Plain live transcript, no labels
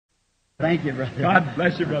Thank you, brother. God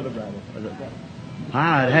bless you, Brother Branham.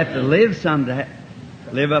 I'd have to live some to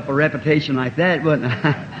live up a reputation like that, wouldn't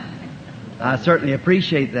I? I certainly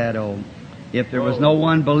appreciate that. If there was no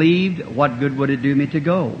one believed, what good would it do me to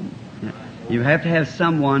go? You have to have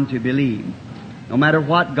someone to believe. No matter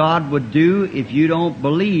what God would do, if you don't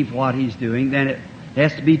believe what He's doing, then it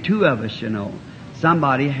has to be two of us, you know.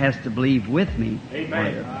 Somebody has to believe with me.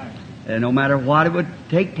 Amen. And no matter what it would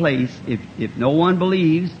take place, if no one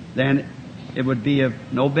believes, then it would be of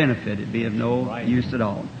no benefit. It'd be of no use at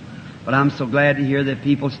all. But I'm so glad to hear that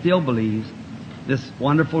people still believe this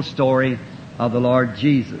wonderful story of the Lord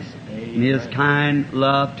Jesus and His kind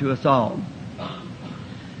love to us all.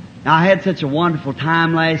 Now, I had such a wonderful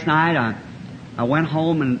time last night. I went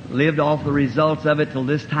home and lived off the results of it till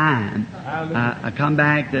this time. I come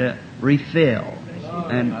back to refill.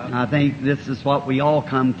 And I think this is what we all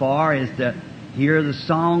come for, is to hear the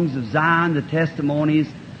songs of Zion, the testimonies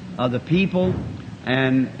of the people,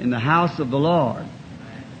 and in the house of the Lord.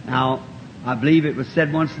 Now, I believe it was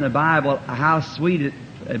said once in the Bible, how sweet it,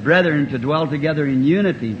 brethren, to dwell together in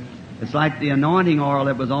unity. It's like the anointing oil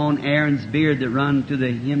that was on Aaron's beard that run to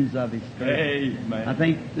the hems of his skirt. Amen. I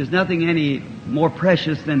think there's nothing any more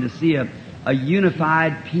precious than to see a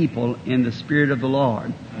unified people in the Spirit of the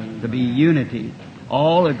Lord. To be unity.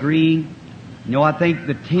 All agreeing. You know, I think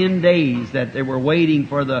the 10 days that they were waiting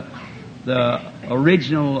for the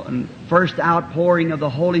original and first outpouring of the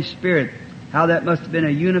Holy Spirit, how that must have been a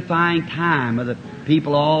unifying time of the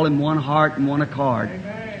people all in one heart and one accord.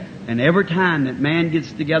 And every time that man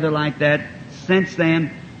gets together like that, since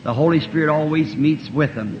then, the Holy Spirit always meets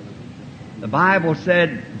with them. The Bible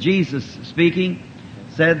said, Jesus speaking,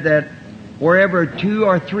 said that wherever 2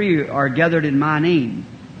 or 3 are gathered in my name,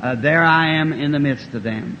 there I am in the midst of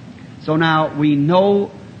them. So now we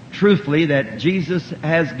know truthfully that Jesus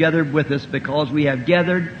has gathered with us because we have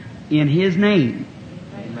gathered in His name.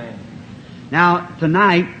 Amen. Now,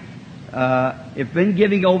 tonight, I've been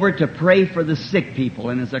giving over to pray for the sick people.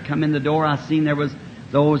 And as I come in the door, I seen there was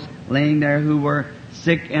those laying there who were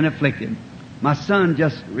sick and afflicted. My son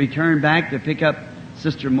just returned back to pick up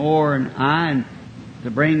Sister Moore and I and to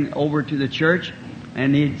bring over to the church.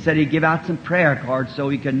 And he said he'd give out some prayer cards so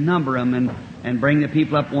he could number them and bring the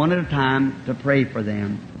people up one at a time to pray for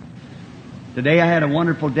them. Today I had a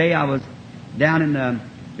wonderful day. I was down in a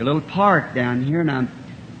little park down here, and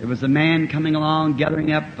there was a man coming along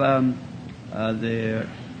gathering up the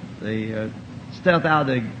stuff out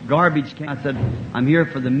of the garbage can. I said, I'm here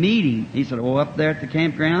for the meeting. He said, oh, up there at the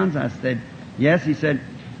campgrounds? I said, yes. He said,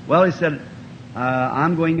 well,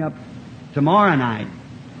 I'm going up tomorrow night.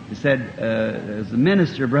 He said, the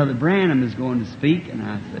minister, Brother Branham, is going to speak. And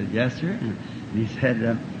I said, yes, sir. And he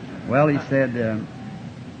said,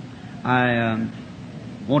 I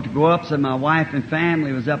want to go up. So my wife and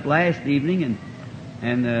family was up last evening,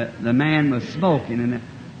 and the man was smoking. And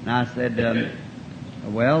I said,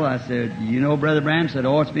 you know, Brother Branham? Said,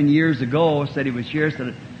 oh, it's been years ago. Said he was here.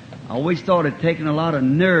 Said, I always thought it taken a lot of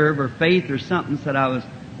nerve or faith or something. Said I was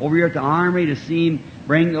over here at the armory to see him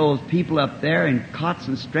bring those people up there in cots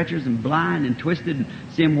and stretchers and blind and twisted and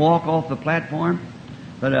see him walk off the platform.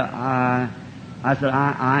 But I said,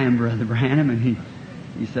 I am Brother Branham. And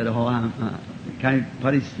he said, oh, I'm kind of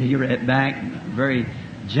put his cigarette back. Very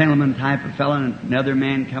gentleman type of fellow. And another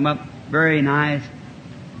man come up, very nice.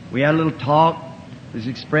 We had a little talk. I was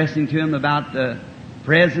expressing to him about the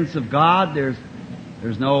presence of God. There's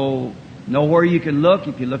nowhere you can look.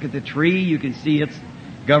 If you look at the tree, you can see it's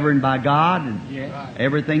governed by God, and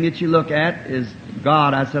everything that you look at is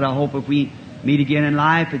God. I said, I hope if we meet again in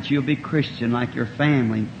life that you'll be Christian like your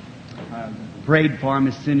family. Prayed for him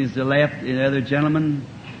as soon as they left, the other gentlemen,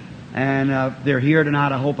 and they're here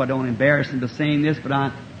tonight. I hope I don't embarrass them by saying this, but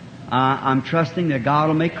I'm trusting that God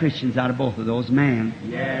will make Christians out of both of those men.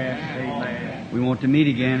 Yes, amen. We want to meet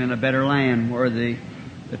again in a better land where the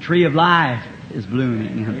tree of life is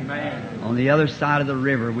blooming. Amen. On the other side of the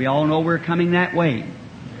river. We all know we're coming that way.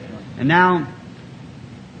 And now,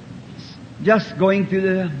 just going through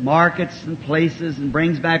the markets and places and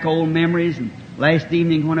brings back old memories. And last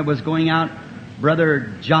evening when I was going out,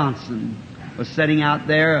 Brother Johnson was sitting out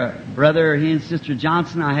there. He and Sister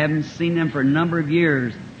Johnson, I haven't seen them for a number of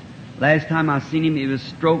years. Last time I seen him, he was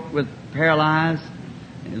stroked with paralyzed.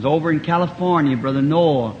 He was over in California, Brother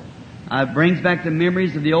Noah. It brings back the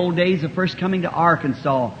memories of the old days of first coming to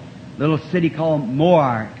Arkansas, a little city called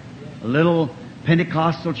Moark, a little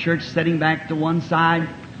Pentecostal church sitting back to one side,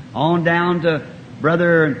 on down to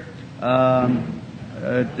Brother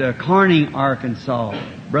Corning, Arkansas,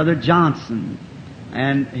 Brother Johnson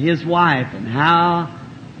and his wife, and how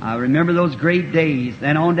I remember those great days.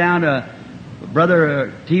 Then on down to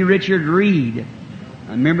Brother T. Richard Reed.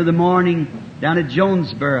 I remember the morning down at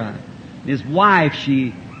Jonesboro. His wife,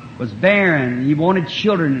 she was barren, and he wanted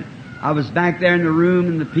children. I was back there in the room,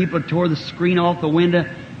 and the people had tore the screen off the window,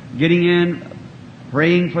 getting in,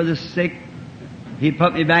 praying for the sick. He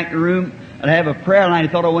put me back in the room. I'd have a prayer line. He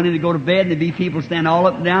thought I wanted to go to bed, and there'd be people standing all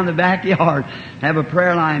up and down the backyard. Have a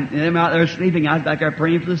prayer line, and them out there sleeping. I was back there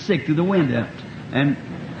praying for the sick through the window. And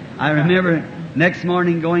I remember next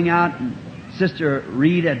morning going out, and Sister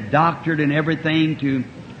Reed had doctored and everything to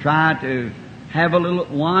try to have a little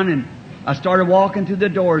one, and I started walking through the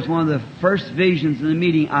doors. One of the first visions in the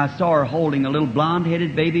meeting, I saw her holding a little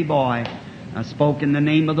blonde-headed baby boy. I spoke in the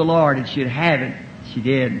name of the Lord, and she'd have it. She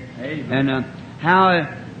did. Amen. And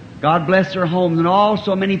how God bless her home, and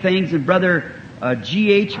also many things. And Brother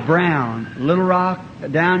G.H. Brown, Little Rock,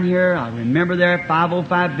 down here, I remember there,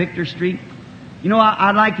 505 Victor Street. You know,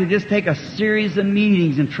 I'd like to just take a series of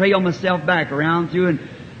meetings and trail myself back around through in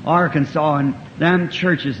Arkansas and them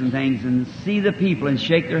churches and things and see the people and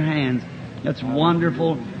shake their hands. That's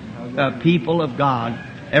wonderful people of God.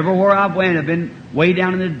 Everywhere I've went, I've been way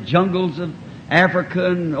down in the jungles of Africa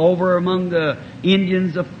and over among the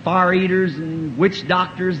Indians, the fire eaters and witch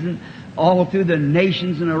doctors and all through the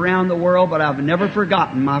nations and around the world, but I've never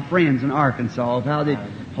forgotten my friends in Arkansas of how they'd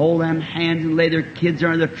hold them hands and lay their kids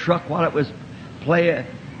under the truck while it was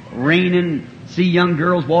raining, see young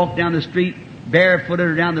girls walk down the street barefooted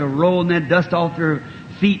or down the road and then dust off their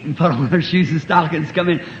feet and put on their shoes and stockings, come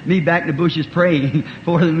in, me back in the bushes praying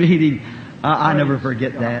for the meeting. I never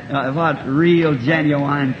forget that. What real,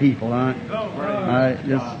 genuine people.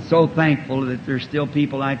 Just so thankful that there's still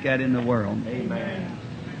people like that in the world. Amen.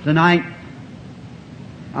 Tonight,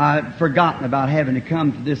 I'd forgotten about having to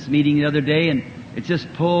come to this meeting the other day, and it's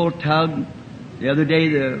just pull, tug. The other day,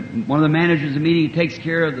 one of the managers of the meeting who takes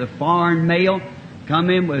care of the foreign mail come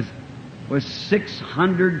in with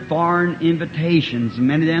 600 foreign invitations,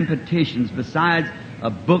 many of them petitions, besides a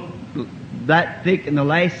book that thick in the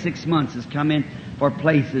last 6 months has come in for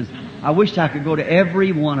places. I wish I could go to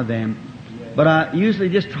every one of them, but I usually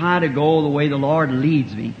just try to go the way the Lord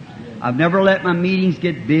leads me. I've never let my meetings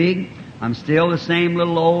get big. I'm still the same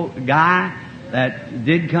little old guy that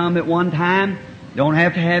did come at one time. Don't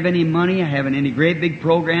have to have any money. I haven't any great big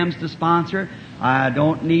programs to sponsor. I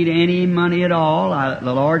don't need any money at all.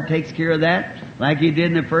 The Lord takes care of that like He did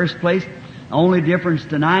in the first place. The only difference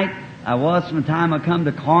tonight, I was from the time I come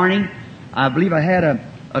to Corning. I believe I had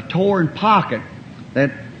a torn pocket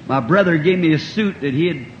that my brother gave me a suit that he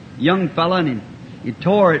had, young fella, and he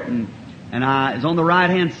tore it, and it was on the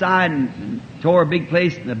right-hand side and tore a big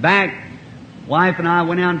place in the back. Wife and I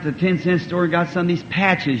went out to the 10-cent store and got some of these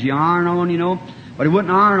patches you iron on, you know. But it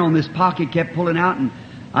wouldn't iron on. This pocket kept pulling out, and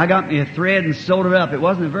I got me a thread and sewed it up. It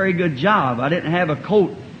wasn't a very good job. I didn't have a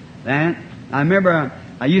coat then. I remember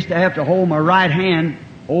I used to have to hold my right hand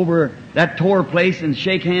over that tore place and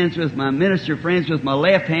shake hands with my minister friends with my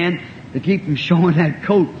left hand to keep from showing that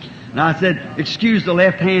coat. And I said, excuse the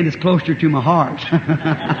left hand, it's closer to my heart.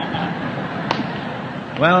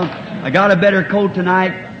 Well, I got a better coat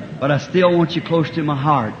tonight, but I still want you close to my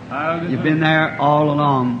heart. You've been there all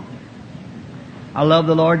along. I love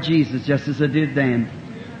the Lord Jesus just as I did then.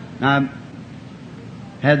 I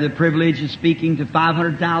had the privilege of speaking to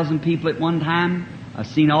 500,000 people at one time. I've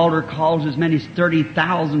seen altar calls as many as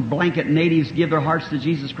 30,000 blanket natives give their hearts to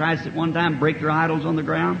Jesus Christ at one time, break their idols on the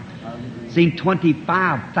ground. Seen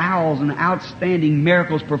 25,000 outstanding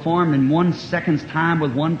miracles performed in 1 second's time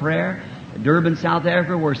with one prayer. At Durban, South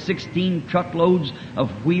Africa, where 16 truckloads of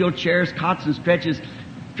wheelchairs, cots and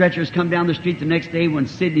stretchers come down the street the next day when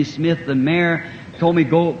Sidney Smith, the mayor, called me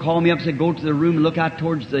up and said, go to the room and look out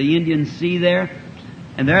towards the Indian Sea there.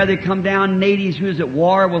 And there they come down, natives who was at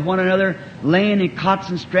war with one another, laying in cots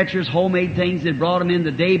and stretchers, homemade things. They brought them in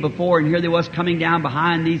the day before, and here they was coming down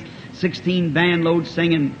behind these 16 van loads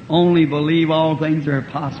singing, only believe all things are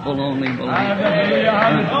possible, only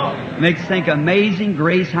believe. Makes think, amazing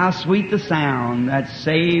grace, how sweet the sound that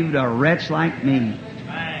saved a wretch like me.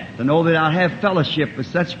 To know that I'll have fellowship with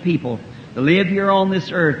such people, to live here on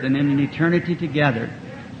this earth and in an eternity together.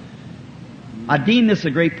 I deem this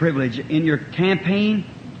a great privilege. In your campaign,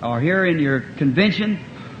 or here in your convention,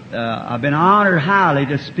 I've been honored highly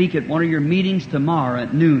to speak at one of your meetings tomorrow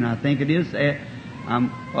at noon, I think it is,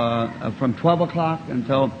 from 12 o'clock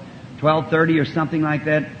until 12:30 or something like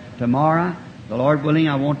that tomorrow. The Lord willing,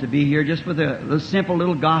 I want to be here just with a simple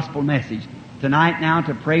little gospel message. Tonight now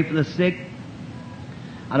to pray for the sick.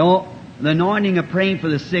 The anointing of praying for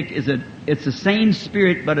the sick it's the same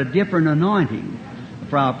spirit but a different anointing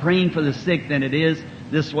for praying for the sick than it is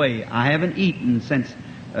this way. I haven't eaten since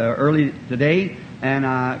early today, and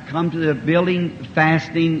I come to the building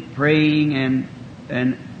fasting, praying,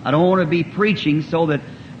 and I don't want to be preaching so that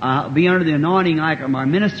I'll be under the anointing like my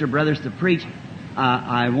minister brothers to preach.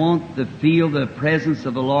 I want to feel the presence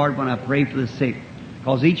of the Lord when I pray for the sick.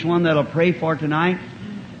 Because each one that I'll pray for tonight,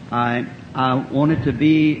 I want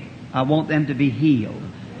them to be healed.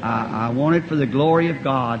 I want it for the glory of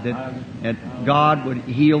God, that God would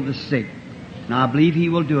heal the sick. And I believe He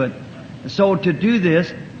will do it. So to do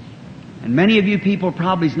this, and many of you people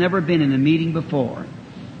probably has never been in a meeting before,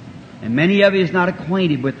 and many of you is not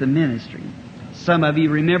acquainted with the ministry. Some of you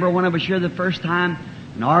remember when I was here the first time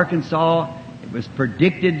in Arkansas, it was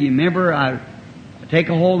predicted. You remember I take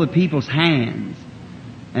a hold of people's hands,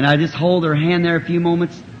 and I just hold their hand there a few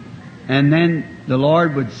moments, and then the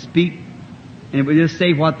Lord would speak, and it would just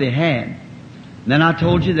say what they had. And then I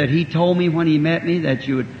told you that He told me when He met me that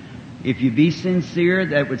you would, if you be sincere,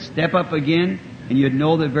 that would step up again, and you'd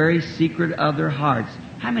know the very secret of their hearts.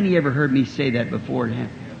 How many ever heard me say that before it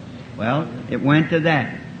happened? Well, it went to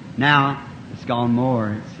that. Now, it's gone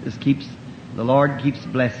more. The Lord keeps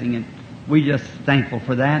blessing, and we're just thankful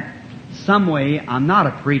for that. Some way, I'm not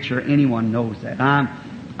a preacher. Anyone knows that.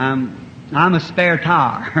 I'm a spare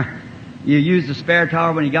tire. You use the spare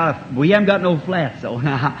tire when we haven't got no flat, so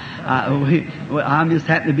I'm just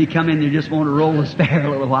happen to be coming. You just want to roll the spare a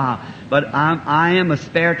little while. But I am a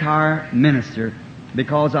spare tire minister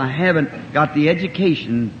because I haven't got the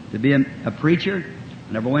education to be a preacher.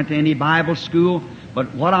 I never went to any Bible school.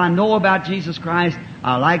 But what I know about Jesus Christ,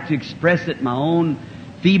 I like to express it in my own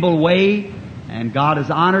feeble way, and God has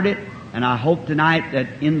honored it. And I hope tonight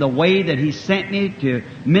that in the way that He sent me to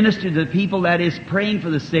minister to the people, that is praying for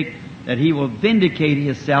the sick, that He will vindicate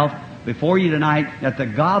Himself before you tonight, that the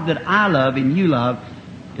God that I love and you love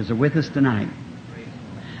is with us tonight.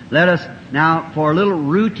 Let us now, for a little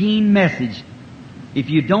routine message. If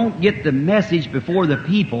you don't get the message before the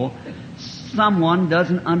people, someone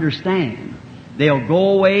doesn't understand. They'll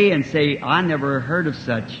go away and say, I never heard of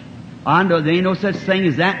such. There ain't no such thing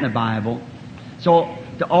as that in the Bible. So,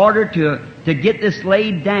 in order to get this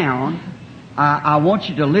laid down, I want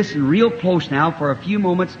you to listen real close now for a few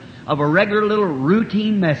moments of a regular little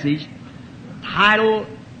routine message, titled,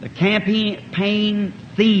 the campaign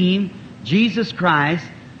theme, Jesus Christ,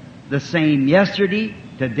 the same yesterday,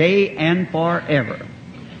 today, and forever.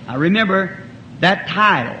 Now remember that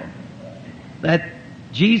title, that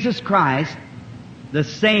Jesus Christ, the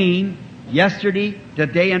same yesterday,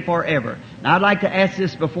 today, and forever. Now I'd like to ask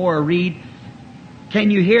this before I read. Can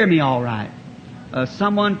you hear me all right?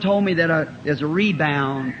 Someone told me that there's a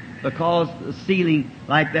rebound because the ceiling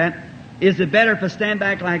like that. Is it better if I stand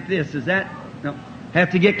back like this? Is that? No.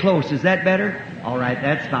 Have to get close. Is that better? All right,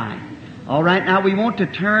 that's fine. All right, now we want to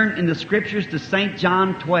turn in the Scriptures to St.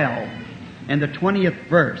 John 12 and the 20th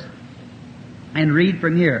verse and read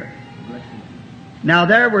from here. Now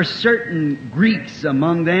there were certain Greeks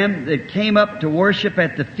among them that came up to worship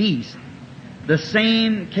at the feast. The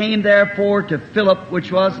same came therefore to Philip,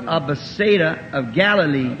 which was of Bethsaida of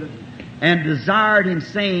Galilee, and desired him,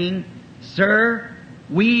 saying, Sir,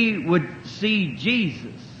 we would see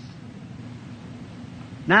Jesus.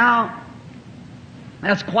 Now,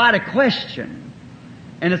 that's quite a question,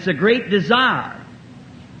 and it's a great desire.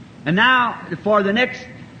 And now, for the next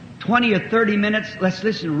 20 or 30 minutes, let's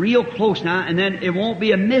listen real close now, and then it won't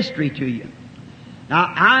be a mystery to you.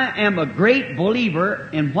 Now, I am a great believer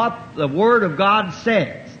in what the Word of God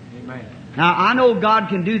says. Amen. Now, I know God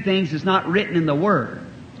can do things that's not written in the Word.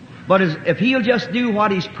 But if He'll just do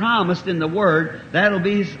what He's promised in the Word, that'll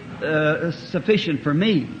be sufficient for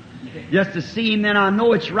me. Just to see Him, then I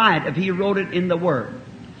know it's right if He wrote it in the Word.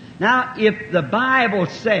 Now, if the Bible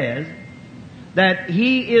says that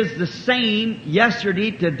He is the same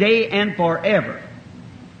yesterday, today, and forever.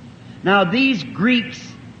 Now, these Greeks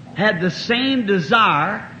had the same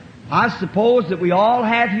desire, I suppose, that we all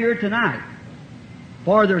have here tonight.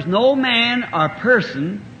 For there's no man or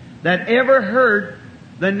person that ever heard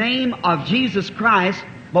the name of Jesus Christ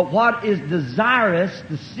but what is desirous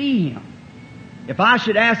to see Him. If I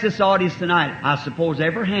should ask this audience tonight, I suppose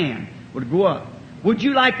every hand would go up. Would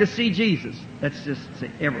you like to see Jesus? Let's just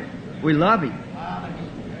say everyone. We love Him.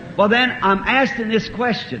 Well then, I'm asking this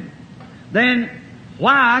question. Then,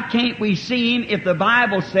 why can't we see Him if the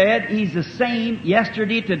Bible said He's the same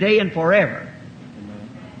yesterday, today, and forever?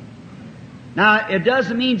 Now, it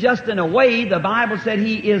doesn't mean just in a way. The Bible said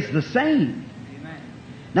He is the same.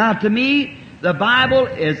 Now, to me, the Bible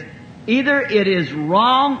is either it is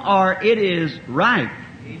wrong or it is right.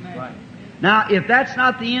 Right. Now, if that's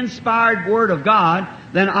not the inspired Word of God,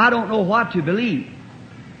 then I don't know what to believe.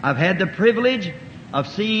 I've had the privilege of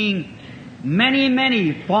seeing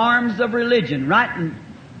many forms of religion, right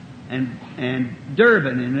in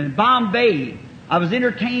Durban and in Bombay. I was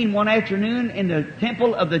entertained one afternoon in the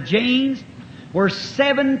temple of the Jains, where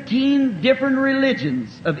 17 different religions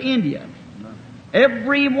of India,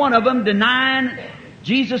 every one of them denying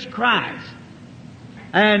Jesus Christ,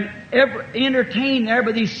 and entertained there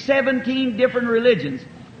by these 17 different religions.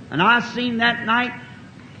 And I seen that night,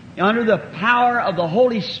 under the power of the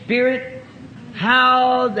Holy Spirit,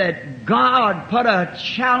 how that God put a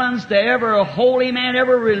challenge to every holy man,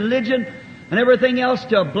 every religion, and everything else,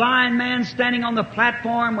 to a blind man standing on the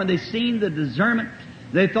platform. When they seen the discernment,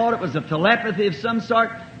 they thought it was a telepathy of some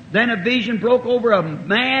sort. Then a vision broke over a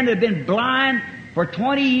man that had been blind for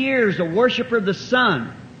 20 years, a worshiper of the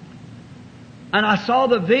sun. And I saw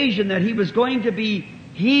the vision that he was going to be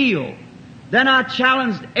healed. Then I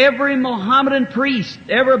challenged every Mohammedan priest,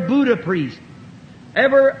 every Buddha priest,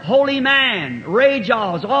 every holy man,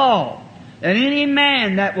 Rajas, all, and any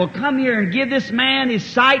man that will come here and give this man his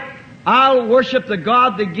sight, I'll worship the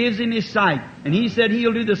God that gives him his sight. And he said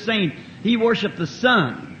he'll do the same. He worshiped the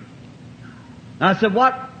sun. And I said,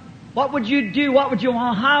 what would you do? What would your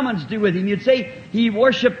Mohammedans do with him? You'd say he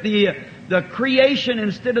worshiped the creation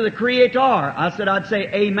instead of the creator. I said, I'd say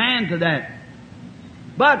amen to that.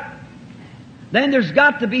 But then there's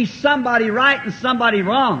got to be somebody right and somebody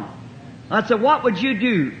wrong. I said, what would you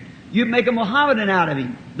do? You'd make a Mohammedan out of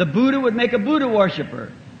him. The Buddha would make a Buddha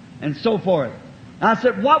worshiper, and so forth. I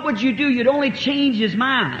said, what would you do? You'd only change his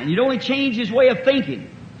mind. You'd only change his way of thinking.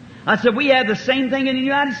 I said, we have the same thing in the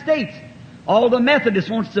United States. All the Methodists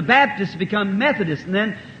wants the Baptists to become Methodists, and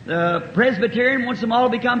then the Presbyterian wants them all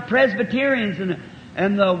to become Presbyterians,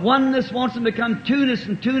 and the Oneness wants them to become Tunists,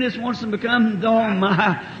 and Tunists wants them to become, oh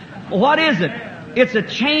my, what is it? It's a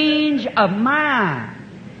change of mind.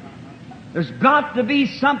 There's got to be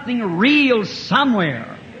something real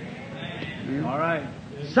somewhere. All right.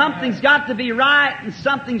 Something's got to be right and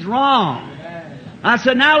something's wrong. I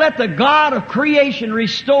said, now let the God of creation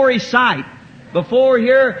restore his sight before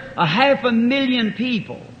here 500,000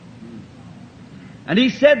 people. And he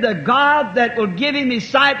said, the God that will give him his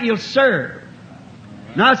sight, he'll serve.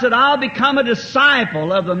 And I said, I'll become a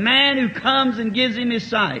disciple of the man who comes and gives him his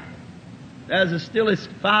sight. That's the stillest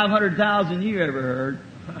 500,000 you ever heard.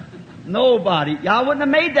 Nobody. I wouldn't have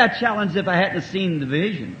made that challenge if I hadn't seen the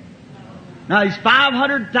vision. Now, there's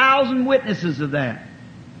 500,000 witnesses of that.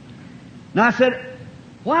 And I said,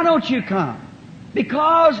 why don't you come?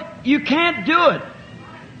 Because you can't do it.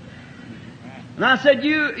 And I said,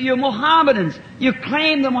 you Mohammedans, you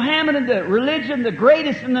claim the Mohammedan, the religion, the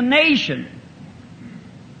greatest in the nation.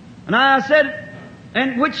 And I said,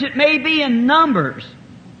 and which it may be in numbers,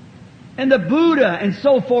 and the Buddha and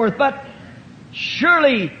so forth, but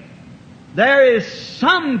surely there is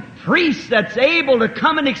some priest that's able to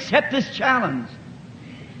come and accept this challenge.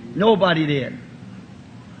 Nobody did.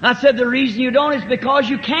 I said, the reason you don't is because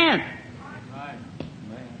you can't.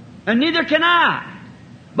 And neither can I.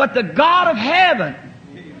 But the God of heaven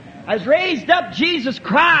has raised up Jesus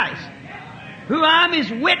Christ, who I'm His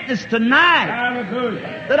witness tonight,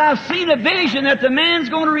 that I've seen a vision that the man's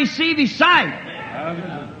going to receive his sight.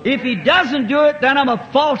 If he doesn't do it, then I'm a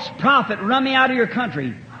false prophet. Run me out of your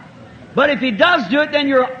country. But if he does do it, then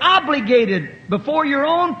you're obligated before your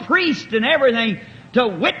own priest and everything to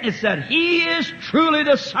witness that he is truly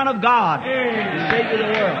the Son of God, the Savior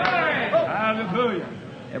of the world. Hallelujah.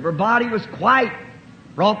 Everybody was quiet.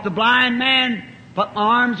 Brought the blind man, put my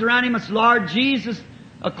arms around him. It's Lord Jesus,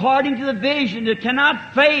 according to the vision that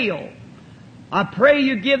cannot fail. I pray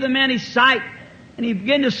you give the man his sight. And he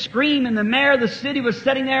began to scream, and the mayor of the city was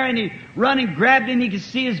sitting there, and he run and grabbed him. He could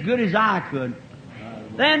see as good as I could.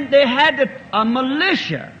 Then they had a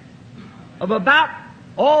militia of about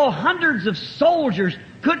hundreds of soldiers,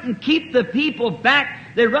 couldn't keep the people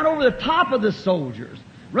back. They run over the top of the soldiers,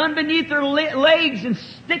 run beneath their legs and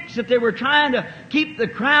sticks that they were trying to keep the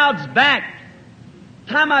crowds back.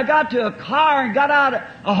 Time I got to a car and got out,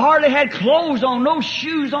 I hardly had clothes on, no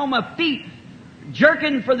shoes on my feet,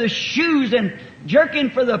 jerking for the shoes and jerking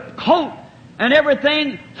for the coat and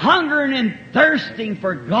everything, hungering and thirsting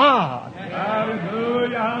for God.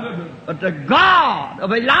 Hallelujah, hallelujah. But the God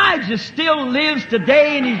of Elijah still lives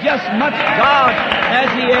today, and He's just much God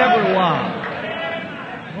as He ever was.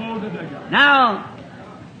 Now,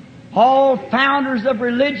 all founders of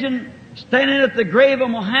religion standing at the grave of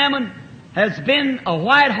Muhammad has been a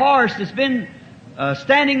white horse that's been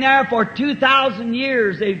standing there for 2,000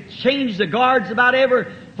 years. They've changed the guards about every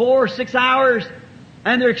 4 or 6 hours,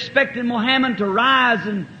 and they're expecting Muhammad to rise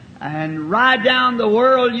and ride down the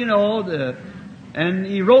world, you know, and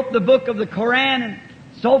he wrote the book of the Koran and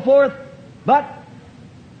so forth. But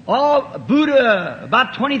Buddha,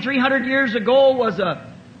 about 2,300 years ago, was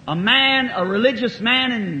a man, a religious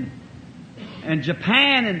man in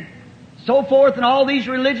Japan and so forth, and all these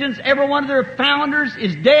religions, every one of their founders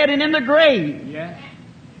is dead and in the grave. Yes.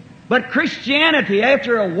 But Christianity,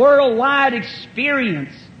 after a worldwide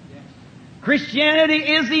experience,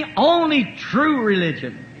 Christianity is the only true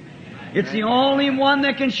religion. It's the only one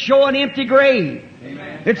that can show an empty grave.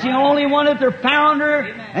 It's the only one that their founder,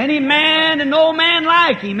 any man and no man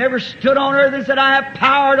like him, ever stood on earth and said, I have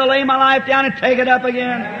power to lay my life down and take it up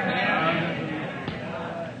again.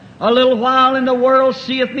 A little while and the world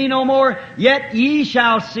seeth me no more, yet ye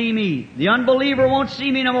shall see me. The unbeliever won't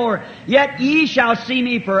see me no more, yet ye shall see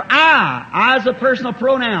me, for I is a personal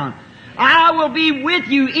pronoun, I will be with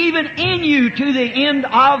you, even in you, to the end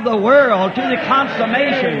of the world, to the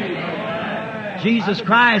consummation. Jesus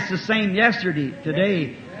Christ the same yesterday,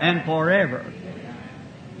 today, and forever.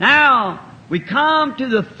 Now, we come to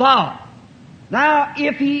the thought. Now,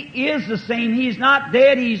 if He is the same, He's not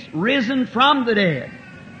dead, He's risen from the dead.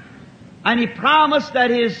 And He promised that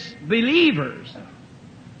His believers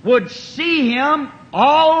would see Him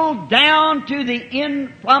all down to the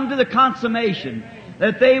end, from to the consummation,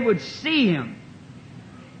 that they would see Him.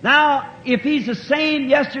 Now, if He's the same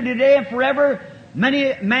yesterday, today, and forever,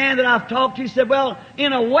 many man that I've talked to said, well,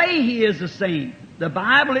 in a way He is the same. The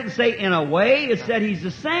Bible didn't say in a way, it said He's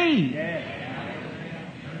the same.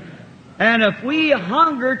 And if we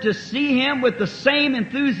hunger to see Him with the same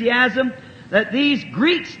enthusiasm that these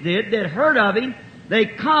Greeks did that heard of Him, they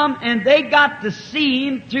come and they got to see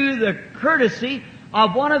Him through the courtesy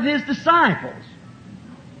of one of His disciples.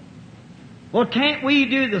 Well, can't we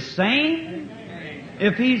do the same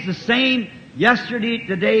if He's the same yesterday,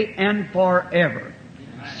 today, and forever?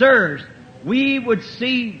 Sirs, we would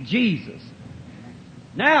see Jesus.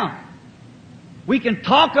 Now, we can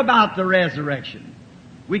talk about the resurrection.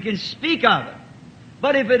 We can speak of it.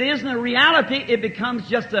 But if it isn't a reality, it becomes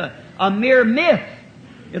just a mere myth.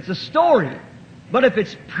 It's a story. But if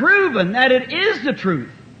it's proven that it is the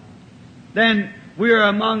truth, then we are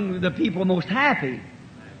among the people most happy.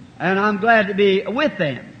 And I'm glad to be with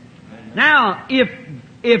them. Now,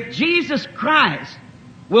 if Jesus Christ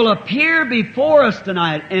will appear before us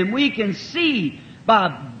tonight, and we can see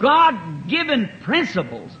by God-given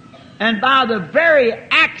principles and by the very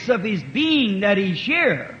acts of His being that He's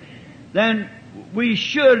here, then we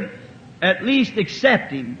should at least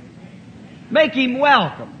accept Him. Make Him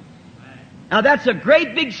welcome. Now that's a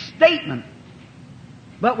great big statement,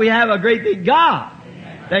 but we have a great big God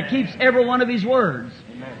that keeps every one of His words.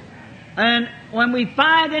 And when we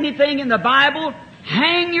find anything in the Bible,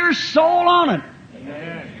 hang your soul on it.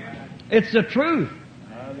 It's the truth.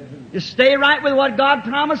 Just stay right with what God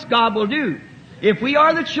promised, God will do. If we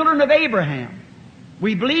are the children of Abraham,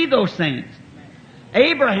 we believe those things.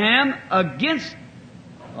 Abraham, against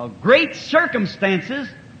great circumstances,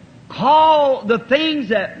 called the things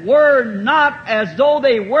that were not as though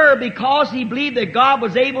they were, because he believed that God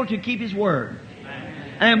was able to keep His word.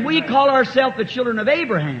 And we call ourselves the children of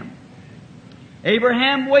Abraham.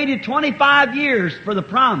 Abraham waited 25 years for the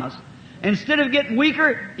promise. Instead of getting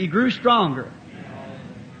weaker, he grew stronger.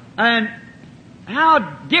 And how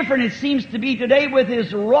different it seems to be today with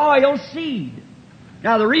his royal seed.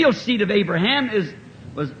 Now the real seed of Abraham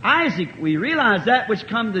was Isaac. We realize that, which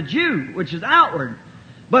come the Jew, which is outward.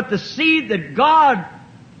 But the seed that God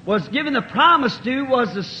was given the promise to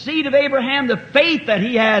was the seed of Abraham, the faith that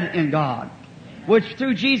he had in God, which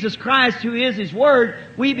through Jesus Christ, who is His Word,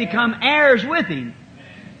 we become heirs with Him.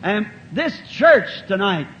 And this church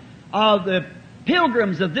tonight of the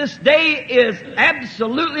pilgrims of this day is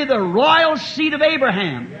absolutely the royal seed of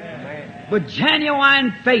Abraham, with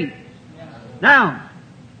genuine faith. Now,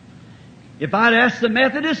 if I'd ask the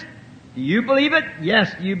Methodist, do you believe it?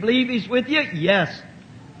 Yes. Do you believe He's with you? Yes.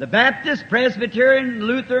 The Baptist, Presbyterian,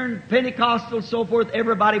 Lutheran, Pentecostal, so forth,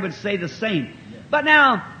 everybody would say the same. But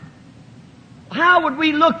now, how would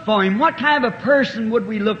we look for Him? What kind of a person would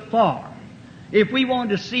we look for? If we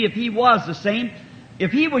wanted to see if He was the same,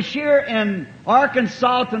 if He was here in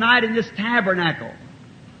Arkansas tonight in this tabernacle,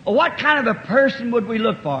 what kind of a person would we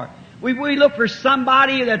look for? Would we look for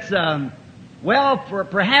somebody that's, perhaps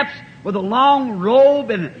with a long robe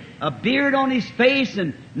and a beard on his face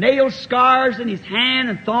and nail scars in his hand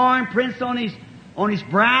and thorn prints on his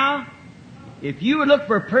brow? If you would look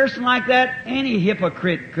for a person like that, any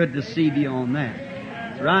hypocrite could deceive you on that.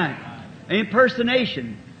 That's right.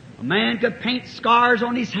 Impersonation. A man could paint scars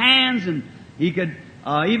on his hands, and he could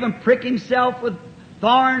even prick himself with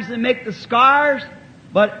thorns and make the scars.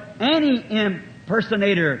 But any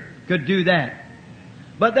impersonator could do that.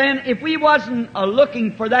 But then, if we wasn't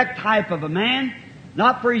looking for that type of a man,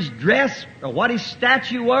 not for his dress or what his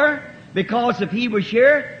stature were, because if he was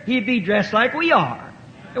here, he'd be dressed like we are.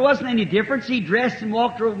 There wasn't any difference. He dressed and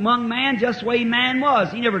walked among man just the way man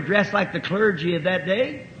was. He never dressed like the clergy of that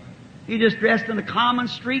day. He just dressed in the common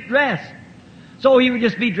street dress. So he would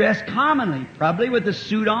just be dressed commonly, probably with a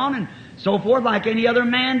suit on and so forth, like any other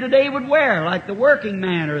man today would wear, like the working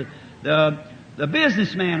man or the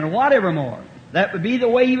businessman or whatever more. That would be the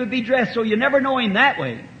way he would be dressed. So you never know him that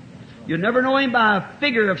way. You never know him by a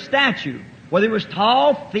figure of statue. Whether he was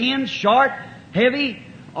tall, thin, short, heavy,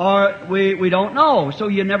 or we don't know. So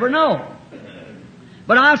you never know.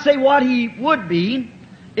 But I'll say what he would be.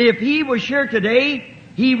 If he was here today,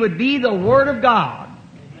 he would be the Word of God.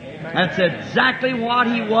 Amen. That's exactly what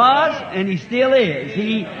he was, and he still is.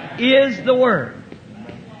 He is the Word.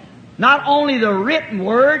 Not only the written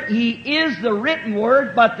Word, He is the written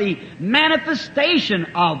Word, but the manifestation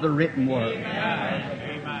of the written Word.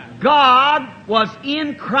 Amen. God was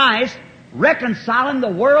in Christ reconciling the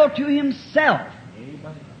world to Himself.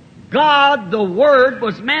 Amen. God, the Word,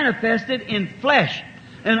 was manifested in flesh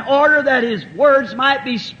in order that His words might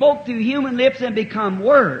be spoke through human lips and become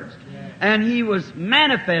words. Yes. And He was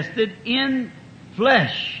manifested in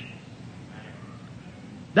flesh.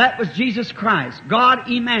 That was Jesus Christ, God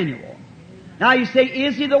Emmanuel. Now you say,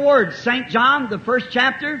 is He the Word? St. John, the first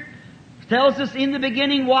chapter, tells us, in the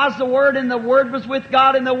beginning was the Word, and the Word was with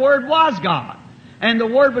God, and the Word was God. And the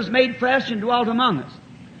Word was made flesh and dwelt among us.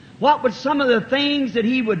 What would some of the things that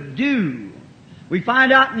He would do? We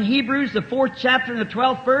find out in Hebrews, the 4th chapter and the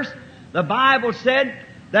 12th verse, the Bible said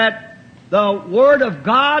that the Word of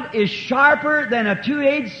God is sharper than a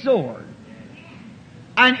two-edged sword.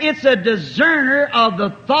 And it's a discerner of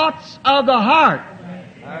the thoughts of the heart.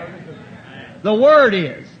 The Word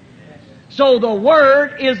is. So the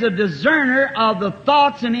Word is a discerner of the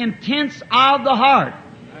thoughts and intents of the heart.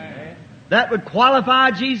 That would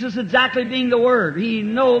qualify Jesus exactly being the Word. He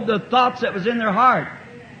knew the thoughts that was in their heart.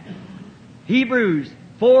 Hebrews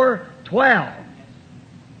 4:12.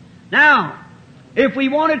 Now, if we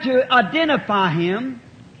wanted to identify Him,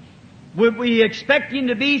 would we expect Him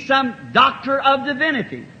to be some doctor of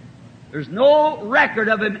divinity? There's no record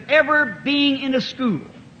of Him ever being in a school.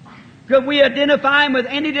 Could we identify Him with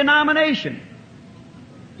any denomination?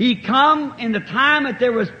 He come in the time that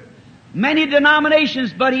there was many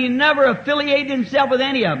denominations, but He never affiliated Himself with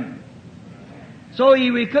any of them. So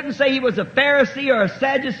we couldn't say He was a Pharisee or a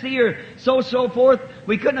Sadducee or so forth.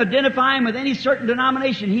 We couldn't identify Him with any certain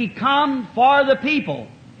denomination. He come for the people.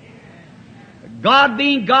 God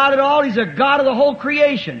being God at all, He's a God of the whole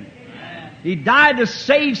creation. He died to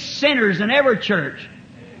save sinners in every church.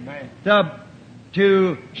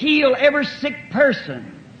 To heal every sick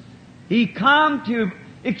person. He come to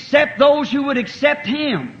accept those who would accept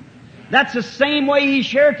Him. That's the same way He's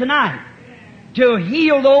here tonight. To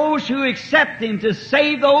heal those who accept Him, to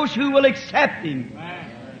save those who will accept Him.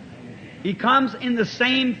 He comes in the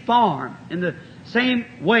same form, in the same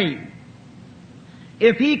way.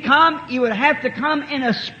 If He come, He would have to come in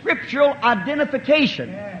a scriptural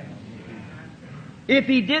identification. If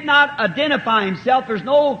He did not identify Himself, there's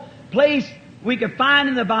no place we could find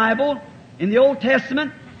in the Bible, in the Old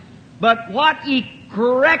Testament, but what He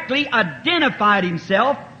correctly identified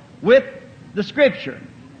Himself with the Scripture.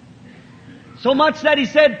 So much that He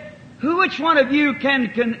said, which one of you can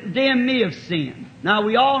condemn me of sin? Now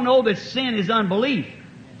we all know that sin is unbelief.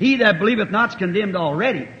 He that believeth not is condemned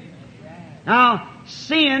already. Now,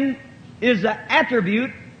 sin is an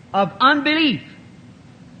attribute of unbelief.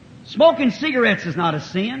 Smoking cigarettes is not a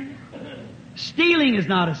sin. Stealing is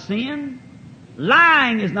not a sin.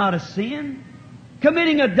 Lying is not a sin.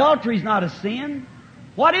 Committing adultery is not a sin.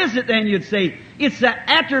 What is it then, you'd say? It's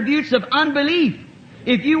the attributes of unbelief.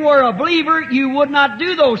 If you were a believer, you would not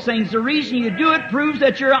do those things. The reason you do it proves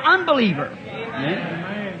that you're an unbeliever.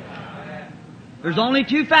 Amen. There's only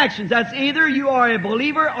two factions. That's either you are a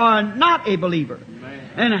believer or not a believer.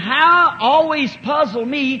 And how always puzzled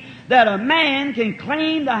me that a man can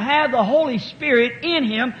claim to have the Holy Spirit in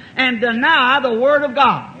him and deny the Word of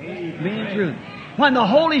God being true. When the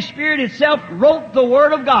Holy Spirit itself wrote the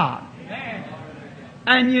Word of God.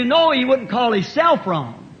 And you know He wouldn't call Himself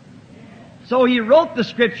wrong. So He wrote the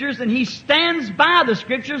Scriptures and He stands by the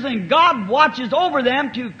Scriptures and God watches over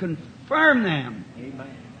them to confirm them.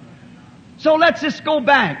 So let's just go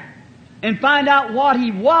back and find out what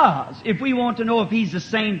He was. If we want to know if He's the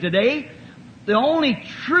same today, the only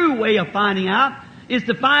true way of finding out is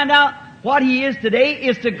to find out what He is today,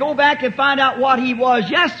 is to go back and find out what He was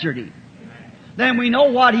yesterday. Then we know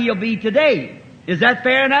what He'll be today. Is that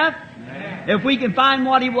fair enough? Amen. If we can find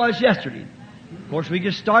what He was yesterday. Of course, we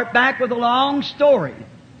can start back with a long story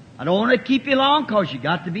I don't want to keep you long because you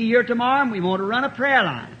got to be here tomorrow and we want to run a prayer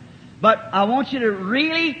line. But I want you to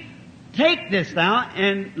really take this now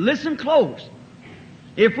and listen close.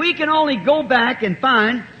 If we can only go back and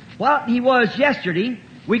find what He was yesterday,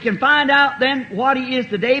 we can find out then what He is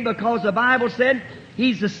today, because the Bible said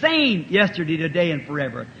He's the same yesterday, today, and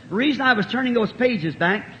forever. The reason I was turning those pages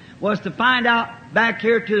back was to find out back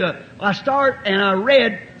here I start and I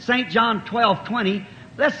read St. John 12:20.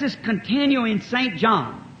 Let's just continue in St.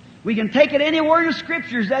 John. We can take it anywhere in the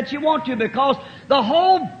Scriptures that you want to, because the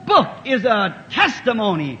whole book is a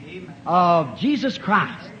testimony of Jesus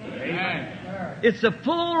Christ. Amen. It's a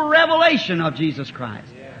full revelation of Jesus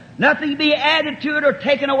Christ. Nothing to be added to it or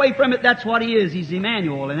taken away from it. That's what He is. He's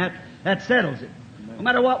Emmanuel, and that settles it. No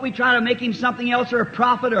matter what we try to make Him something else, or a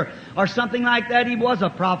prophet or something like that, He was a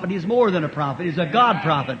prophet. He's more than a prophet. He's a God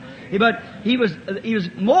prophet. But He was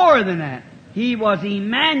more than that. He was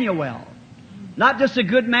Emmanuel. Not just a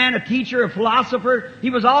good man, a teacher, a philosopher. He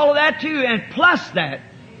was all of that too, and plus that.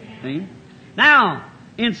 See? Now,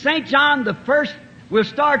 in St. John, the first, we'll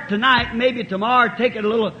start tonight, maybe tomorrow, take it a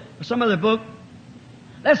little, some of the book.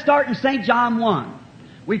 Let's start in St. John 1.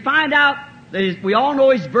 We find out that we all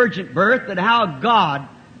know His virgin birth, that how God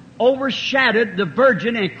overshadowed the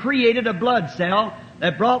virgin and created a blood cell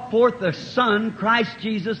that brought forth the Son, Christ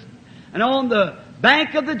Jesus. And on the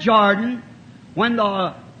bank of the Jordan, when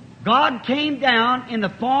God came down in the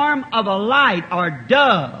form of a light or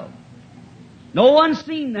dove. No one's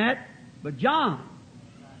seen that but John.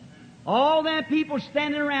 All them people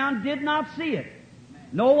standing around did not see it.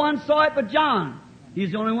 No one saw it but John.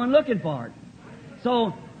 He's the only one looking for it.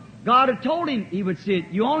 So God had told him He would see it.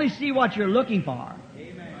 You only see what you're looking for.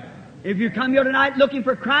 If you come here tonight looking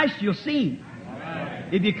for Christ, you'll see Him.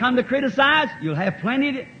 If you come to criticize, you'll have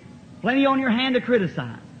plenty on your hand to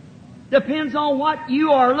criticize. Depends on what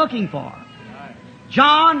you are looking for.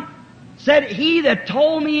 John said, He that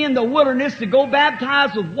told me in the wilderness to go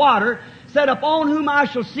baptize with water, said, upon whom I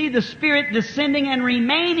shall see the Spirit descending and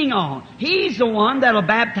remaining on. He's the one that'll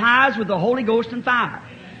baptize with the Holy Ghost and fire.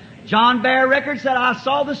 John bare record, said, I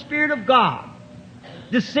saw the Spirit of God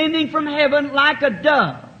descending from heaven like a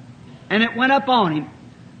dove, and it went up on Him.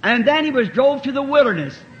 And then He was drove to the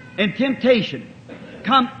wilderness in temptation.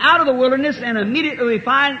 Come out of the wilderness, and immediately we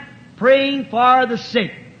find praying for the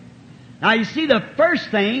sick. Now you see, the first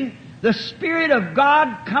thing, the Spirit of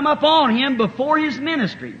God come upon Him before His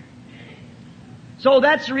ministry. So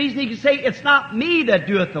that's the reason He can say, it's not me that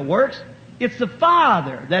doeth the works, it's the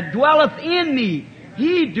Father that dwelleth in me.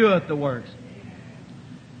 He doeth the works.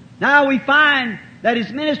 Now we find that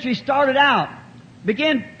His ministry started out,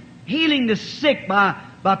 began healing the sick by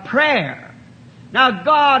prayer. Now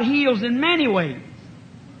God heals in many ways.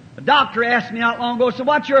 A doctor asked me not long ago, so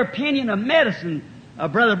what's your opinion of medicine,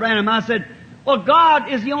 Brother Branham? I said, well,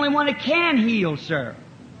 God is the only one that can heal, sir.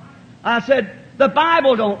 I said, the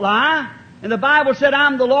Bible don't lie. And the Bible said,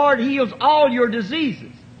 I'm the Lord who heals all your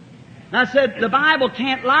diseases. And I said, the Bible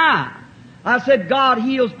can't lie. I said, God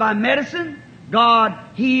heals by medicine. God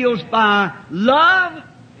heals by love.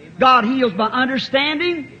 God heals by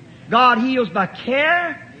understanding. God heals by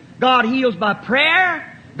care. God heals by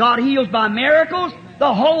prayer. God heals by miracles.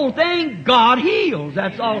 The whole thing, God heals.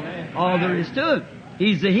 That's all there is to it.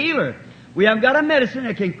 He's the healer. We have got a medicine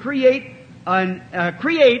that can create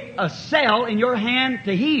a cell in your hand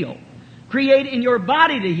to heal. Create in your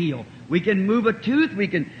body to heal. We can move a tooth. We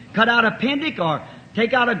can cut out an appendix or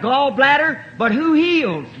take out a gallbladder. But who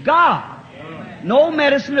heals? God. No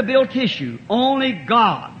medicine to build tissue. Only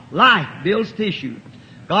God. Life builds tissue.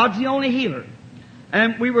 God's the only healer.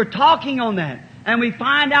 And we were talking on that. And we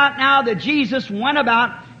find out now that Jesus went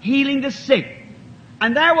about healing the sick.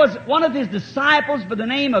 And there was one of His disciples by the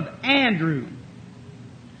name of Andrew.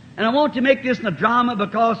 And I want to make this in a drama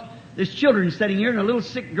because there's children sitting here and a little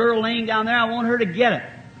sick girl laying down there. I want her to get it.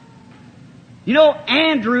 You know,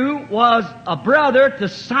 Andrew was a brother to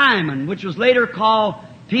Simon, which was later called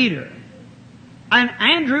Peter. And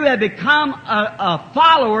Andrew had become a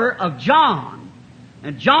follower of John.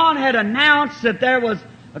 And John had announced that there was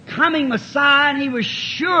a coming Messiah, and he was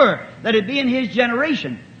sure that it'd be in his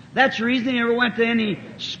generation. That's the reason he never went to any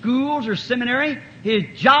schools or seminary. His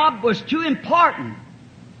job was too important.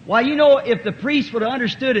 Why, you know, if the priest would have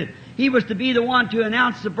understood it, he was to be the one to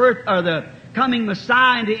announce the birth or the coming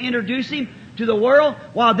Messiah and to introduce Him to the world.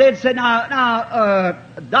 While they'd said, now,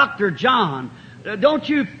 Dr. John, don't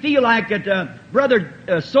you feel like that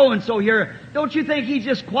brother so-and-so here, don't you think he's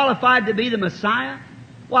just qualified to be the Messiah?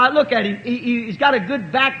 Why, look at him. He's got a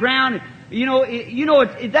good background.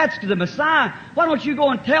 That's the Messiah. Why don't you go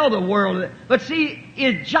and tell the world? But see,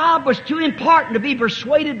 his job was too important to be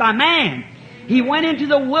persuaded by man. He went into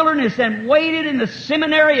the wilderness and waited in the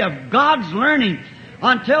seminary of God's learning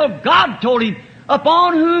until God told him,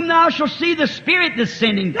 upon whom thou shalt see the Spirit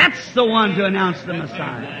descending. That's the one to announce the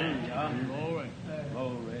Messiah.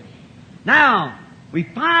 Now, we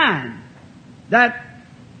find that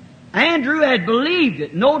Andrew had believed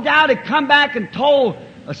it. No doubt had come back and told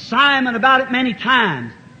Simon about it many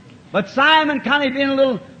times. But Simon kind of been a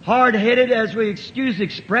little hard-headed, as we excuse the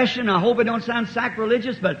expression. I hope it don't sound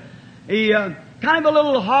sacrilegious, but he kind of a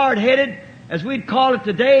little hard-headed, as we'd call it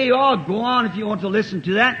today. Oh, go on if you want to listen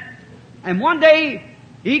to that. And one day,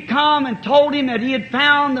 he come and told him that he had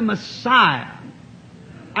found the Messiah.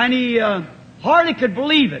 And he hardly could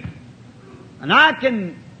believe it. And I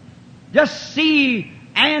can just see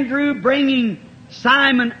Andrew bringing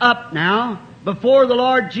Simon up now before the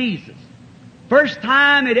Lord Jesus. First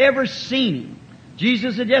time he'd ever seen him.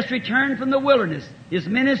 Jesus had just returned from the wilderness. His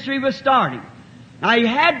ministry was starting. Now he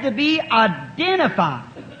had to be identified.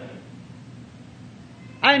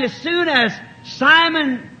 And as soon as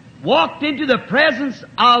Simon walked into the presence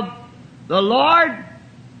of the Lord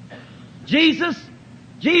Jesus,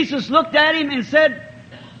 Jesus looked at him and said,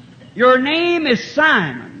 your name is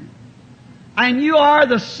Simon, and you are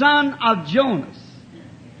the son of Jonas.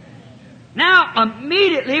 Now,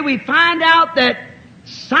 immediately we find out that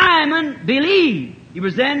Simon believed. He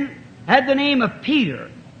was then had the name of Peter.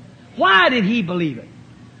 Why did he believe it?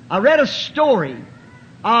 I read a story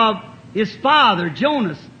of his father,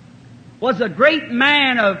 Jonas, was a great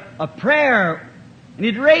man of prayer, and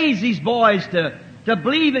he'd raised these boys to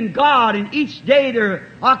believe in God, and each day their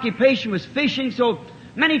occupation was fishing, so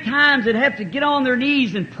many times they'd have to get on their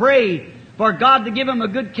knees and pray for God to give them a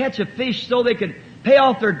good catch of fish so they could pay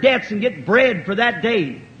off their debts and get bread for that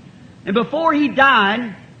day. And before he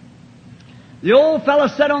died, the old fellow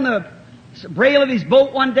sat on the rail of his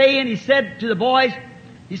boat one day and he said to the boys,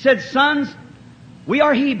 he said, sons, we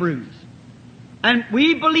are Hebrews, and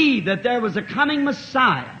we believe that there was a coming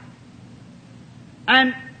Messiah.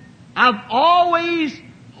 And I've always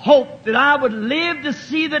hoped that I would live to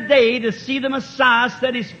see the day to see the Messiah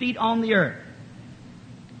set His feet on the earth.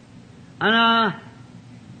 And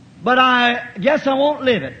but I guess I won't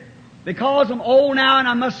live it, because I'm old now and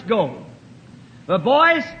I must go. But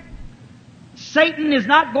boys, Satan is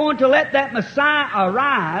not going to let that Messiah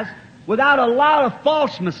arise without a lot of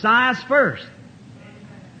false messiahs first.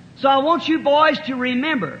 So I want you boys to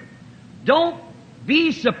remember, don't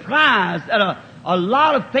be surprised that a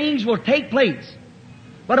lot of things will take place.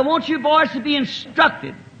 But I want you boys to be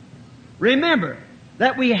instructed. Remember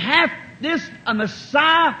that we have a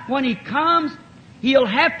Messiah, when He comes, He'll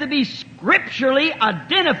have to be scripturally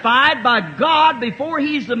identified by God before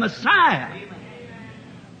He's the Messiah.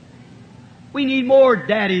 We need more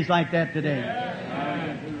daddies like that today.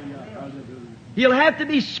 He'll have to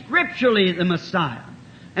be scripturally the Messiah.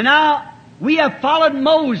 And now, we have followed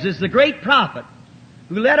Moses, the great prophet,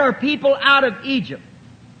 who led our people out of Egypt.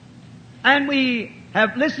 And we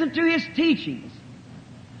have listened to his teachings.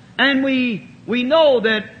 And we know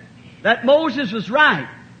that Moses was right.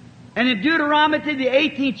 And in Deuteronomy, the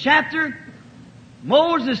 18th chapter,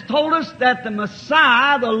 Moses told us that the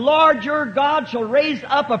Messiah, the Lord your God, shall raise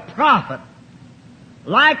up a prophet,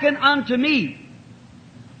 likened unto me.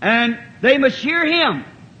 And they must hear him.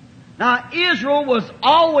 Now, Israel was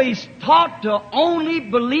always taught to only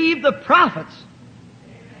believe the prophets.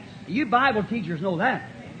 You Bible teachers know that.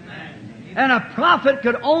 And a prophet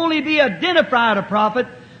could only be identified a prophet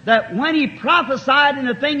that when he prophesied and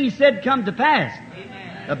the thing he said come to pass.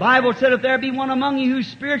 Amen. The Bible said, if there be one among you who's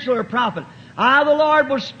spiritual or prophet, I, the Lord,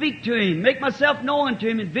 will speak to him, make myself known to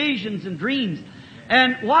him in visions and dreams.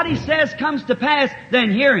 And what he says comes to pass, then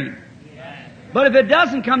hear him. But if it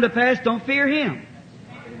doesn't come to pass, don't fear him.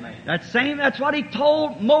 That's what he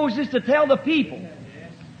told Moses to tell the people.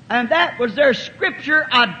 And that was their scripture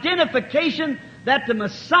identification that the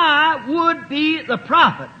Messiah would be the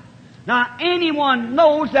prophet. Now, anyone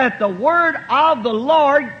knows that the word of the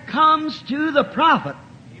Lord comes to the prophet.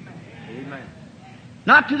 Amen.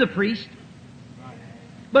 Not to the priest,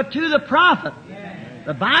 but to the prophet. Amen.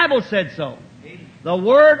 The Bible said so. The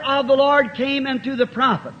word of the Lord came unto the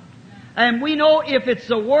prophet. And we know if it's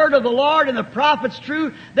the word of the Lord and the prophet's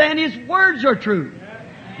true, then His words are true.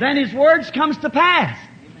 Then His words comes to pass.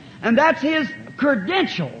 And that's His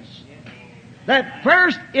credentials. That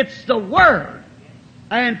first it's the Word.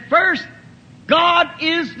 And first God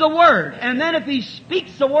is the Word. And then if He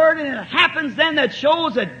speaks the Word and it happens, then that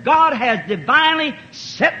shows that God has divinely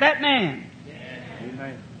set that man.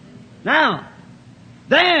 Amen. Now,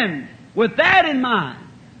 then, with that in mind,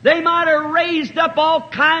 they might have raised up all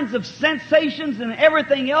kinds of sensations and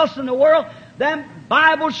everything else in the world them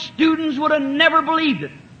Bible students would have never believed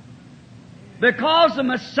it. Because the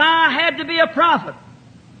Messiah had to be a prophet.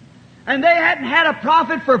 And they hadn't had a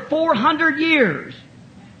prophet for 400 years.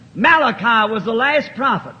 Malachi was the last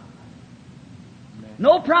prophet.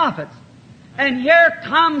 No prophets. And here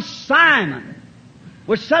comes Simon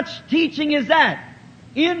with such teaching as that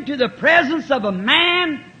into the presence of a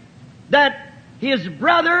man that his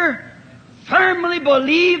brother firmly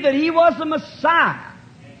believed that he was the Messiah.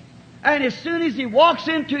 And as soon as he walks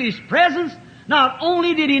into his presence, not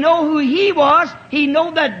only did he know who he was, he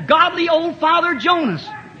knew that godly old father Jonas.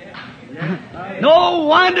 No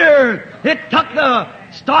wonder it took the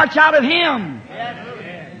starch out of him.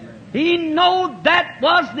 He knew that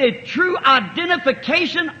was the true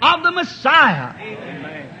identification of the Messiah.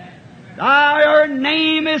 Your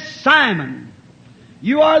name is Simon.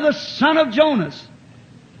 You are the son of Jonas.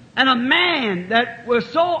 And a man that was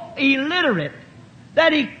so illiterate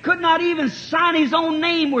that he could not even sign his own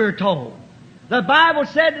name, we're told. The Bible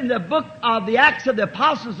said in the book of the Acts of the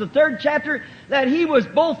Apostles, the 3rd chapter, that he was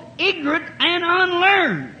both ignorant and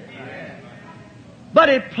unlearned. But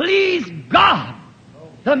it pleased God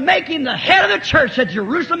to make him the head of the church at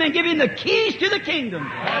Jerusalem and give him the keys to the kingdom.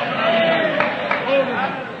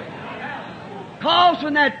 Because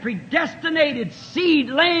when that predestinated seed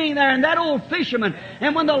laying there in that old fisherman,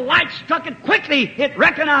 and when the light struck it quickly, it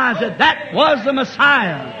recognized that that was the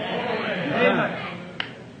Messiah.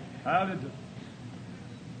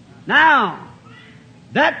 Now,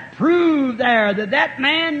 that proved there that that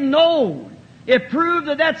man knowed. It proved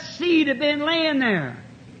that that seed had been laying there.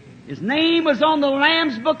 His name was on the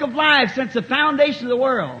Lamb's Book of Life since the foundation of the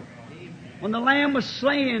world. When the Lamb was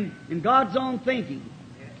slain in God's own thinking.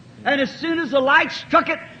 And as soon as the light struck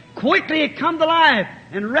it, quickly it come to life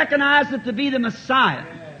and recognized it to be the Messiah.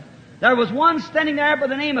 There was one standing there by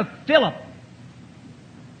the name of Philip.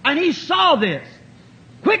 And he saw this.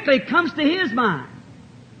 Quickly it comes to his mind.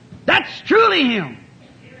 That's truly him.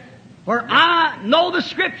 For I know the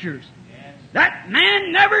Scriptures. That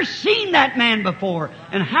man never seen that man before.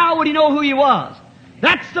 And how would he know who he was?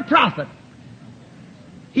 That's the prophet.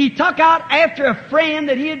 He took out after a friend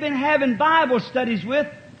that he had been having Bible studies with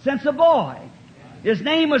since a boy. His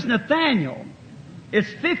name was Nathaniel.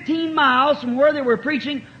 It's 15 miles from where they were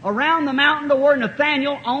preaching around the mountain to where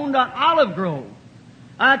Nathaniel owned an olive grove.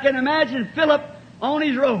 I can imagine Philip on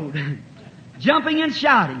his road, jumping and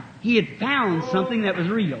shouting. He had found something that was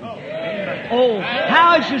real. Oh,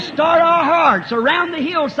 how it should start our hearts around the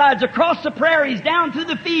hillsides, across the prairies, down through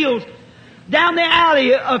the fields, down the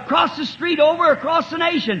alley, across the street, over across the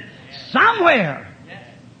nation. Somewhere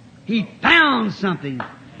he found something.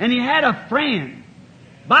 And he had a friend.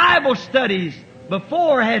 Bible studies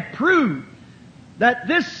before had proved that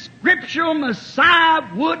this scriptural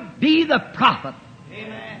Messiah would be the prophet.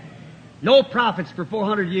 Amen. No prophets for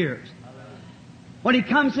 400 years. When he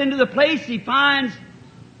comes into the place, he finds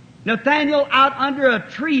Nathaniel out under a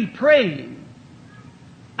tree praying.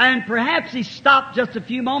 And perhaps he stopped just a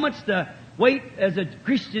few moments to wait as a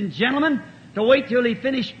Christian gentleman, to wait till he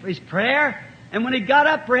finished his prayer. And when he got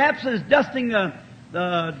up, perhaps he was dusting the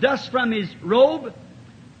dust from his robe,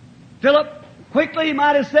 Philip quickly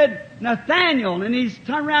might have said, Nathaniel, and he's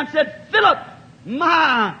turned around and said, Philip,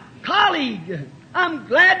 my colleague, I'm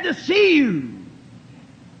glad to see you.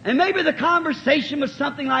 And maybe the conversation was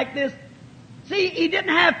something like this. See, he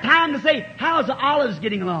didn't have time to say, how's the olives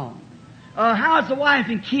getting along? How's the wife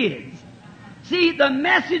and kids? See, the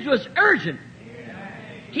message was urgent.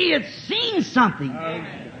 He had seen something.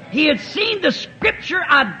 He had seen the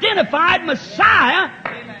Scripture-identified Messiah,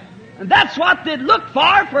 and that's what they'd looked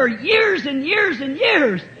for years and years and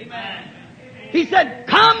years. He said,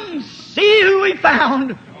 come see who we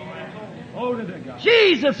found.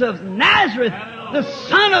 Jesus of Nazareth, the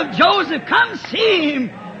son of Joseph, come see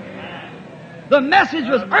him. The message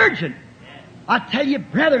was urgent. I tell you,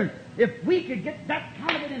 brethren, if we could get that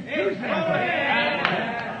kind of an enthusiasm,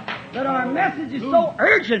 that our message is so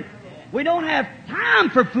urgent, we don't have time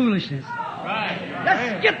for foolishness.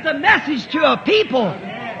 Let's get the message to a people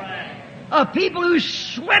who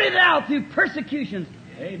sweated it out through persecutions,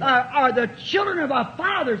 are the children of our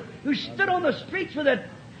fathers who stood on the streets with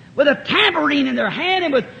a tambourine in their hand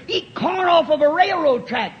and would eat corn off of a railroad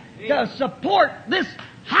track to support this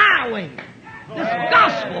highway, this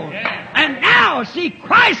gospel. And now, see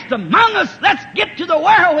Christ among us. Let's get to the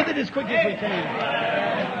world with it as quick as we can.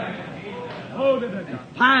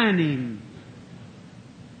 Find him.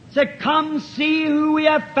 Said, come see who we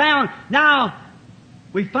have found. Now,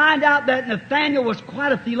 we find out that Nathaniel was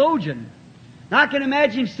quite a theologian. Now, I can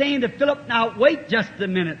imagine him saying to Philip, now wait just a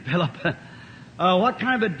minute, Philip. what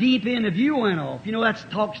kind of a deep end have you went off? You know, that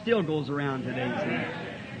talk still goes around today.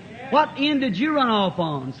 See? What end did you run off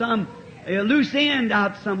on? Some loose end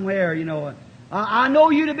out somewhere, you know. I know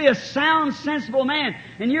you to be a sound, sensible man.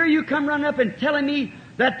 And here you come running up and telling me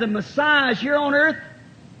that the Messiah is here on earth.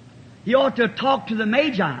 He ought to talk to the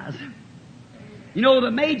Magi's. You know, the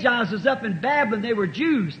Magi's was up in Babylon. They were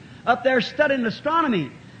Jews up there studying astronomy.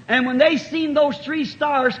 And when they seen those 3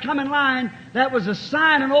 stars come in line, that was a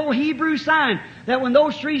sign, an old Hebrew sign, that when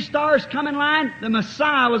those 3 stars come in line, the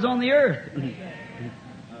Messiah was on the earth.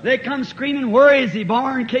 They come screaming, "Where is He,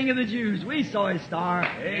 born King of the Jews?" We saw His star,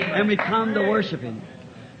 and we come to worship Him.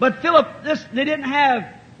 But Philip, they didn't have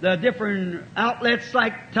the different outlets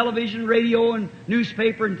like television, radio, and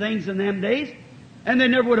newspaper and things in them days. And they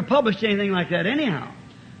never would have published anything like that anyhow.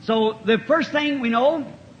 So the first thing we know,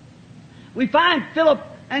 we find Philip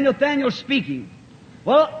and Nathaniel speaking.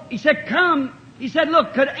 Well, he said, "Come." He said,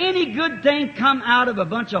 "Look, could any good thing come out of a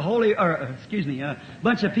bunch of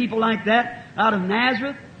bunch of people like that out of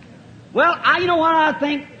Nazareth?" Well, you know what I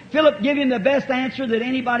think? Philip gave him the best answer that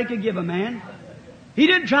anybody could give a man. He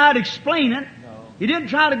didn't try to explain it. He didn't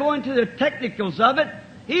try to go into the technicals of it.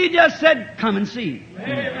 He just said, "Come and see."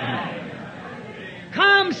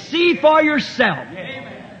 Come see for yourself.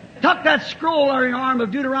 Tuck that scroll under your arm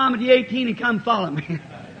of Deuteronomy 18 and come follow me.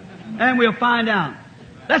 And we'll find out.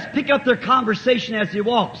 Let's pick up their conversation as they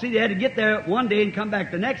walk. See, they had to get there one day and come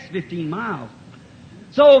back the next 15 miles.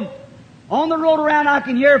 So, on the road around, I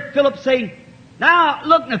can hear Philip say, "Now,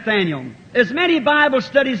 look, Nathaniel, as many Bible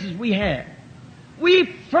studies as we have, we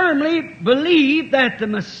firmly believe that the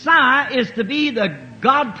Messiah is to be the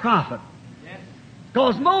God prophet.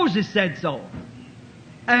 Because Moses said so.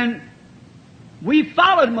 And we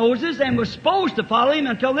followed Moses and were supposed to follow him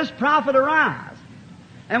until this prophet arrives.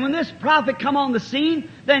 And when this prophet come on the scene,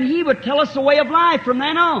 then he would tell us the way of life from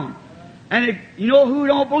then on. And if, you know, who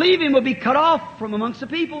don't believe him will be cut off from amongst the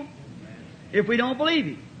people if we don't believe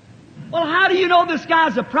him. Well, how do you know this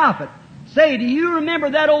guy's a prophet? Say, do you remember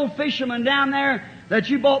that old fisherman down there that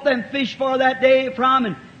you bought them fish for that day from,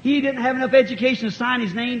 and he didn't have enough education to sign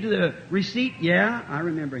his name to the receipt? Yeah, I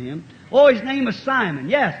remember him. Oh, his name was Simon.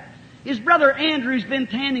 Yes. His brother Andrew's been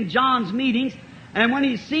attending John's meetings, and when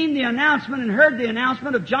he's seen the announcement and heard the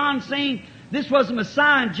announcement of John saying this was the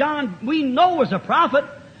Messiah, and John, we know, was a prophet,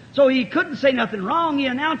 so he couldn't say nothing wrong. He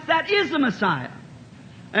announced that is the Messiah.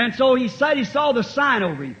 And so he said he saw the sign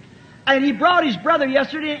over him. And he brought his brother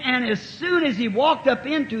yesterday, and as soon as he walked up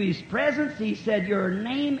into his presence, he said, "Your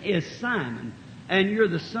name is Simon, and you're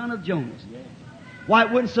the son of Jonas." Why,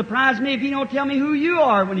 it wouldn't surprise me if you don't tell me who you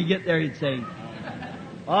are when you get there, he'd say.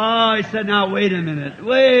 Oh, he said, "Now wait a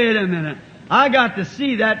minute. I got to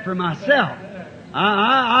see that for myself.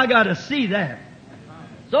 I got to see that."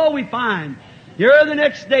 So we find, here the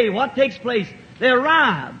next day, what takes place? They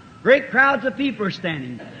arrive. Great crowds of people are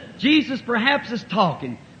standing. Jesus perhaps is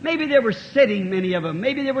talking. Maybe they were sitting, many of them.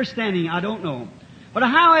 Maybe they were standing, I don't know. But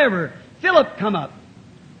however, Philip come up,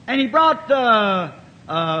 and he brought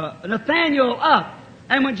Nathaniel up.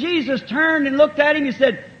 And when Jesus turned and looked at him, he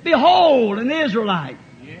said, "Behold, an Israelite."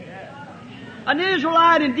 An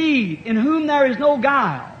Israelite indeed, in whom there is no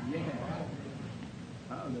guile.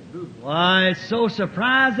 Why, so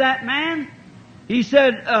surprised that man. He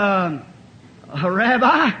said,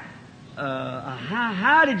 "Rabbi,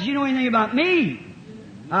 how did you know anything about me?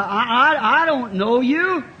 I don't know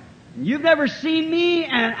you. You've never seen me,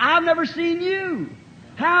 and I've never seen you.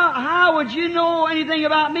 How would you know anything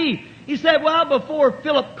about me?" He said, "Well, before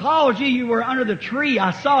Philip called you, you were under the tree.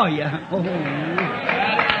 I saw you."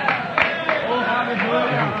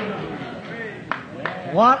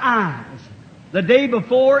 What eyes! The day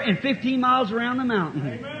before and 15 miles around the mountain.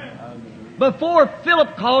 Amen. Before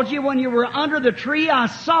Philip called you, when you were under the tree, I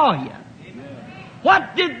saw you.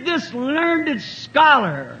 What did this learned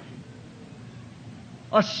scholar,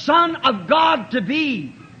 a son of God to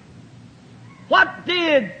be, what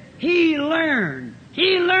did he learn?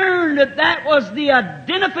 He learned that that was the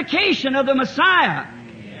identification of the Messiah.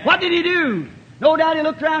 What did he do? No doubt he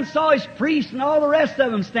looked around and saw his priests and all the rest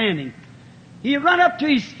of them standing. He ran up to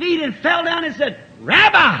his feet and fell down and said,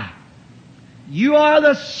 "Rabbi, you are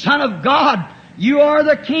the Son of God. You are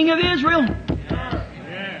the King of Israel."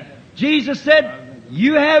 Yeah. Jesus said,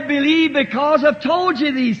 "You have believed because I've told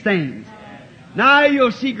you these things. Now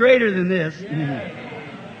you'll see greater than this." Yeah.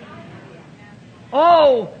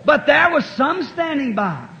 Oh, but there was some standing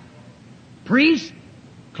by. Priests,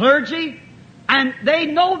 clergy, and they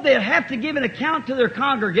know they'd have to give an account to their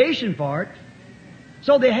congregation for it.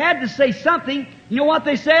 So they had to say something. You know what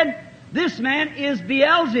they said? "This man is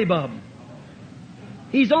Beelzebub.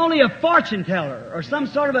 He's only a fortune teller or some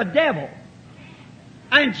sort of a devil."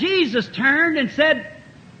 And Jesus turned and said,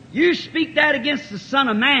 you speak that against the Son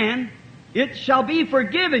of Man, it shall be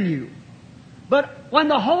forgiven you. But when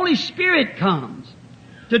the Holy Spirit comes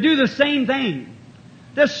to do the same thing,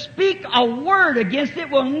 to speak a word against it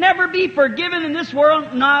will never be forgiven in this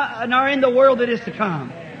world, nor in the world that is to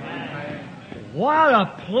come. What a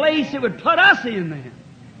place it would put us in then.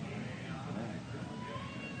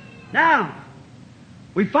 Now,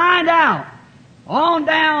 we find out, on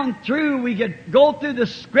down through, we could go through the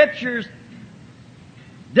Scriptures.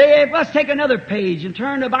 Let's take another page and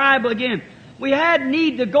turn the Bible again. We had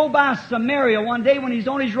need to go by Samaria one day when he's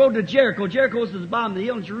on his road to Jericho. Jericho's at the bottom of the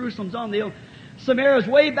hill and Jerusalem's on the hill. Samaria's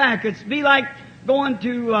way back. It'd be like going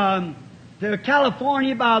to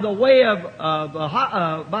California by the way of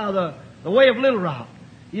the way of Little Rock.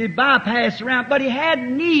 You bypass around, but he had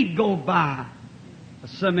need go by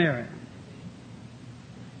Samaria.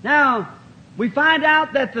 Now, we find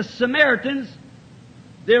out that the Samaritans,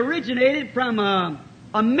 they originated from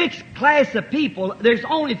a mixed class of people. There's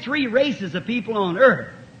only 3 races of people on earth.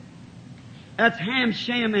 That's Ham,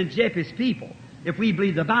 Shem, and Japheth's people. If we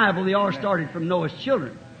believe the Bible, they all started from Noah's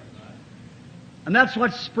children. And that's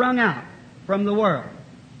what sprung out from the world.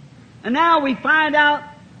 And now we find out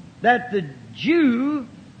that the Jew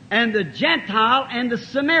and the Gentile and the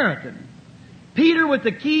Samaritan, Peter with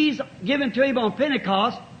the keys given to him on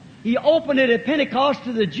Pentecost, he opened it at Pentecost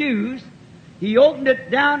to the Jews, he opened it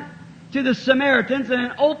down to the Samaritans, and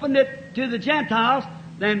then opened it to the Gentiles.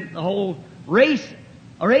 Then the whole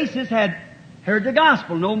races had heard the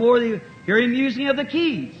gospel. No more the hearing musing of the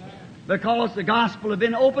keys, because the gospel had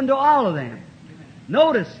been opened to all of them.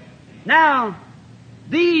 Notice, now,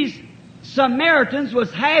 these Samaritans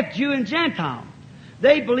was half Jew and Gentile.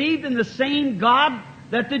 They believed in the same God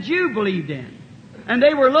that the Jew believed in. And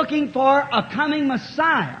they were looking for a coming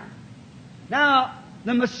Messiah. Now,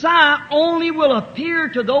 the Messiah only will appear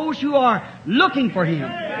to those who are looking for Him.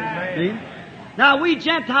 See? Now, we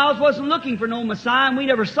Gentiles wasn't looking for no Messiah, and we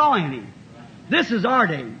never saw any. This is our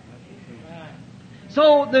day.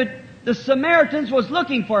 So the Samaritans was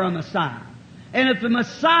looking for a Messiah. And if the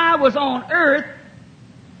Messiah was on earth,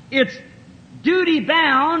 it's duty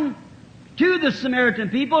bound to the Samaritan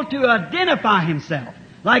people to identify Himself,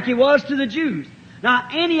 like He was to the Jews. Now,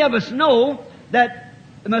 any of us know that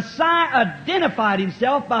the Messiah identified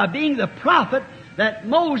Himself by being the prophet that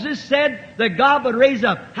Moses said that God would raise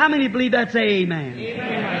up. How many believe that? Say amen.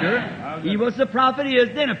 Amen. Sure. He was the prophet. He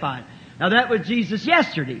identified. Now, that was Jesus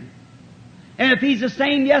yesterday. And if He's the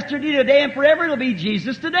same yesterday, today, and forever, it'll be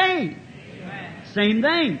Jesus today. Amen. Same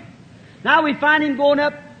thing. Now we find Him going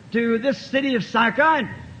up to this city of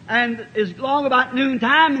Sychar, and it's long about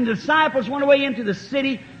noontime, and the disciples went away into the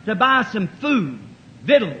city to buy some food.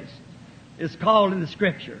 Victuals is called in the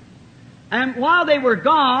Scripture. And while they were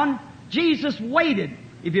gone, Jesus waited.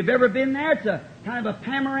 If you've ever been there, it's a kind of a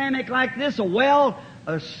panoramic like this, a well,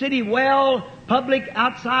 a city well, public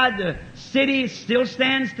outside the city, still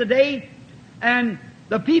stands today. And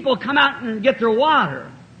the people come out and get their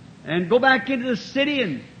water and go back into the city,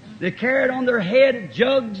 and they carry it on their head,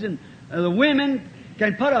 jugs, and the women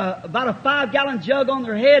can put about a 5-gallon jug on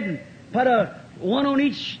their head and put one on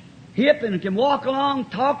each hip, and can walk along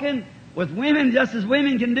talking with women just as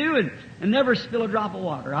women can do, and never spill a drop of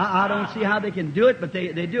water. I don't see how they can do it, but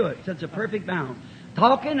they do it. Such a perfect balance.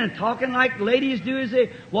 Talking and talking like ladies do as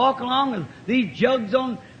they walk along with these jugs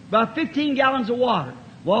on about 15 gallons of water.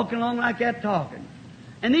 Walking along like that talking.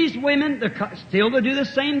 And these women, they're still to do the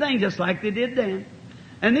same thing just like they did then.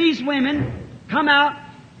 And these women come out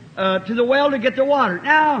to the well to get their water.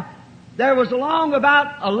 Now, there was along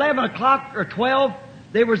about 11 o'clock or 12,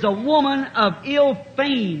 there was a woman of ill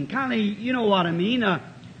fame, kind of, you know what I mean,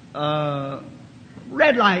 a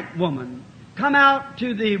red light woman, come out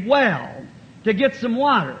to the well to get some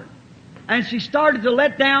water. And she started to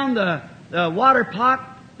let down the water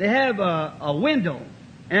pot. They have a window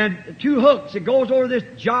and 2 hooks. It goes over this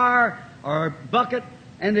jar or bucket,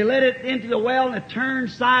 and they let it into the well, and it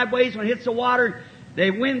turns sideways when it hits the water.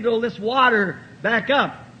 They windle this water back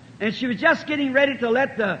up. And she was just getting ready to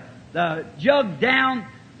let the jug down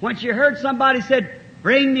when she heard somebody said,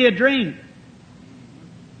 "Bring me a drink."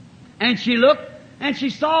 And she looked, and she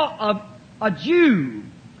saw a Jew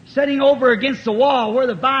sitting over against the wall where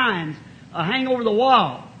the vines hang over the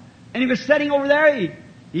wall. And he was sitting over there.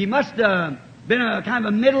 He must have been a kind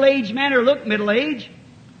of a middle-aged man, or looked middle-aged.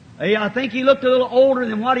 I think he looked a little older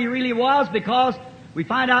than what he really was, because we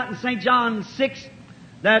find out in St. John 6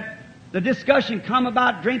 that the discussion come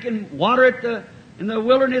about drinking water in the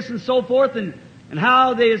wilderness and so forth, and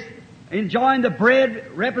how they is enjoying the bread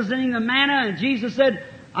representing the manna. And Jesus said,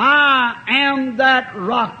 "I am that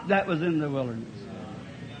rock that was in the wilderness."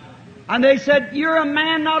 And they said, you're a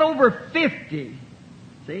man not over 50.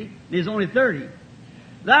 See? He's only 30.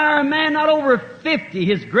 Thou a man not over 50.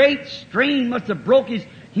 His great strain must have broke his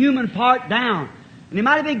human part down. And he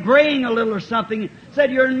might have been graying a little or something.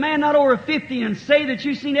 Said, you're a man not over 50 and say that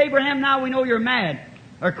you've seen Abraham, now we know you're mad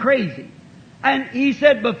or crazy. And he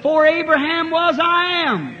said, before Abraham was, I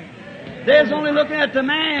am. They was only looking at the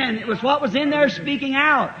man. It was what was in there speaking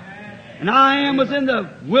out. And I am was in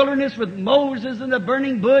the wilderness with Moses in the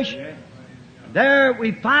burning bush. There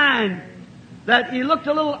we find that he looked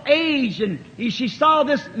a little aged, and she saw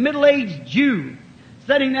this middle-aged Jew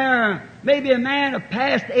sitting there, maybe a man of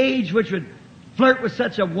past age which would flirt with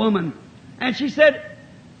such a woman. And she said,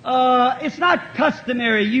 it's not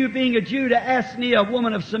customary, you being a Jew, to ask me, a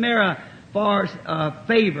woman of Samaria, for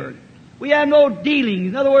favor. We have no dealings.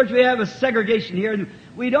 In other words, we have a segregation here.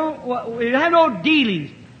 We have no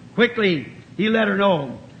dealings. Quickly, he let her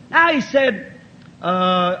know. Now he said,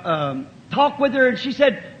 talk with her, and she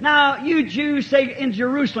said, now you Jews say in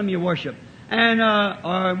Jerusalem you worship,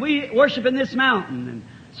 and we worship in this mountain, and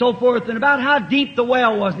so forth, and about how deep the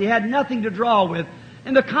well was. He had nothing to draw with.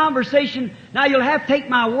 In the conversation, now you'll have to take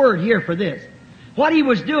my word here for this. What he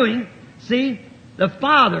was doing, see, the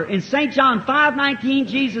Father, in St. John 5:19,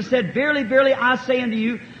 Jesus said, verily, verily, I say unto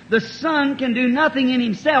you, the Son can do nothing in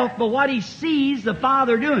himself but what he sees the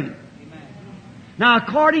Father doing. Amen. Now,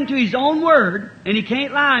 according to his own word, and he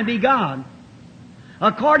can't lie and be God,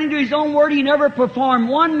 according to his own word, he never performed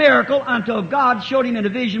one miracle until God showed him in a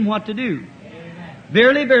vision what to do. Amen.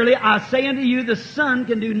 Verily, verily, I say unto you, the Son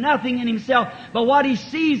can do nothing in himself, but what he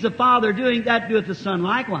sees the Father doing, that doeth the Son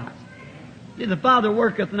likewise. See, the Father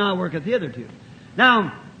worketh and I worketh hitherto.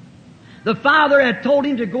 Now, the Father had told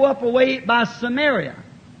him to go up away by Samaria.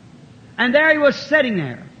 And there he was sitting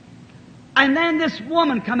there. And then this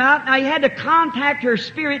woman come out. Now he had to contact her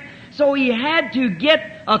spirit, so he had to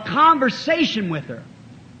get a conversation with her.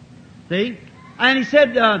 See? And he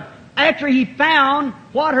said, after he found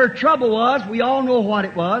what her trouble was, we all know what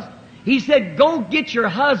it was, he said, go get your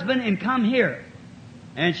husband and come here.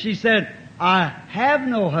 And she said, I have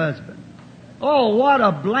no husband. Oh, what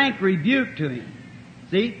a blank rebuke to him.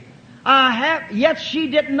 See? Yet she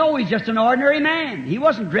didn't know he's just an ordinary man. He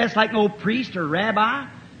wasn't dressed like no priest or rabbi.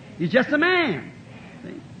 He's just a man.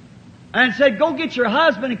 See? And said, go get your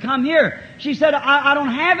husband and come here. She said, I don't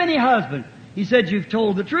have any husband. He said, you've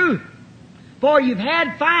told the truth. For you've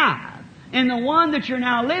had 5, and the one that you're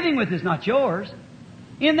now living with is not yours.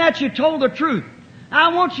 In that you told the truth.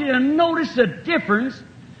 I want you to notice the difference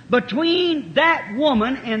between that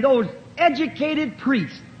woman and those educated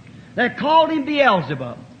priests that called him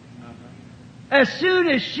Beelzebub. As soon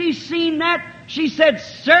as she seen that, she said,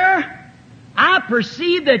 sir, I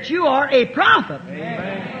perceive that you are a prophet.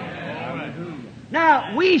 Amen.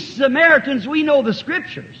 Now, we Samaritans, we know the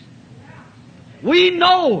Scriptures. We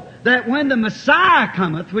know that when the Messiah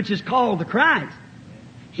cometh, which is called the Christ,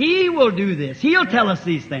 He will do this. He'll tell us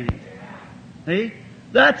these things. See?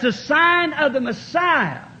 That's a sign of the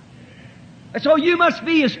Messiah. So you must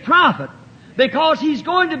be His prophet, because He's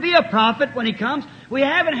going to be a prophet when He comes. We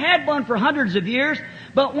haven't had one for hundreds of years,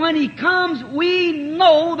 but when He comes, we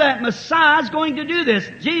know that Messiah is going to do this.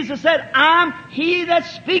 Jesus said, I'm He that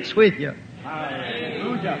speaks with you.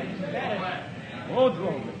 Hallelujah.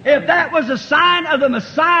 If that was a sign of the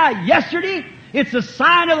Messiah yesterday, it's a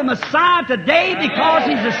sign of the Messiah today, because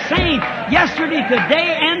He's the same yesterday,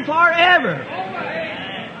 today, and forever.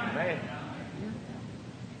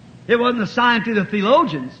 It wasn't a sign to the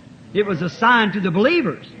theologians. It was a sign to the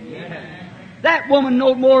believers. That woman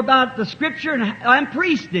knew more about the Scripture than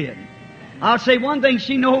priests did. I'll say one thing,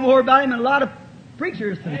 she knew more about Him than a lot of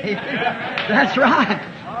preachers today. That's right.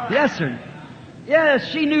 Yes, sir. Yes,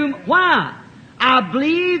 she knew. Why? I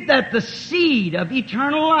believe that the seed of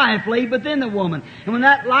eternal life lay within the woman. And when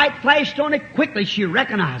that light flashed on it, quickly she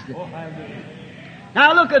recognized it.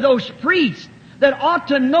 Now look at those priests that ought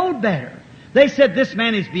to know better. They said, this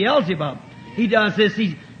man is Beelzebub. He does this.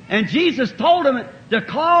 And Jesus told them to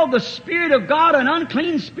call the Spirit of God an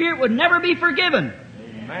unclean spirit would never be forgiven.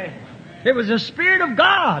 Amen. It was the Spirit of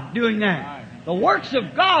God doing that. The works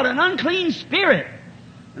of God, an unclean spirit.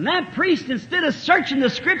 And that priest, instead of searching the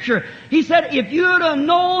Scripture, he said, if you'd have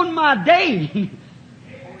known my day,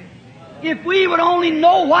 if we would only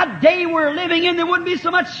know what day we're living in, there wouldn't be so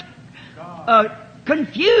much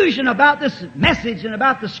confusion about this message and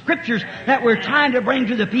about the Scriptures that we're trying to bring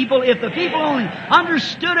to the people. If the people only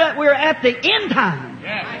understood that we're at the end time.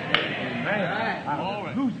 Yes.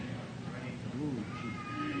 Amen.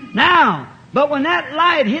 Now, but when that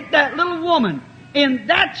light hit that little woman in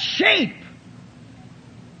that shape,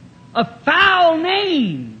 a foul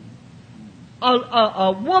name,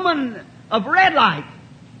 a woman of red light.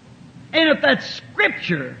 And if that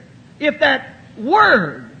Scripture, if that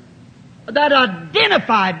Word, that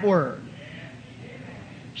identified Word,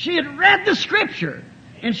 she had read the Scripture,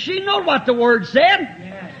 and she knew what the Word said.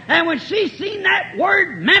 And when she seen that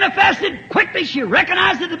Word manifested, quickly she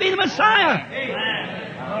recognized it to be the Messiah.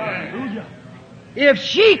 If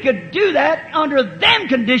she could do that under them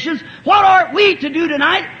conditions, what are we to do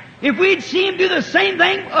tonight? If we'd see Him do the same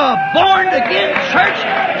thing, born again church,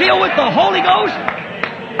 filled with the Holy Ghost,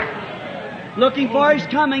 looking for His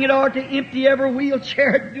coming, it ought to empty every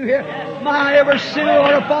wheelchair do here. My, every sinner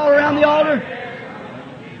ought to fall around the altar.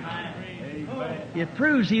 It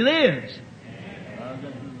proves He lives.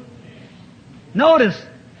 Notice,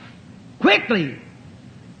 quickly,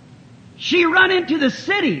 she run into the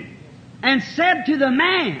city and said to the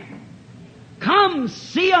man, "Come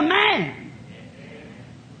see a man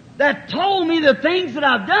that told me the things that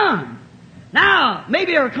I've done." Now,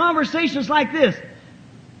 maybe our conversation's like this: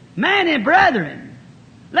 "Man and brethren,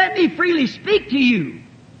 let me freely speak to you.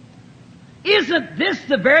 Isn't this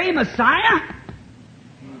the very Messiah?"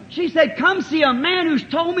 She said, "Come see a man who's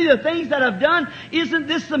told me the things that I've done. Isn't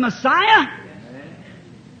this the Messiah?"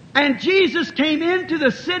 And Jesus came into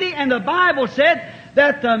the city, and the Bible said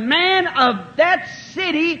that the man of that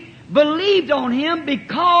city believed on Him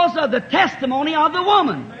because of the testimony of the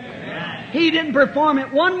woman. He didn't perform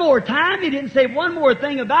it one more time. He didn't say one more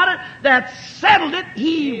thing about it. That settled it.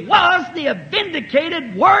 He was the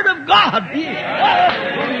vindicated Word of God. He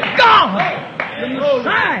was God, the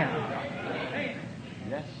Messiah.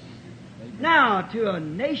 Now, to a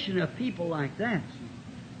nation of people like that.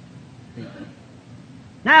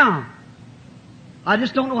 Now, I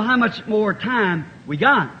just don't know how much more time we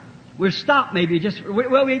got. We'll stop maybe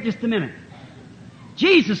wait just a minute.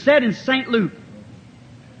 Jesus said in St. Luke,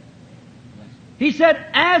 He said,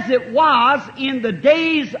 "As it was in the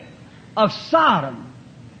days of Sodom,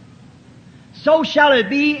 so shall it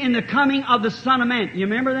be in the coming of the Son of Man." You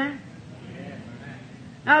remember that?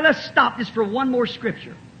 Now let's stop just for one more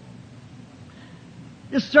scripture.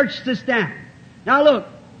 Just search this down. Now look,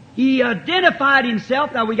 He identified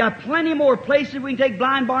Himself. Now we got plenty more places we can take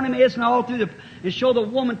blind Bartimaeus and all through and show the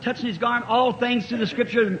woman touching His garment, all things through the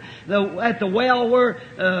Scripture. At the well where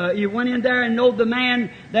you went in there and know the man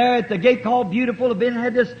there at the gate called Beautiful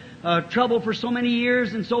had this trouble for so many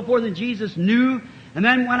years and so forth, and Jesus knew, and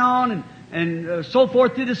then went on and so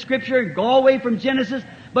forth through the Scripture and go away from Genesis.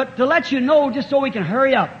 But to let you know, just so we can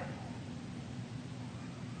hurry up.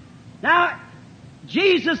 Now,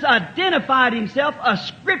 Jesus identified Himself, a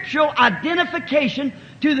scriptural identification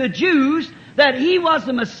to the Jews, that He was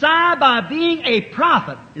the Messiah by being a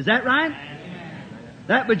prophet. Is that right?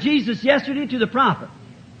 That was Jesus yesterday to the prophet,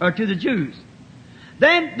 or to the Jews.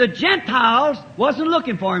 Then the Gentiles wasn't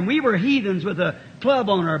looking for Him. We were heathens with a club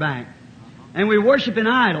on our back. And we were worshiping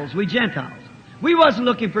idols, we Gentiles. We wasn't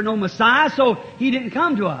looking for no Messiah, so He didn't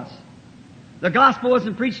come to us. The gospel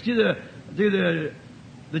wasn't preached to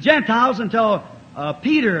the Gentiles until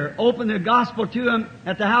Peter opened the gospel to him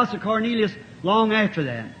at the house of Cornelius long after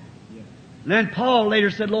that. And then Paul later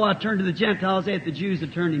said, "Lord, I turned to the Gentiles after the Jews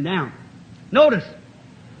had turned Him down." Notice.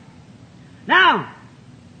 Now,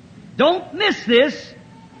 don't miss this.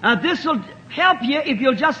 This will help you if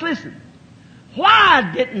you'll just listen.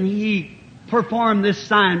 Why didn't He perform this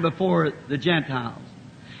sign before the Gentiles?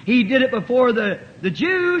 He did it before the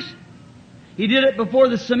Jews. He did it before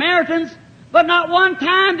the Samaritans. But not one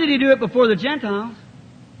time did He do it before the Gentiles.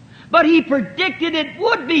 But He predicted it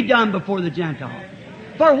would be done before the Gentiles.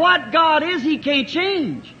 For what God is, He can't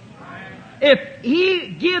change. If He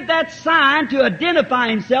give that sign to identify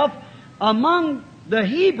Himself among the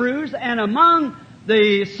Hebrews and among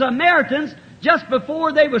the Samaritans just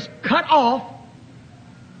before they was cut off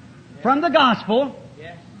from the gospel,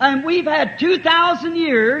 and we've had 2,000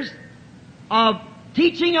 years of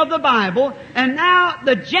teaching of the Bible, and now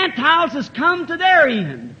the Gentiles has come to their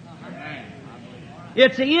end.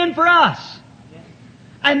 It's the end for us.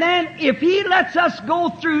 And then if He lets us go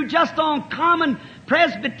through just on common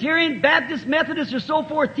Presbyterian, Baptist, Methodist, or so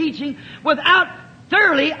forth teaching without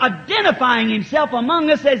thoroughly identifying Himself among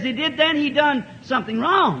us as He did then, He done something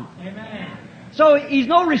wrong. Amen. So He's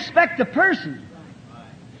no respect to person.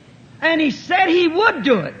 And He said He would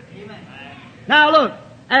do it. Amen. Now look,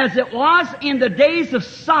 as it was in the days of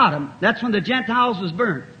Sodom, that's when the Gentiles was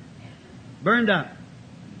burned up.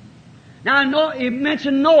 Now, he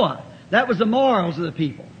mentioned Noah. That was the morals of the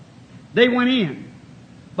people. They went in.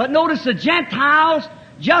 But notice the Gentiles,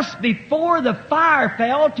 just before the fire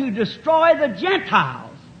fell to destroy the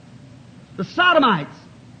Gentiles, the Sodomites,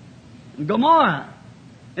 and Gomorrah,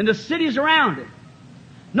 and the cities around it.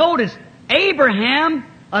 Notice, Abraham,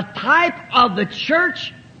 a type of the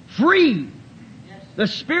church, free, the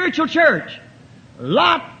spiritual church.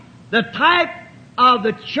 Lot, the type of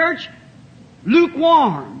the church,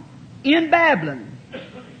 lukewarm, in Babylon.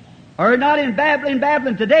 Or not in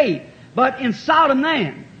Babylon today, but in Sodom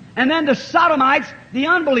then. And then the Sodomites, the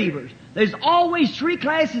unbelievers. There's always three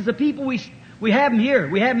classes of people. We have them here.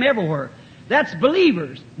 We have them everywhere. That's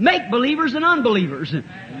believers, make-believers, and unbelievers.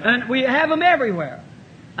 And we have them everywhere.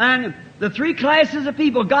 And the three classes of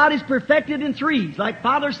people, God is perfected in threes. Like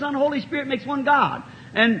Father, Son, Holy Spirit makes one God.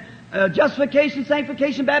 And justification,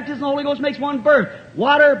 sanctification, baptism, the Holy Ghost makes one birth.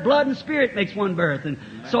 Water, blood, and Spirit makes one birth. And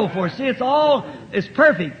so forth. See, it's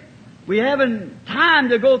perfect. We haven't time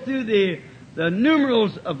to go through the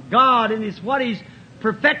numerals of God and what He's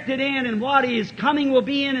perfected in and what He is coming will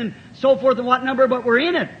be in and so forth and what number, but we're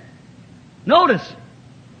in it. Notice.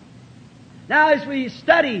 Now as we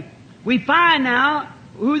study, we find now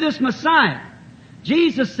who this Messiah.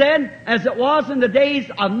 Jesus said, as it was in the days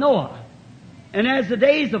of Noah and as the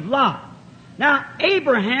days of Lot. Now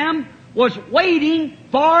Abraham was waiting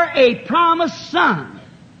for a promised son.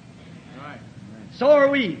 So are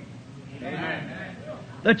we. Amen.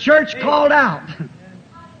 The church called out,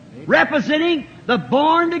 representing the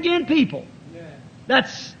born-again people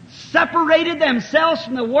that's separated themselves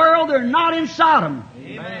from the world. They're not in Sodom.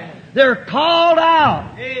 Amen. They're called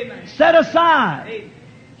out, set aside,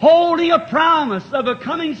 holding a promise of a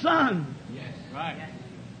coming son. Yes. Right.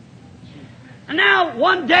 And now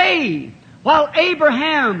one day, while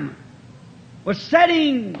Abraham was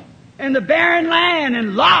sitting in the barren land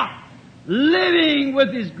and Lot living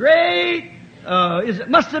with his great, it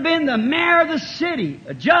must have been the mayor of the city,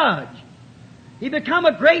 a judge. He become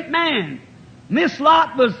a great man. Miss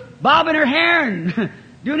Lot was bobbing her hair and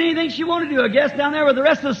doing anything she wanted to do, I guess, down there with the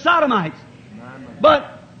rest of the Sodomites.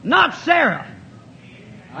 But not Sarah.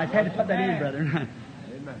 I had to put that in, brother.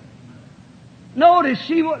 Amen. Notice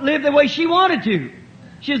she lived the way she wanted to.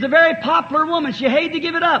 She was a very popular woman. She hated to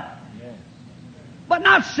give it up. Yes. But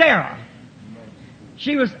not Sarah.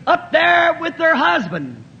 She was up there with her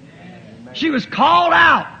husband. Amen. She was called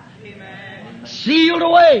out, sealed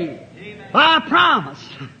away by a promise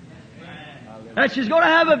that she's going to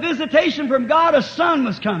have a visitation from God. A son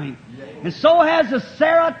was coming. And so has the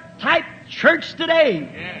Sarah-type church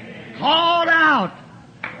today, called out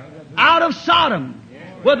of Sodom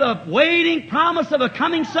with a waiting promise of a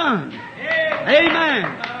coming son.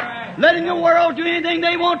 Amen. Letting the world do anything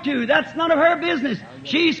they want to. That's none of her business.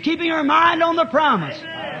 She's keeping her mind on the promise.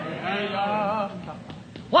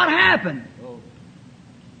 What happened?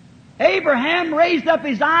 Abraham raised up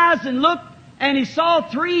his eyes and looked, and he saw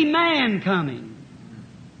three men coming.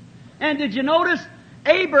 And did you notice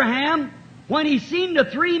Abraham, when he seen the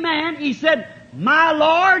three men, he said, "My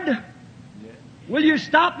Lord, will you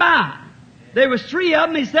stop by?" There was three of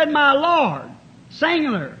them. He said, "My Lord,"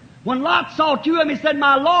 singular. When Lot saw two of them, he said,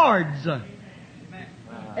 "My Lords."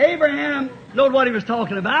 Abraham knowed what he was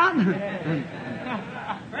talking about.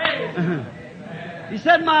 He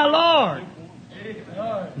said, "My Lord."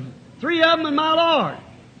 Three of them and "My Lord."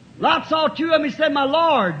 Lot saw two of them, he said, "My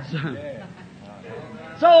Lords."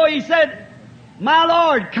 So he said, "My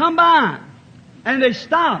Lord, come by." And they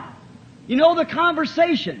stopped. You know the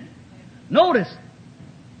conversation. Notice.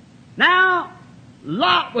 Now,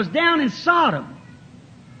 Lot was down in Sodom,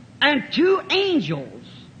 and two angels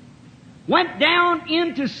went down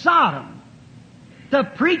into Sodom to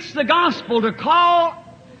preach the gospel, to call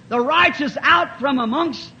the righteous out from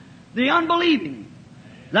amongst the unbelieving.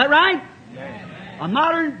 Is that right? Yes. A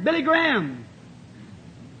modern Billy Graham.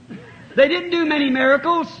 They didn't do many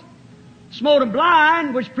miracles. Smote them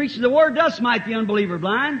blind, which preaches the word does smite the unbeliever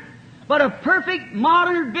blind. But a perfect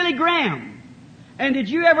modern Billy Graham. And did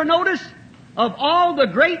you ever notice, of all the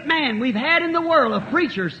great men we've had in the world of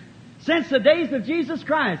preachers since the days of Jesus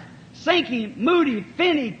Christ, Sankey, Moody,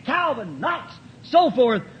 Finney, Calvin, Knox, so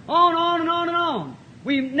forth, on and on and on.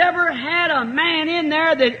 We've never had a man in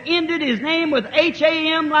there that ended his name with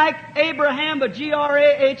H-A-M like Abraham, but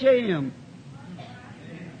G-R-A-H-A-M.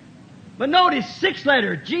 But notice, 6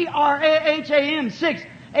 letters, G-R-A-H-A-M, 6,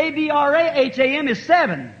 A-B-R-A-H-A-M is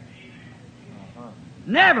 7.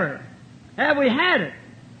 Never have we had it.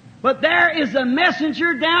 But there is a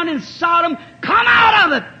messenger down in Sodom. Come out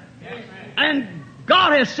of it! And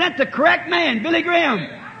God has sent the correct man, Billy Graham,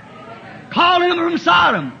 calling them from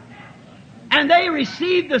Sodom. And they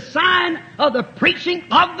received the sign of the preaching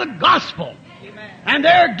of the gospel. And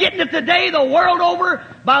they're getting it today the world over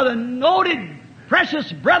by the noted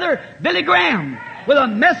precious brother Billy Graham with a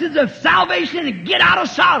message of salvation and get out of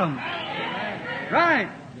Sodom. Right.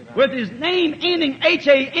 with his name ending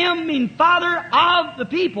H-A-M, mean Father of the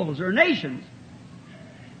peoples or nations.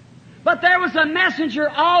 But there was a messenger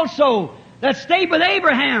also that stayed with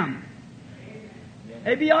Abraham.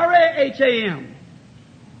 A-B-R-A-H-A-M.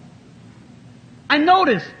 And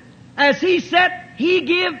notice, as he said, he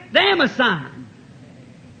give them a sign.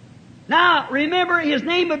 Now, remember, his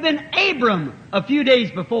name had been Abram a few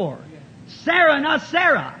days before. Sarah, not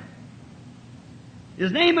Sarah.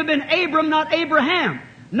 His name had been Abram, not Abraham.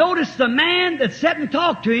 Notice the man that sat and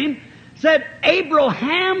talked to him said,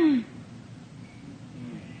 Abraham,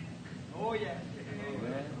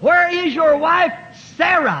 where is your wife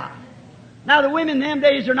Sarah? Now the women in them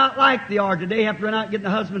days are not like they are today. They have to run out and get in the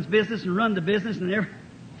husband's business and run the business and everything.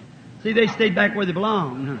 See, they stayed back where they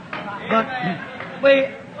belong. But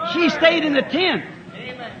she stayed in the tent.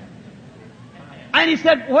 And he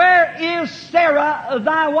said, where is Sarah,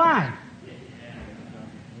 thy wife?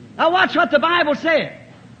 Now watch what the Bible said.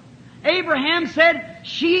 Abraham said,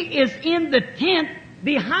 she is in the tent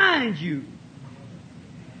behind you.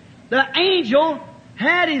 The angel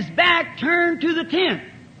had his back turned to the tent.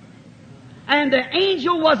 And the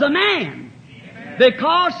angel was a man.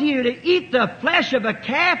 Because he would eat the flesh of a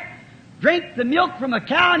calf, drink the milk from a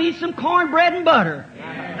cow, and eat some cornbread and butter.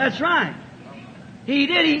 That's right. He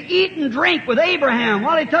did. He eat and drink with Abraham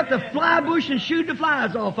while he took the fly bush and shooed the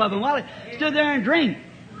flies off of him while he stood there and drank.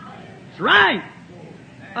 That's right.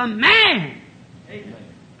 A man.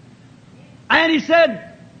 And he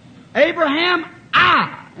said, Abraham,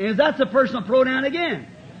 and that's a personal pronoun again.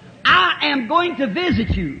 I am going to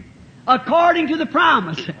visit you according to the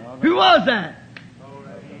promise. Who was that?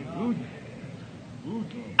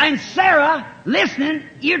 And Sarah, listening,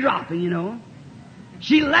 eardropping, you know.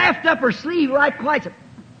 She laughed up her sleeve right quite.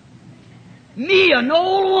 Me, an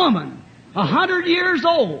old woman, 100 years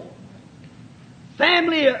old,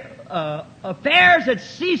 family affairs had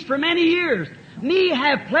ceased for many years. Me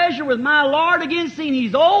have pleasure with my Lord again, seeing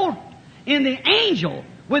he's old. And the angel,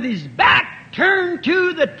 with his back turned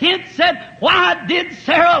to the tent, said, why did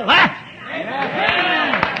Sarah laugh?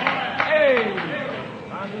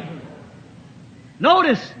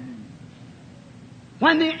 Notice,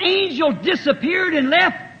 when the angel disappeared and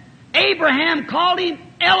left, Abraham called him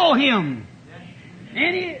Elohim.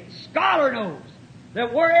 Any scholar knows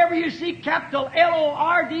that wherever you see capital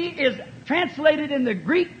L-O-R-D is translated in the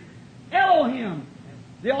Greek Elohim,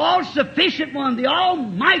 the all-sufficient one, the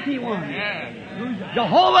almighty one,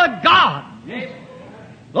 Jehovah God.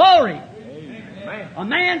 Glory. A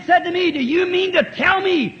man said to me, do you mean to tell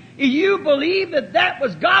me you believe that that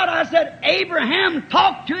was God? I said, Abraham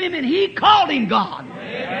talked to him and he called him God.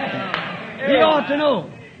 He ought to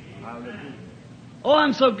know. Oh,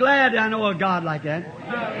 I'm so glad I know a God like that.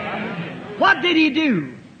 What did he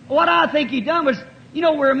do? What I think he done was, you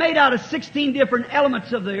know, we're made out of 16 different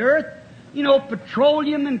elements of the earth. You know,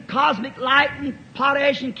 petroleum and cosmic light and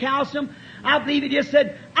potash and calcium. I believe he just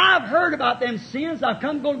said, I've heard about them sins. I've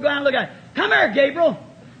come to go down and look at it. Come here, Gabriel.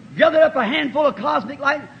 Gathered up a handful of cosmic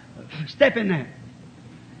light. Step in that.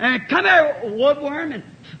 And come here, woodworm, and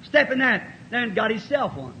step in that. Then got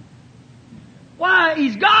himself one. Why?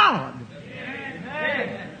 He's God.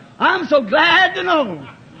 I'm so glad to know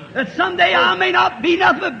that someday I may not be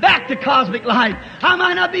nothing but back to cosmic light. I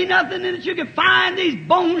might not be nothing that you can find these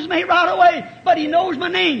bones may rot away, but he knows my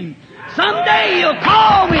name. Someday he'll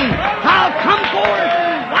call me. I'll come forth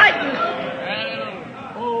in likeness.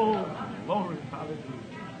 Oh, Lord, hallelujah.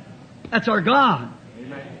 That's our God.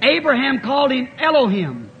 Amen. Abraham called him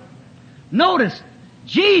Elohim. Notice,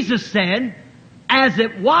 Jesus said, as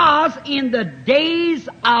it was in the days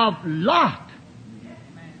of Lot,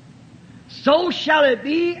 so shall it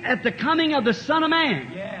be at the coming of the Son of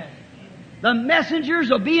Man. Yes. The messengers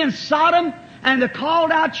will be in Sodom, and the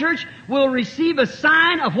called out church will receive a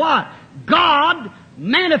sign of what? God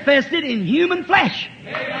manifested in human flesh.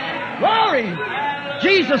 Amen. Glory!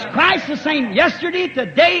 Jesus Christ the same yesterday,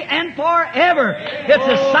 today, and forever. It's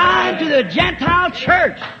a sign to the Gentile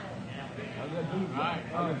church.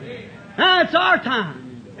 Now it's our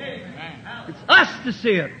time. It's us to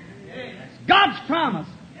see it. It's God's promise.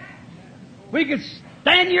 We could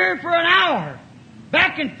stand here for an hour,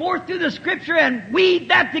 back and forth through the Scripture, and weed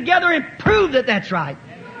that together and prove that that's right.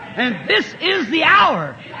 And this is the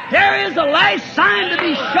hour. There is a last sign to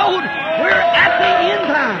be showed. We're at the end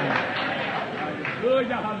time.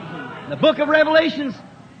 The book of Revelations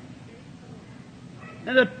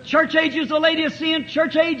and the church ages, the Laodicean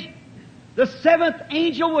church age, the seventh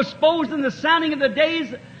angel was supposed in the sounding of the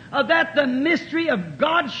days of that the mystery of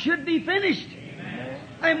God should be finished.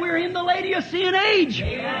 And we're in the Laodicean age.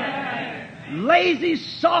 Amen. Lazy,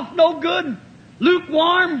 soft, no good,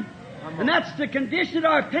 lukewarm, And that's the condition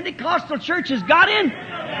our Pentecostal church has got in.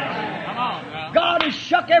 Come on now. God has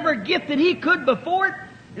shook every gift that He could before it.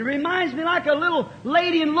 It reminds me like a little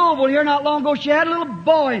lady in Louisville here not long ago. She had a little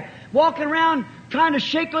boy walking around trying to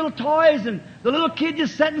shake little toys, and the little kid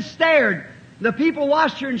just sat and stared. The people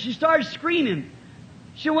watched her, and she started screaming.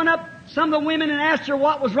 She went up, some of the women, and asked her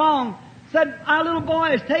what was wrong. Said, our little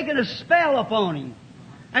boy has taken a spell upon him.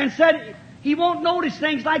 And said, he won't notice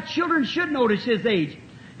things like children should notice his age.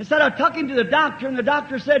 And said, I took him to the doctor, and the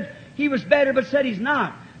doctor said he was better, but said he's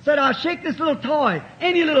not. Said, I'll shake this little toy,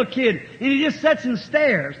 any little kid, and he just sits and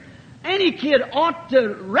stares. Any kid ought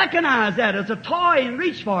to recognize that as a toy and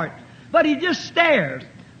reach for it. But he just stares.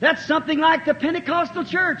 That's something like the Pentecostal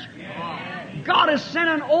church. God has sent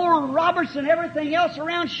an Oral Roberts and everything else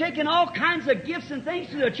around shaking all kinds of gifts and things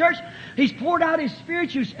to the church. He's poured out His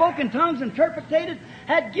Spirit. You've spoken tongues, interpreted,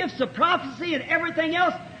 had gifts of prophecy and everything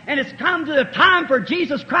else. And it's come to the time for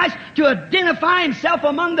Jesus Christ to identify Himself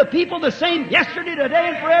among the people the same yesterday, today,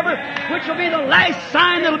 and forever, which will be the last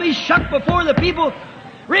sign that will be shook before the people.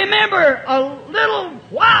 Remember, a little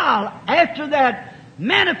while after that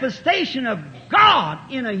manifestation of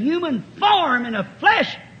God in a human form, in a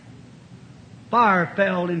flesh, fire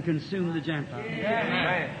fell and consumed the Gentiles.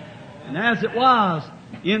 And as it was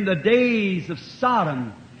in the days of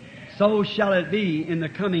Sodom, so shall it be in the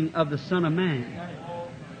coming of the Son of Man.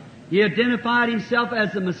 He identified Himself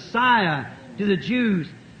as the Messiah to the Jews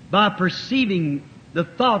by perceiving the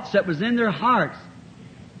thoughts that was in their hearts,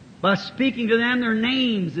 by speaking to them their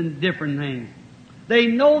names and different things. They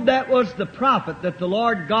know that was the prophet that the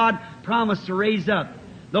Lord God promised to raise up.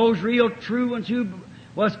 Those real true ones who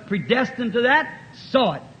was predestined to that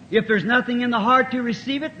saw it. If there's nothing in the heart to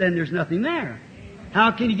receive it, then there's nothing there.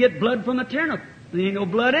 How can you get blood from a turnip? There ain't no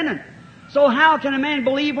blood in it. So how can a man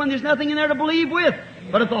believe when there's nothing in there to believe with?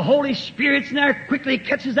 But if the Holy Spirit's in there, quickly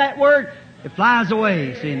catches that word, it flies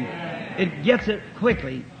away. See, it gets it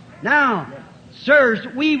quickly. Now, sirs,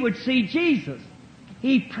 we would see Jesus.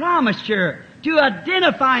 He promised you to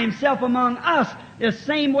identify Himself among us the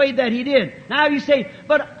same way that He did. Now you say,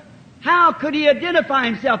 but how could He identify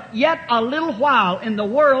Himself? Yet a little while, and the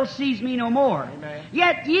world sees me no more. Amen.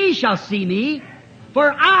 Yet ye shall see me,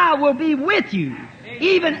 for I will be with you,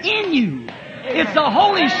 even in you. It's the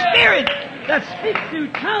Holy Spirit that speaks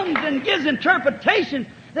through tongues and gives interpretation.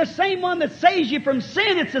 The same one that saves you from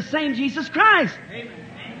sin, it's the same Jesus Christ.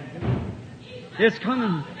 Amen. It's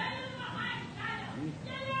coming.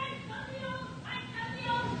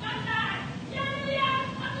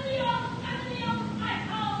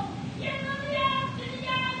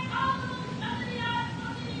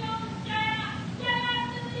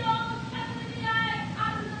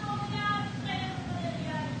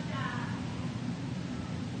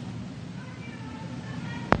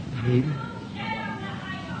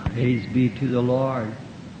 Praise be to the Lord.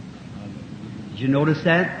 Did you notice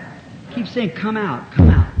that? Keep saying, come out, come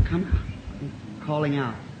out, come out. Calling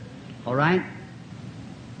out. All right?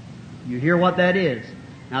 You hear what that is.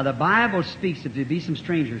 Now the Bible speaks, if there be some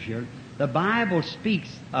strangers here, the Bible speaks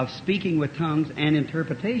of speaking with tongues and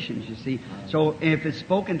interpretations, you see. So if it's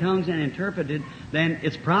spoken tongues and interpreted, then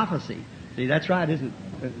it's prophecy. See, that's right, isn't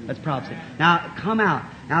it? That's prophecy. Now, come out.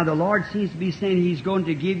 Now, the Lord seems to be saying He's going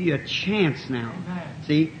to give you a chance now.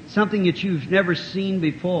 See, something that you've never seen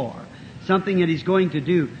before. Something that He's going to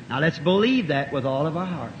do. Now, let's believe that with all of our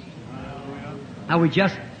hearts. Now,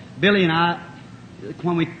 Billy and I,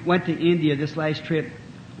 when we went to India this last trip,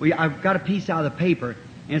 I've got a piece out of the paper,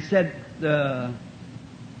 and it said the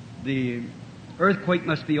earthquake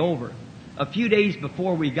must be over. A few days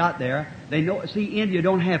before we got there, India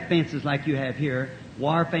don't have fences like you have here,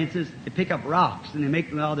 wire fences. They pick up rocks and they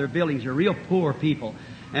make all their buildings. They're real poor people.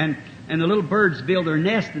 And the little birds build their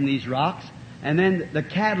nest in these rocks, and then the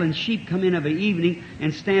cattle and sheep come in of an evening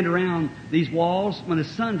and stand around these walls when the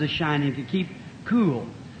sun's shining to keep cool.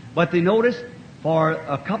 But they noticed for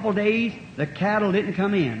a couple days the cattle didn't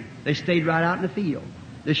come in. They stayed right out in the field.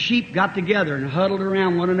 The sheep got together and huddled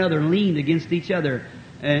around one another and leaned against each other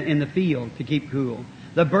in the field to keep cool.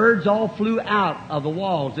 The birds all flew out of the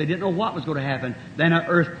walls. They didn't know what was going to happen. Then an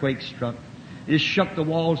earthquake struck. It shook the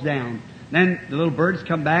walls down. Then the little birds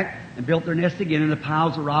come back and built their nest again in the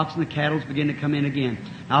piles of rocks, and the cattle began to come in again.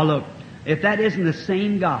 Now look, if that isn't the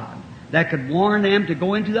same God that could warn them to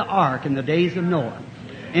go into the ark in the days of Noah,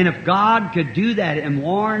 and if God could do that and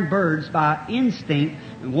warn birds by instinct,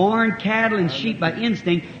 warn cattle and sheep by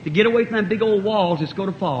instinct to get away from them big old walls that's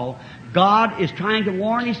going to fall, God is trying to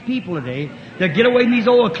warn His people today to get away from these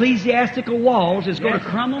old ecclesiastical walls that's going to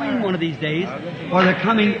crumble in one of these days, for the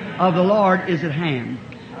coming of the Lord is at hand.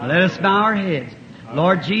 Let us bow our heads.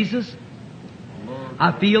 Lord Jesus,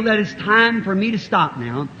 I feel that it's time for me to stop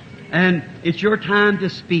now. And it's your time to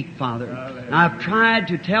speak, Father. And I've tried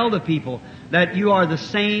to tell the people that you are the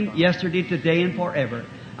same yesterday, today, and forever.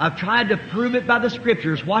 I've tried to prove it by the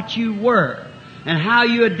Scriptures, what you were and how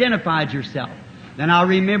you identified yourself. Then I'll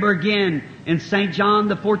remember again in St. John,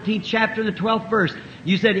 the 14th chapter, the 12th verse,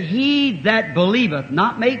 you said, He that believeth,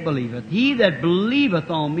 not make believeth, he that believeth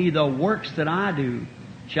on me, the works that I do,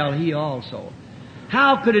 shall he also.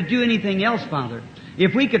 How could it do anything else, Father?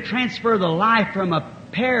 If we could transfer the life from a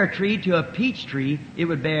pear tree to a peach tree, it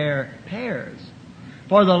would bear pears.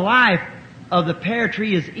 For the life of the pear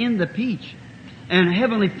tree is in the peach. And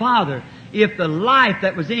Heavenly Father, if the life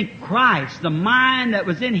that was in Christ, the mind that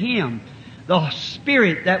was in Him, the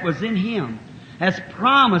Spirit that was in Him, has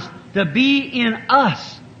promised to be in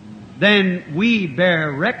us, then we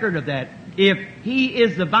bear record of that. If He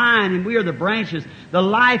is the vine and we are the branches, the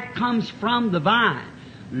life comes from the vine.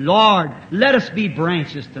 Lord, let us be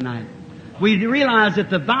branches tonight. We realize that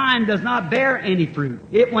the vine does not bear any fruit.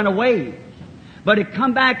 It went away. But it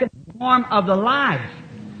come back in the form of the life.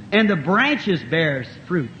 And the branches bears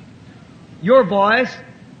fruit. Your voice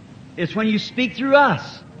is when you speak through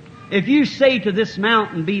us. If you say to this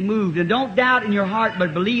mountain, be moved, and don't doubt in your heart,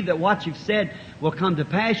 but believe that what you've said will come to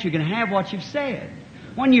pass, you can have what you've said.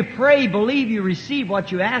 When you pray, believe you receive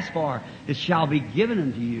what you ask for, it shall be given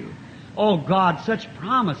unto you. Oh God, such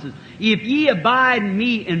promises. If ye abide in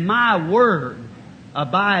me and my word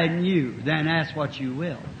abide in you, then ask what you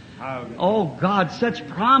will. Oh God, such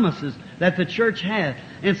promises that the church has,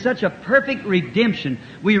 and such a perfect redemption.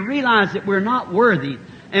 We realize that we're not worthy,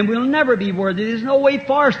 and we'll never be worthy. There's no way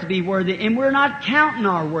for us to be worthy, and we're not counting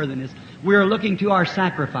our worthiness. We're looking to our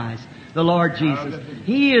sacrifice, the Lord Jesus.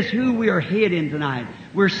 He is who we are hid in tonight.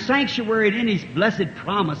 We're sanctuaried in His blessed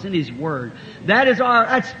promise, in His Word.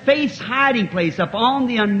 That's faith's hiding place upon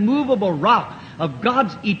the unmovable rock of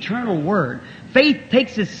God's eternal Word. Faith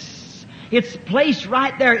takes its place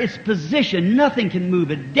right there, its position. Nothing can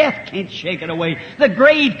move it. Death can't shake it away. The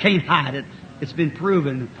grave can't hide it. It's been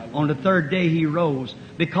proven. On the third day He rose,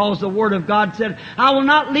 because the Word of God said, I will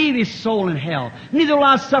not leave his soul in hell, neither will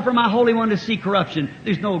I suffer my Holy One to see corruption.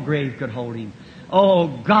 There's no grave could hold Him. Oh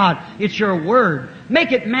God, it's your Word.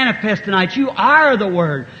 Make it manifest tonight. You are the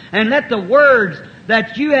Word. And let the words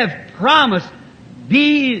that you have promised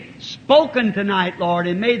be spoken tonight, Lord.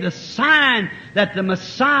 And may the sign that the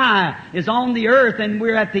Messiah is on the earth and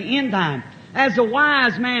we're at the end time. As a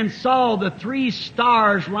wise man saw the 3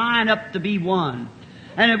 stars line up to be one.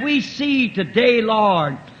 And if we see today,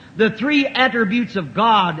 Lord, the 3 attributes of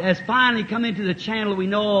God has finally come into the channel, we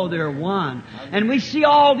know they're one. And we see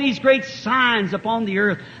all these great signs upon the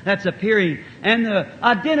earth that's appearing. And the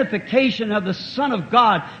identification of the Son of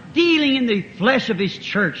God dealing in the flesh of His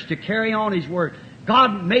church to carry on His Word.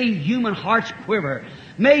 God, may human hearts quiver.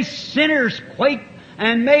 May sinners quake.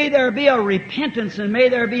 And may there be a repentance, and may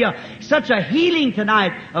there be such a healing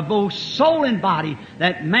tonight of both soul and body,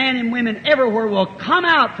 that man and women everywhere will come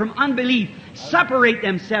out from unbelief, separate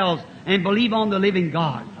themselves, and believe on the living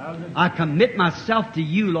God. I commit myself to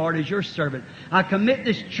you, Lord, as your servant. I commit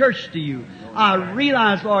this church to you. I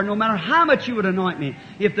realize, Lord, no matter how much you would anoint me,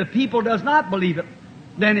 if the people does not believe it,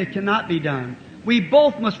 then it cannot be done. We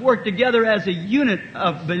both must work together as a unit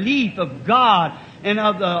of belief of God and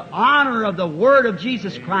of the honor of the Word of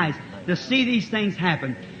Jesus Christ to see these things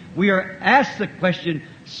happen. We are asked the question,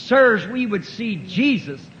 sirs, we would see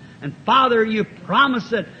Jesus. And Father, you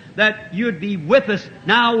promised that you'd be with us.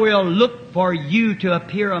 Now we'll look for you to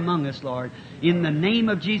appear among us, Lord. In the name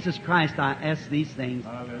of Jesus Christ, I ask these things.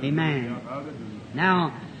 Amen.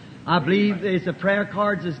 Now, I believe there's the prayer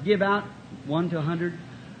cards that's give out, 1 to 100.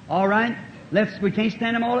 All right. We can't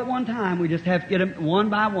stand them all at one time. We just have to get them one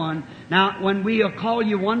by one. Now, when we'll call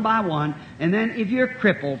you one by one, and then if you're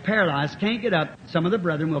crippled, paralyzed, can't get up, some of the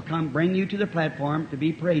brethren will come bring you to the platform to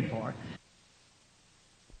be prayed for.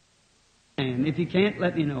 And if you can't,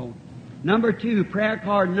 let me know. Number 2, prayer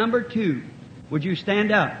card number 2. Would you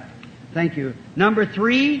stand up? Thank you. Number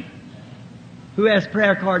 3. Who has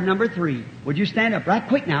prayer card number 3? Would you stand up right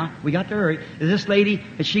quick now? We got to hurry. Is this lady,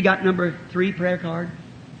 has she got number 3 prayer card?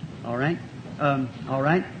 All right. All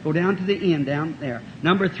right. Go down to the end down there.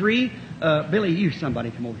 Number 3. Billy, you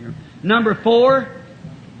somebody come over here. Number 4.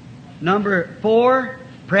 Number 4.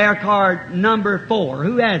 Prayer card number 4.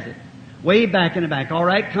 Who has it? Way back in the back. All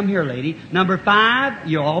right. Come here, lady. Number 5.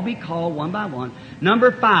 You'll all be called one by one.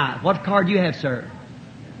 Number 5. What card do you have, sir?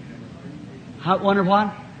 Wonder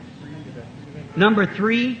what? Number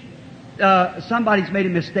 3. Somebody's made a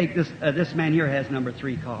mistake. This man here has number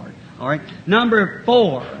 3 card. All right. Number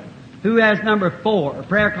 4. Who has number 4?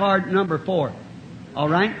 Prayer card number 4. All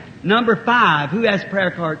right. Number 5, who has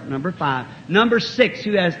prayer card? Number 5. Number 6,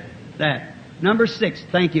 who has that? Number 6,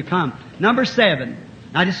 thank you, come. Number 7,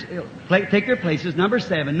 now just take your places. Number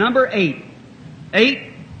 7. Number 8.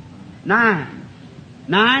 8, 9.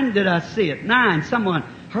 9, did I see it? 9, someone,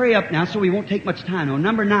 hurry up now so we won't take much time. No,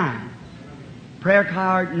 number 9. Prayer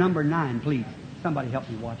card number 9, please. Somebody help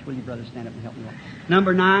me watch. Will you, brother, stand up and help me watch?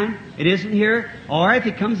 Number 9, it isn't here. Or if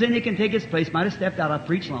he comes in, he can take his place. Might have stepped out. I've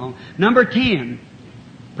preached long. Number 10.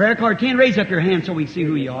 Prayer card 10, raise up your hand so we can see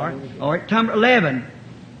who you are. All right, number 11.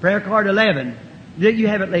 Prayer card 11. You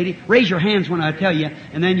have it, lady. Raise your hands when I tell you,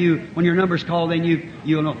 and then when your number's called, then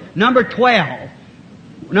you'll know. Number 12.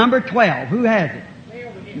 Number 12. Who has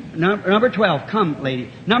it? Number 12. Come, lady.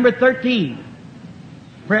 Number 13.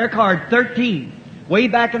 Prayer card 13. Way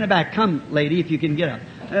back in the back. Come, lady, if you can get up.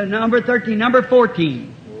 Number 13. Number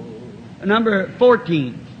 14. Number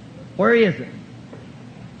 14. Where is it?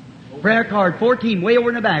 Prayer card 14, way over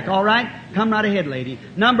in the back. All right? Come right ahead, lady.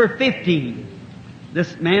 Number 15.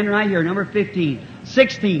 This man right here, number 15.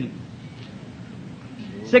 16.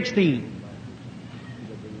 16.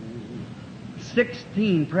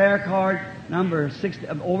 16. Prayer card number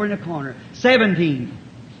 16, over in the corner. 17.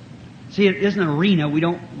 See, it isn't an arena. We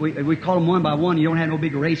call them one by one. You don't have no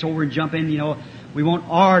big race over and jump in, you know. We want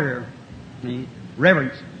order.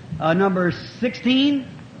 Reverence. Number 16.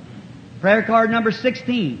 Prayer card number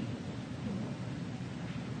 16.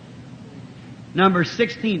 Number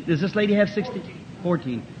 16. Does this lady have 16?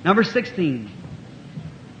 14. Number 16.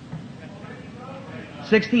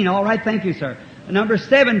 16. All right. Thank you, sir. Number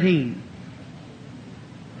 17.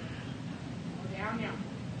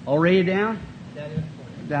 Already down?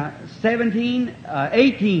 17.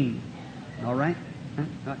 18. All right.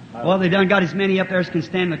 Well, they done got as many up there as can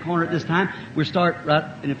stand in the corner at this time. We'll start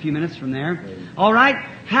right in a few minutes from there. All right.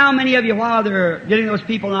 How many of you, while they're getting those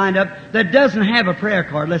people lined up, that doesn't have a prayer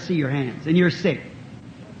card? Let's see your hands. And you're sick.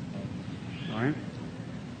 All right.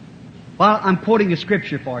 Well, I'm quoting a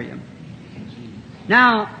scripture for you.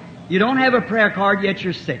 Now, you don't have a prayer card, yet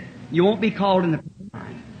you're sick. You won't be called in the prayer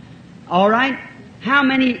line. All right. How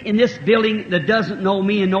many in this building that doesn't know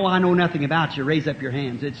me and know I know nothing about you? Raise up your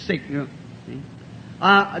hands. It's sick. You know. See?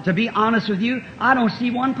 To be honest with you, I don't see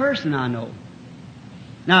one person I know.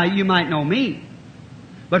 Now, you might know me.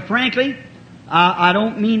 But frankly, I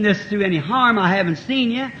don't mean this to any harm. I haven't seen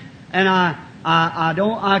you. And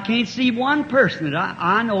I can't see one person that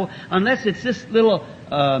I know, unless it's this little,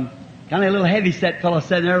 kind of a little heavy-set fellow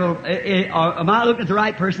sitting there. Am I looking at the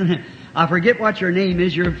right person? I forget what your name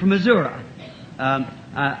is. You're from Missouri.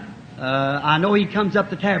 I know he comes up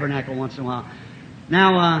the tabernacle once in a while.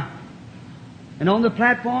 Now, and on the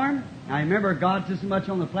platform, I remember God's just as much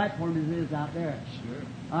on the platform as it is out there.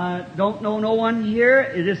 Sure. Don't know no one here.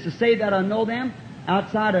 It is to say that I know them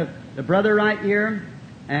outside of the brother right here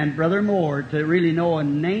and Brother Moore to really know a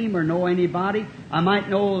name or know anybody. I might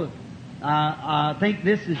know, I think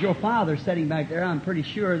this is your father sitting back there. I'm pretty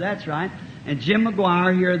sure that's right. And Jim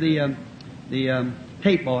McGuire here, the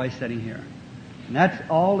tape boy sitting here. And that's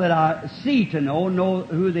all that I see to know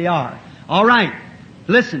who they are. All right.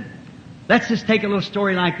 Listen. Let's just take a little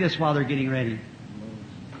story like this while they're getting ready.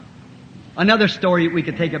 Another story we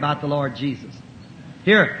could take about the Lord Jesus.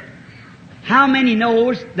 Here. How many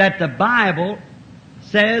knows that the Bible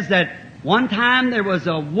says that one time there was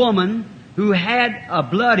a woman who had a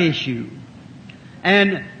blood issue.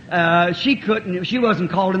 And she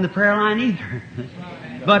wasn't called in the prayer line either.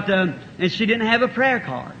 But, and she didn't have a prayer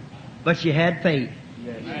card. But she had faith.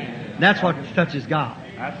 That's what touches God.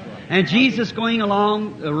 And Jesus going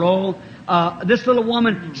along the road, this little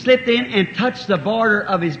woman slipped in and touched the border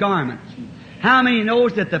of his garment. How many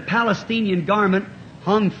knows that the Palestinian garment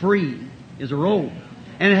hung free as a robe?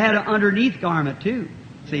 And it had an underneath garment too.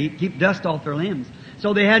 See, keep dust off their limbs.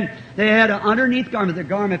 So they had an underneath garment. The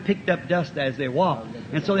garment picked up dust as they walked.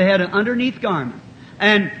 And so they had an underneath garment.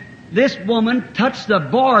 And this woman touched the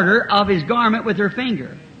border of his garment with her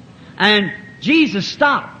finger. And Jesus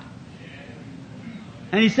stopped.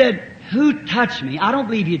 And he said, "Who touched me?" I don't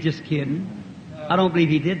believe you're just kidding. I don't believe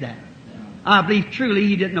he did that. I believe truly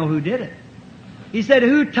he didn't know who did it. He said,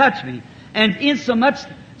 "Who touched me?" And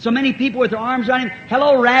so many people with their arms around him.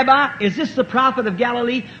 "Hello, Rabbi. Is this the prophet of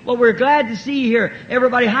Galilee?" "Well, we're glad to see you here.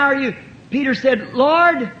 Everybody, how are you?" Peter said,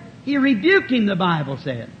 "Lord," he rebuked him, the Bible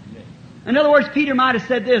said. In other words, Peter might have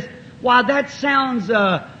said this, "Why, that sounds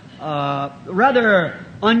rather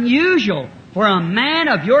unusual for a man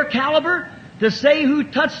of your caliber to say who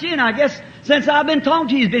touched you. And I guess since I've been talking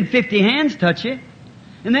to you, it's been 50 hands touch you.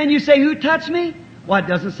 And then you say, who touched me? Well, it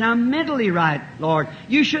doesn't sound mentally right, Lord.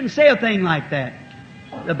 You shouldn't say a thing like that."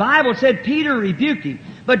 The Bible said Peter rebuked him.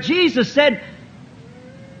 But Jesus said,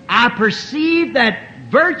 I perceive that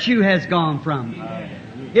virtue has gone from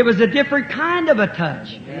me. It was a different kind of a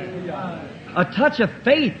touch. A touch of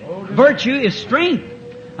faith. Virtue is strength.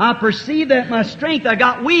 I perceive that my strength, I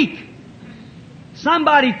got weak.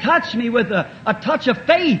 Somebody touched me with a touch of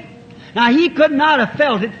faith. Now, he could not have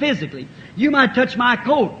felt it physically. You might touch my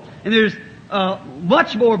coat, and there's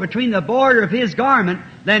much more between the border of his garment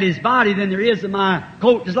than his body than there is of my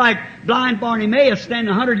coat. It's like blind Bartimaeus standing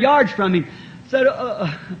 100 yards from him. Said,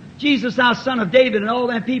 Jesus, thou son of David, and all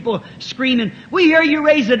them people screaming, we hear you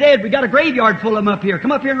raise the dead. We got a graveyard full of them up here.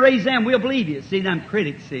 Come up here and raise them. We'll believe you. See, them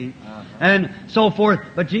critics, see. And so forth.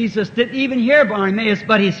 But Jesus didn't even hear Bartimaeus,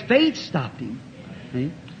 but his faith stopped him.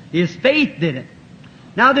 See? His faith did it.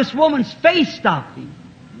 Now this woman's faith stopped him.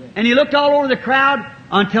 And he looked all over the crowd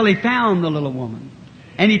until he found the little woman.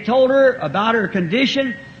 And he told her about her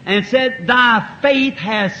condition and said, thy faith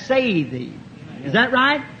has saved thee. Is that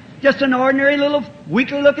right? Just an ordinary little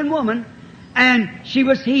weakly looking woman. And she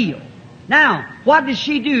was healed. Now, what did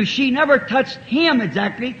she do? She never touched him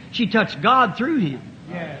exactly. She touched God through him.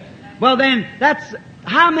 Yes. Well then, that's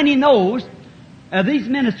how many knows these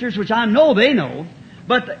ministers, which I know they know,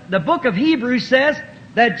 but the book of Hebrews says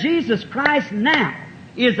that Jesus Christ now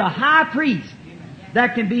is a high priest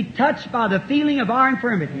that can be touched by the feeling of our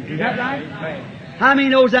infirmities. Is that right? How many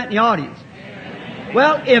knows that in the audience?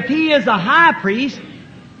 Well, if he is a high priest,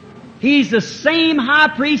 he's the same high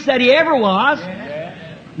priest that he ever was.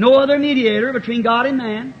 No other mediator between God and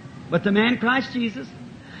man, but the man Christ Jesus.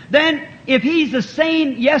 Then, if he's the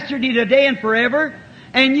same yesterday, today, and forever,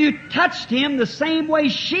 and you touched him the same way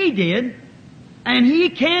she did, and he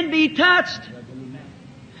can be touched.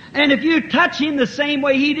 And if you touch him the same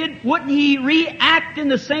way he did, wouldn't he react in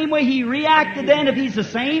the same way he reacted then if he's the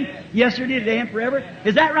same yesterday, today, and forever?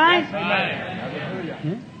 Is that right?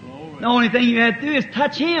 Yeah. The only thing you have to do is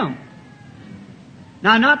touch him.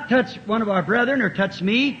 Now, not touch one of our brethren or touch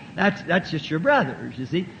me. That's just your brothers, you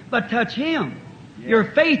see. But touch him. Your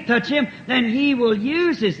faith touch him, then he will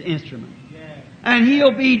use his instrument. And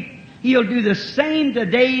he'll do the same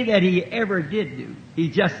today that he ever did do.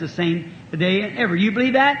 He's just the same today and ever. You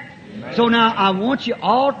believe that? Amen. So now I want you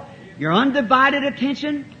all, your undivided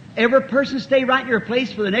attention, every person stay right in your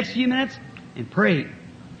place for the next few minutes and pray.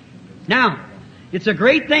 Now, it's a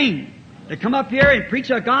great thing to come up here and preach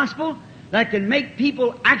a gospel that can make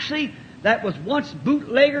people actually that was once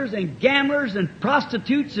bootleggers and gamblers and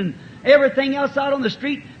prostitutes and everything else out on the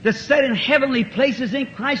street to set in heavenly places in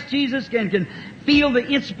Christ Jesus can feel the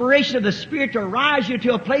inspiration of the Spirit to rise you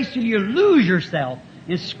to a place till you lose yourself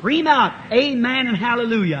and scream out, amen and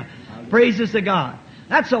hallelujah. Praises to God.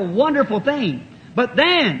 That's a wonderful thing. But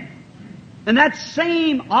then, in that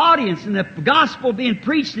same audience and the gospel being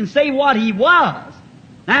preached and say what he was,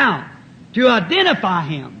 now, to identify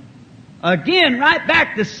him, again, right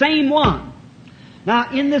back the same one.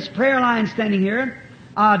 Now, in this prayer line standing here,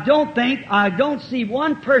 I don't see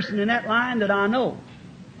one person in that line that I know.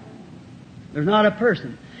 There's not a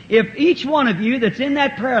person. If each one of you that's in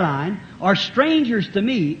that prayer line are strangers to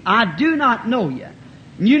me, I do not know you,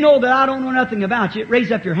 and you know that I don't know nothing about you,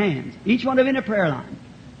 raise up your hands. Each one of you in a prayer line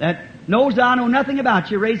that knows that I know nothing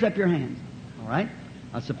about you, raise up your hands. All right?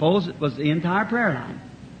 I suppose it was the entire prayer line.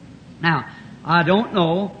 Now, I don't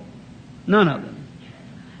know none of them.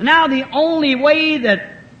 Now, the only way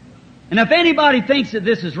that, and if anybody thinks that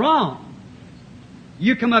this is wrong,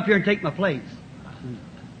 you come up here and take my place.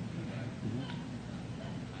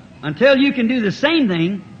 Until you can do the same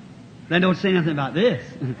thing, then don't say nothing about this.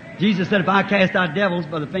 Jesus said, if I cast out devils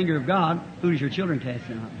by the finger of God, who does your children cast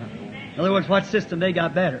them out by? In other words, what system they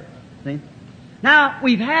got better? See? Now,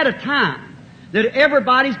 we've had a time that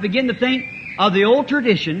everybody's begin to think of the old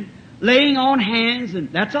tradition, laying on hands,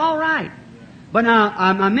 and that's all right. But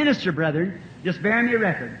now, my minister brethren, just bear me a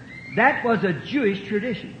record. That was a Jewish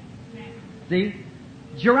tradition. See?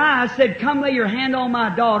 Jairus said, come lay your hand on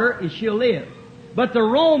my daughter and she'll live. But the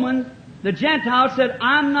Romans, the Gentiles said,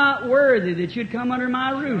 I'm not worthy that you'd come under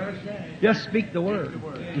my roof. Just speak the word.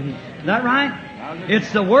 Is that right?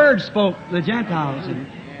 It's the word spoke the Gentiles.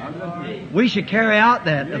 We should carry out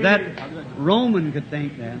that. If that Roman could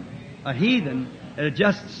think that, a heathen that had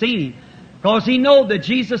just seen him. Because he knew that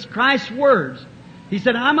Jesus Christ's words. He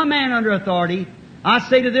said, I'm a man under authority. I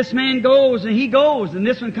say to this man, goes, and he goes, and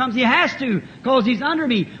this one comes, he has to, because he's under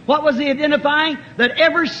me. What was he identifying? That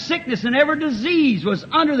every sickness and every disease was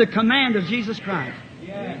under the command of Jesus Christ.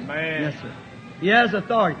 Yes, yes, sir. He has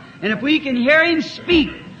authority. And if we can hear him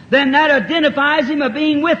speak, then that identifies him of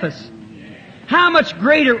being with us. How much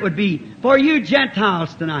greater it would be for you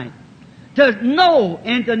Gentiles tonight. to know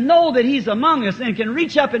and to know that He's among us and can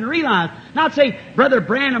reach up and realize, not say, Brother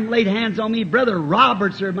Branham laid hands on me, Brother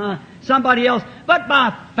Roberts or somebody else, but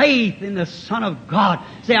by faith in the Son of God,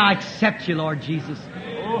 say, I accept You, Lord Jesus.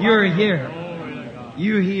 You're here.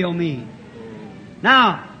 You heal me.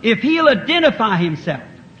 Now, if He'll identify Himself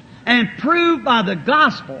and prove by the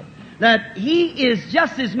gospel that He is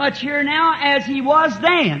just as much here now as He was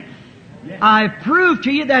then, I've proved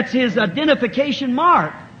to you that's His identification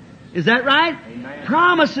mark. Is that right? Amen.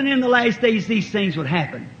 Promising in the last days these things would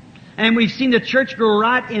happen. And we've seen the church grow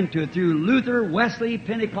right into it through Luther, Wesley,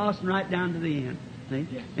 Pentecost, and right down to the end. See?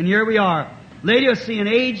 Yes. And here we are. Laodicean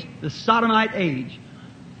age, the Sodomite age.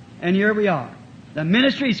 And here we are. The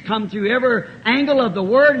ministry's come through every angle of the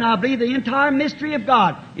Word, and I believe the entire mystery of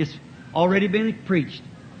God is already been preached.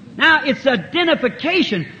 Now, it's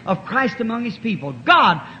identification of Christ among His people.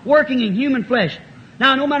 God working in human flesh.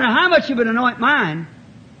 Now, no matter how much you would anoint mine,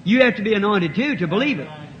 you have to be anointed too to believe it.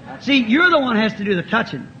 See, you're the one who has to do the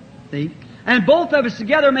touching. See? And both of us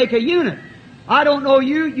together make a unit. I don't know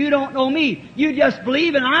you, you don't know me. You just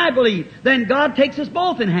believe and I believe. Then God takes us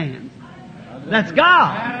both in hands. That's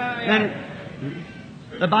God. And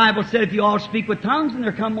the Bible said if you all speak with tongues and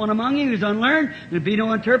there come one among you who's unlearned, and there be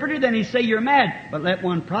no interpreter, then He say you're mad. But let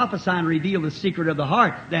one prophesy and reveal the secret of the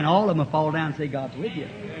heart. Then all of them will fall down and say God's with you.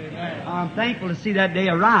 Amen. I'm thankful to see that day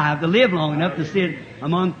arrive, to live long enough to see it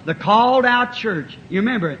among the called out church. You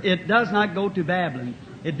remember, it does not go to Babylon.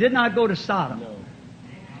 It did not go to Sodom.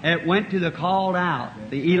 It went to the called out,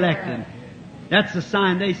 the elected. That's the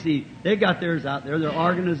sign they see. They got theirs out there. They're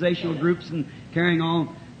organizational groups and carrying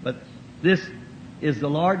on. But this is the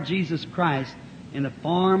Lord Jesus Christ in the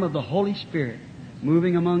form of the Holy Spirit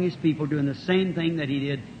moving among His people, doing the same thing that He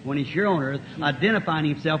did when He's here on earth, identifying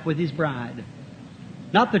Himself with His bride.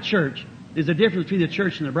 Not the church. There's a difference between the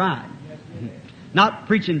church and the bride. Not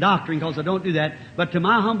preaching doctrine, because I don't do that, but to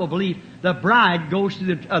my humble belief, the bride goes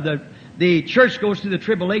through the church goes through the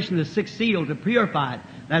tribulation of the sixth seal to purify it.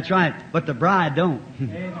 That's right. But the bride don't.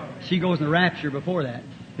 She goes in the rapture before that.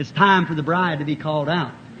 It's time for the bride to be called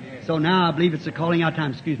out. So now I believe it's a calling out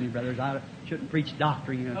time. Excuse me, brothers. I shouldn't preach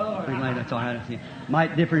doctrine. Like that's all right.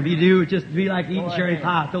 Might differ if you do. Just be like eating cherry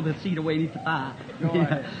pie. Throw the seed away and eat the pie.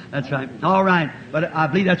 That's right. All right. But I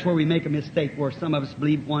believe that's where we make a mistake, where some of us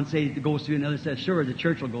believe one says it goes through, another says, sure, the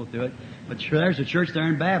church will go through it. But sure, there's a church there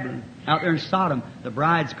in Babylon. Out there in Sodom. The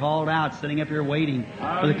bride's called out, sitting up here waiting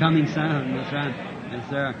for the coming Son. That's right.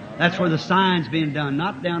 That's there. That's where the sign's being done,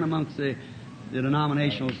 not down amongst the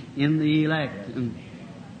denominationals, in the elect.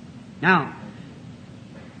 Now,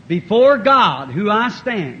 before God, who I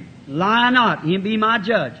stand, lie not, Him be my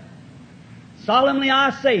judge. Solemnly I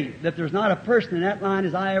say that there's not a person in that line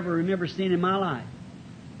as I ever remember seeing in my life.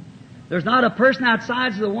 There's not a person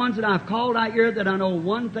outside of the ones that I've called out here that I know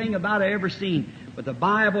one thing about I ever seen, but the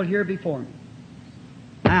Bible here before me.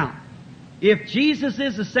 Now, if Jesus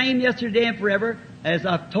is the same yesterday and forever, as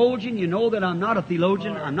I've told you, and you know that I'm not a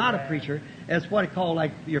theologian, I'm not a preacher. That's what I call,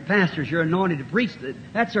 like your pastors, you're anointed to preach.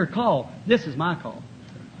 That's their call. This is my call.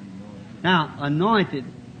 Now, anointed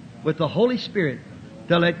with the Holy Spirit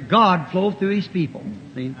to let God flow through His people.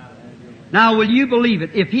 See? Now, will you believe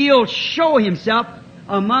it? If He'll show Himself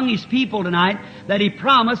among His people tonight, that He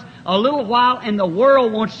promised, a little while and the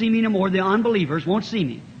world won't see me no more, the unbelievers won't see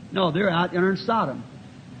me. No, they're out there in Sodom.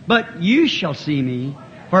 But you shall see me,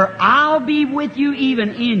 for I'll be with you even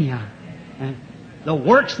in you. And the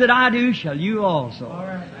works that I do shall you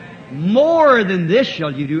also. More than this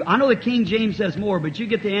shall you do. I know the King James says more, but you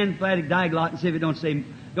get the emphatic diglot and see if it don't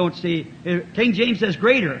say. King James says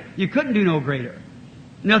greater. You couldn't do no greater.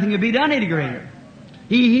 Nothing could be done any greater.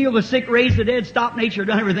 He healed the sick, raised the dead, stopped nature,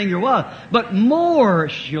 done everything there was. But more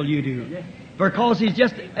shall you do. Because He's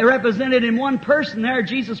just represented in one person there,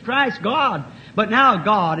 Jesus Christ, God. But now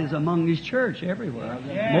God is among His church everywhere.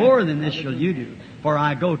 More than this shall you do. For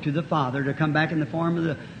I go to the Father, to come back in the form of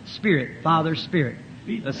the Spirit, Father's Spirit.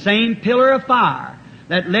 The same pillar of fire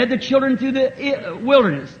that led the children through the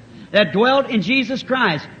wilderness, that dwelt in Jesus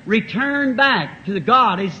Christ, returned back to the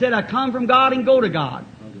God. He said, I come from God and go to God.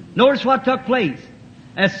 Notice what took place.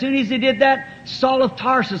 As soon as he did that, Saul of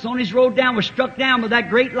Tarsus on his road down was struck down with that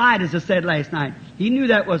great light, as I said last night. He knew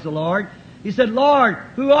that was the Lord. He said, Lord,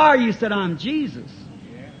 who are you? He said, I'm Jesus.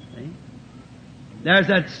 See? There's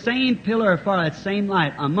that same pillar of fire, that same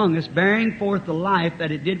light among us, bearing forth the life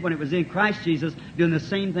that it did when it was in Christ Jesus, doing the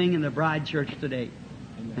same thing in the bride church today.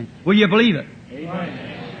 Will you believe it?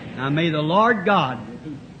 Amen. Now may the Lord God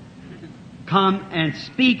come and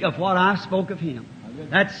speak of what I spoke of Him.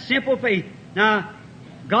 That's simple faith. Now,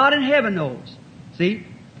 God in heaven knows. See?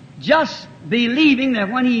 Just believing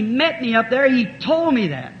that when He met me up there, He told me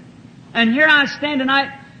that. And here I stand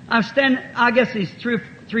tonight. I guess there's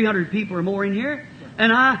 300 people or more in here.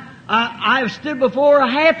 And I have stood before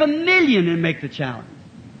 500,000 and make the challenge.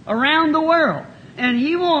 Around the world. And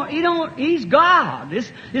He's God.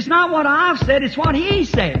 It's not what I've said, it's what He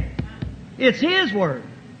said. It's His Word.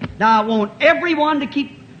 Now I want everyone to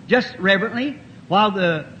keep just reverently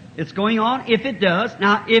while it's going on, if it does.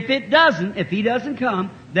 Now, if it doesn't, if He doesn't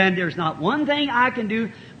come, then there's not one thing I can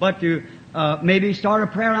do but to maybe start a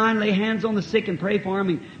prayer line, lay hands on the sick and pray for them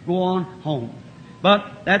and go on home.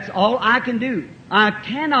 But that's all I can do. I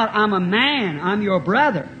cannot, I'm a man, I'm your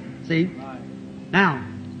brother. See? Now,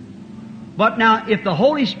 if the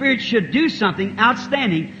Holy Spirit should do something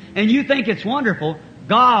outstanding and you think it's wonderful,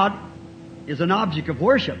 God is an object of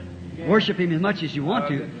worship. Worship Him as much as you want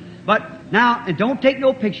to. But now, and don't take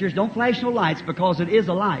no pictures, don't flash no lights, because it is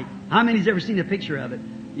a light. How many's ever seen a picture of it?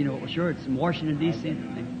 You know, sure, it's in Washington, D.C.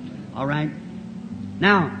 All right.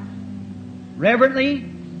 Now, reverently,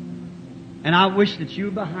 and I wish that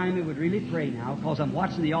you behind me would really pray now, because I'm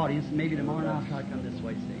watching the audience, and maybe tomorrow night I'll try to come this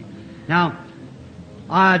way, see. Now,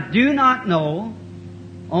 I do not know,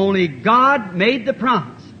 only God made the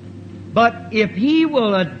promise. But if He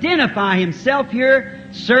will identify Himself here,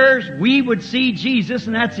 sirs, we would see Jesus,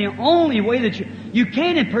 and that's the only way that you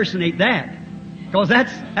can't impersonate that. Because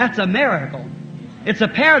that's a miracle. It's a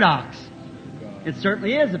paradox. It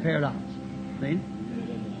certainly is a paradox. See?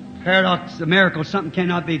 Paradox, a miracle, something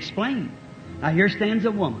cannot be explained. Now here stands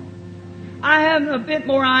a woman. I have a bit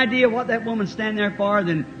more idea what that woman's standing there for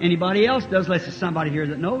than anybody else does, unless there's somebody here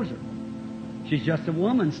that knows her. She's just a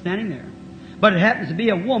woman standing there. But it happens to be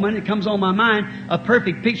a woman. It comes on my mind, a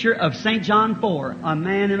perfect picture of St. John 4, a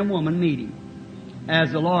man and a woman meeting,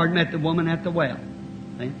 as the Lord met the woman at the well.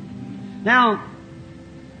 See? Now,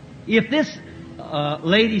 if this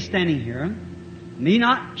lady standing here,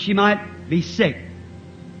 she might be sick.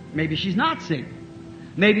 Maybe she's not sick.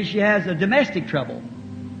 Maybe she has a domestic trouble.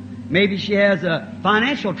 Maybe she has a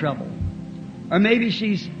financial trouble. Or maybe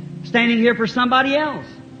she's standing here for somebody else.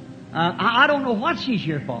 I don't know what she's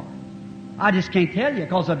here for. I just can't tell you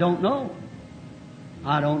because I don't know.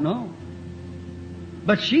 I don't know.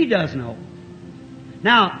 But she does know.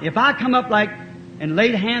 Now, if I come up and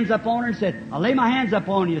laid hands up on her and said, I'll lay my hands up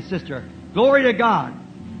on you, sister. Glory to God.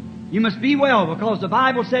 You must be well, because the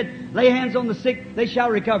Bible said, lay hands on the sick, they shall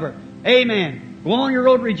recover. Amen. Go on your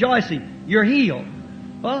road rejoicing. You're healed.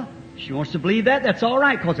 Well, she wants to believe that. That's all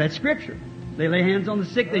right, because that's Scripture. They lay hands on the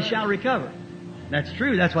sick, they shall recover. That's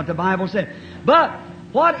true. That's what the Bible said. But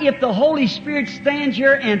what if the Holy Spirit stands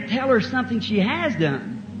here and tell her something she has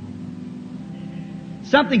done?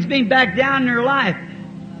 Something's being back down in her life.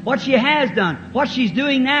 What she has done. What she's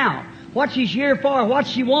doing now. What she's here for. What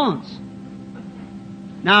she wants.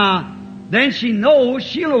 Now, then she'll know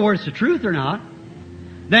whether it's the truth or not.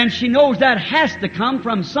 Then she knows that has to come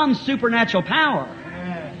from some supernatural power.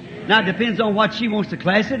 Now, it depends on what she wants to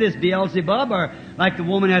class it as Beelzebub, or like the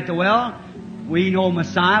woman at the well. We know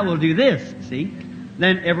Messiah will do this, see?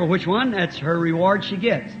 Then every which one, that's her reward she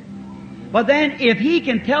gets. But then if He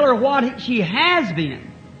can tell her what she has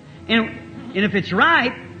been, and if it's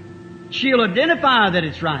right, she'll identify that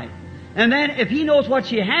it's right. And then if He knows what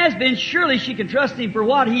she has been, surely she can trust Him for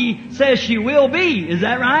what He says she will be. Is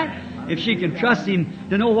that right? If she can trust Him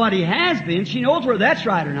to know what He has been, she knows whether that's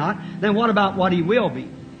right or not, then what about what He will be?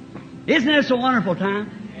 Isn't this a wonderful time?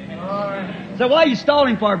 So what are you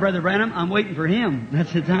stalling for, Brother Branham? I'm waiting for Him.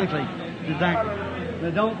 That's exactly. Now,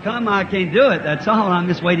 don't come, I can't do it. That's all. I'm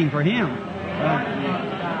just waiting for Him.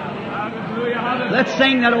 Let's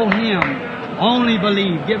sing that old hymn. Only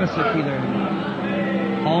believe. Give us a key there.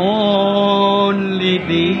 Only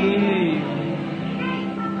believe.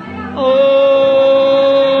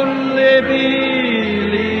 Only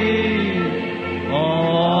believe.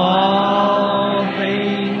 All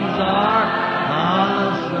things are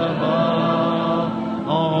possible.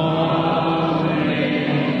 Only believe.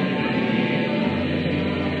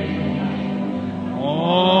 Only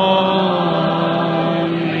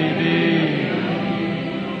believe.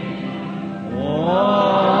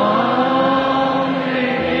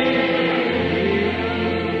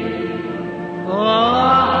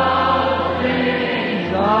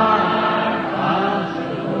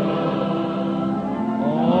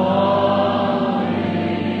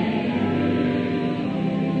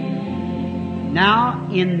 Now,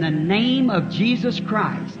 in the name of Jesus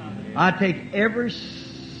Christ, I take every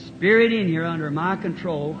spirit in here under my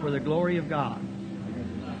control for the glory of God.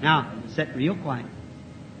 Now, sit real quiet.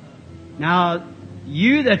 Now,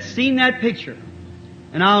 you that's seen that picture,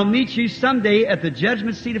 and I'll meet you someday at the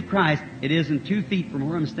judgment seat of Christ. It isn't 2 feet from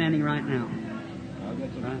where I'm standing right now.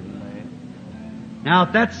 Right? Now,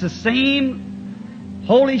 if that's the same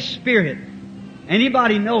Holy Spirit,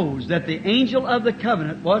 anybody knows that the angel of the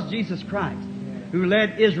covenant was Jesus Christ, who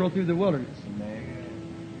led Israel through the wilderness.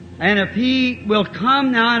 And if He will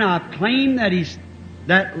come now, and I claim that He's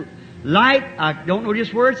that light, I don't know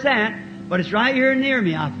just where it's at, but it's right here near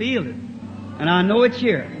me. I feel it. And I know it's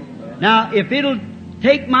here. Now, if it'll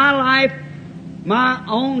take my life, my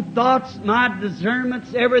own thoughts, my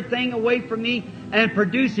discernments, everything away from me, and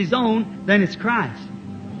produce His own, then it's Christ.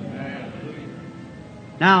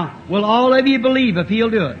 Now, will all of you believe if He'll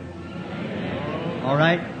do it? All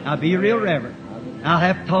right. Now, be real reverent. I'll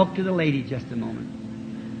have to talk to the lady just a moment.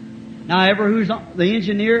 Now, who's the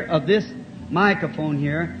engineer of this microphone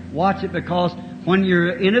here, watch it, because when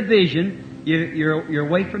you're in a vision, you're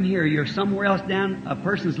away from here. You're somewhere else down a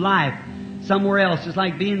person's life, somewhere else. It's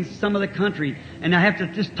like being some of the country, and I have to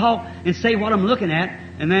just talk and say what I'm looking at,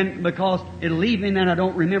 and then because it'll leave me, and then I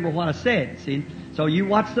don't remember what I said. See, so you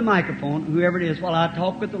watch the microphone, whoever it is, while I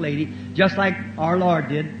talk with the lady, just like our Lord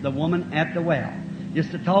did the woman at the well.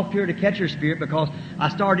 Just to talk to her, to catch her spirit, because I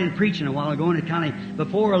started preaching a while ago, and it kind of,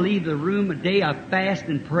 before I leave the room a day, I fast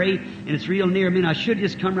and pray, and it's real near me, and I should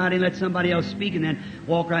just come right in and let somebody else speak and then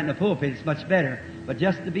walk right in the pulpit. It's much better. But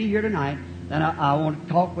just to be here tonight, then I want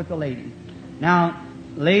to talk with the lady. Now,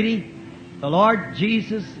 lady, the Lord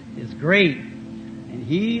Jesus is great, and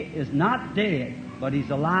He is not dead, but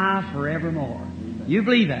He's alive forevermore. You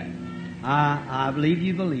believe that? I believe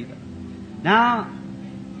you believe it. Now,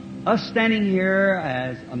 us standing here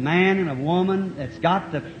as a man and a woman that's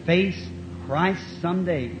got to face Christ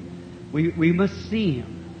someday, we must see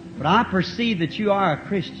Him. But I perceive that you are a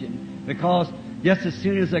Christian, because just as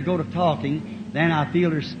soon as I go to talking, then I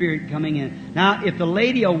feel her spirit coming in. Now, if the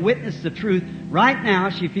lady will witness the truth, right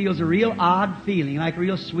now she feels a real odd feeling, like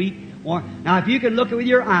real sweet. Now, if you can look with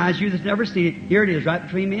your eyes, you that's never seen it, here it is, right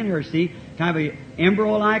between me and her, see? Kind of an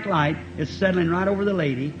embryo-like light. It's settling right over the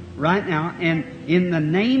lady right now. And in the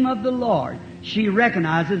name of the Lord, she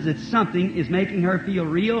recognizes that something is making her feel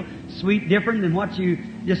real, sweet, different than what you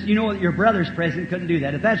know, your brother's present couldn't do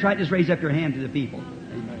that. If that's right, just raise up your hand to the people.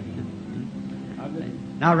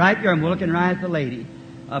 Now, right there, I'm looking right at the lady.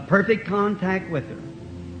 Perfect contact with her.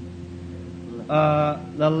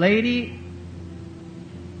 The lady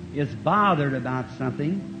is bothered about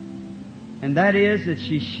something, and that is that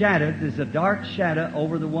she's shadowed. There's a dark shadow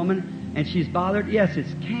over the woman, and she's bothered. Yes,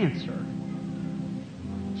 it's cancer.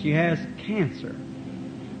 She has cancer.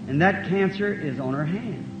 And that cancer is on her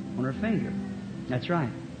hand, on her finger. That's right,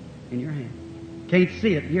 in your hand. Can't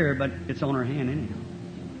see it here, but it's on her hand anyhow.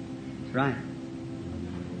 That's right.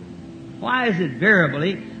 Why is it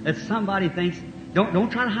variably that somebody thinks,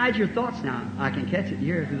 don't try to hide your thoughts now. I can catch it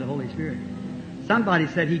here through the Holy Spirit. Somebody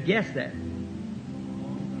said he guessed that.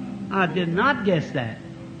 I did not guess that.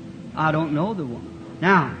 I don't know the woman.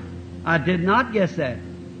 Now, I did not guess that.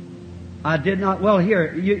 I did not. Well,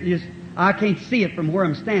 here, I can't see it from where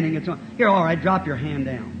I'm standing. It's on. Here, all right, drop your hand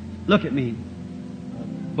down. Look at me.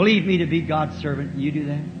 Believe me to be God's servant. You do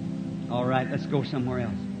that? All right, let's go somewhere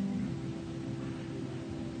else.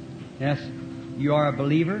 Yes, you are a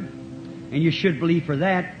believer, and you should believe for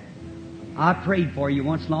that. I prayed for you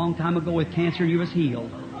once a long time ago with cancer, and you was healed.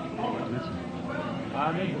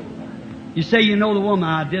 You say you know the woman.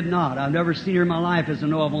 I did not. I've never seen her in my life, as I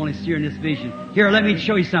know I've only seen her in this vision. Here, let me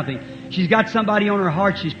show you something. She's got somebody on her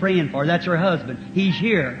heart she's praying for. That's her husband. He's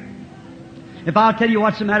here. If I'll tell you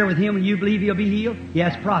what's the matter with him and you believe he'll be healed, he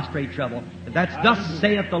has prostrate trouble. If that's thus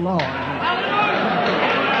saith the Lord.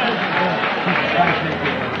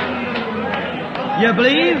 You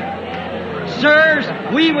believe? Sirs,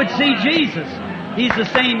 we would see Jesus. He's the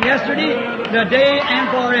same yesterday, today, and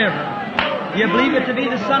forever. You believe it to be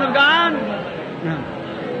the Son of God? No.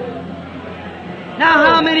 Now,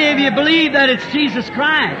 how many of you believe that it's Jesus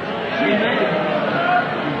Christ?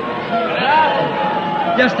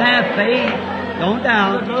 Just have faith. Don't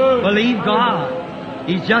doubt. Believe God.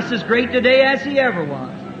 He's just as great today as He ever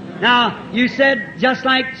was. Now, you said, just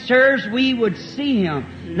like sirs, we would see Him.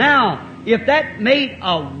 Now, if that made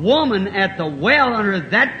a woman at the well under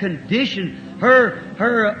that condition,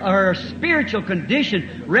 her spiritual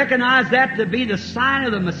condition, recognize that to be the sign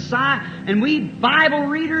of the Messiah, and we Bible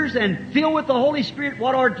readers and filled with the Holy Spirit,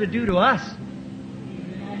 what ought to do to us?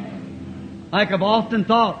 Like I've often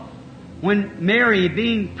thought, when Mary,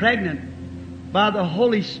 being pregnant by the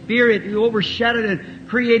Holy Spirit who overshadowed and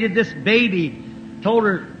created this baby, told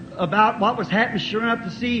her about what was happening, sure enough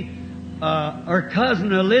to see her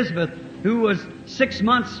cousin Elizabeth, who was 6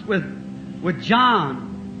 months with John,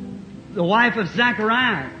 the wife of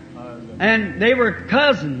Zachariah. And they were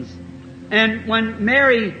cousins. And when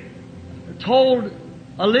Mary told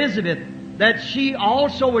Elizabeth that she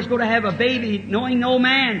also was going to have a baby, knowing no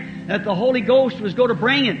man, that the Holy Ghost was going to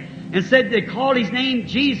bring it, and said they called his name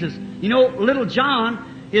Jesus. You know, little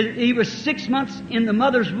John, he was 6 months in the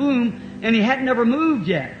mother's womb, and he hadn't ever moved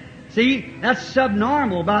yet. See, that's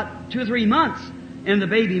subnormal, about 2 or 3 months, and the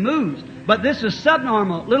baby moves. But this is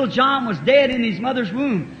subnormal. Little John was dead in his mother's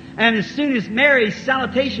womb. And as soon as Mary's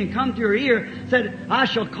salutation come to her ear, said, I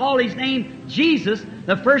shall call his name Jesus.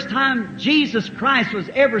 The first time Jesus Christ was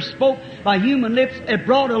ever spoke by human lips, it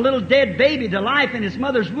brought a little dead baby to life in his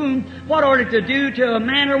mother's womb. What ought it to do to a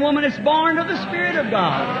man or woman that's born of the Spirit of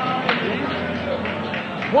God?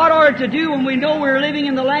 What ought it to do when we know we're living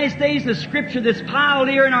in the last days? The Scripture that's piled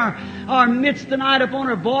here in our midst tonight upon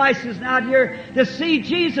our voices out here, to see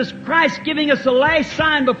Jesus Christ giving us the last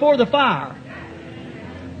sign before the fire.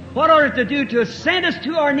 What ought it to do to send us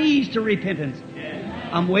to our knees to repentance?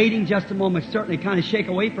 I'm waiting just a moment, certainly kind of shake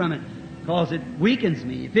away from it, because it weakens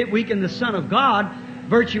me. If it weakened the Son of God,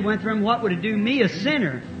 virtue went from him, what would it do me, a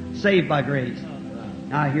sinner, saved by grace?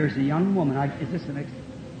 Now here's a young woman. Is this the next?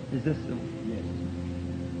 Is this the? Yes.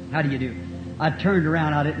 How do you do? I turned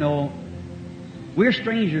around, I didn't know. We're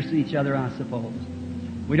strangers to each other, I suppose.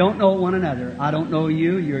 We don't know one another. I don't know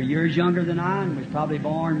you. You're years younger than I, and we're probably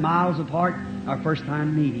born miles apart, our first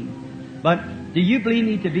time meeting. But do you believe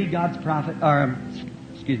me to be God's prophet, or,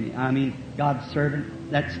 God's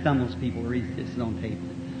servant? That stumbles people. Read this on tape.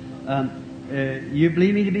 You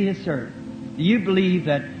believe me to be His servant? Do you believe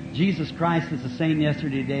that Jesus Christ is the same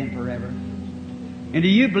yesterday, today, and forever? And do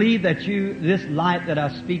you believe that this light that I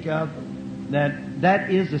speak of, that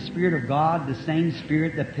is the Spirit of God, the same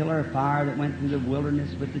Spirit, the pillar of fire that went through the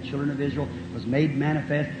wilderness with the children of Israel, was made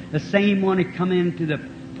manifest. The same one that come into the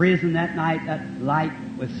prison that night, that light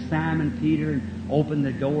with Simon Peter, and opened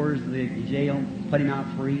the doors of the jail, put him out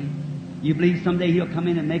free. You believe someday He'll come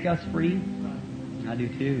in and make us free? I do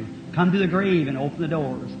too. Come to the grave and open the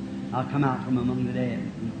doors. I'll come out from among the dead.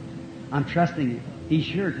 I'm trusting Him. He's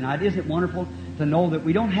sure tonight. Isn't it wonderful to know that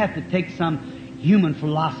we don't have to take some human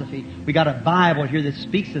philosophy? We got a Bible here that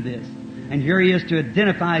speaks of this. And here He is to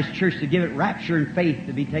identify His church, to give it rapture and faith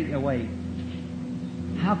to be taken away.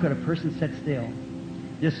 How could a person sit still?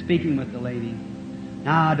 Just speaking with the lady.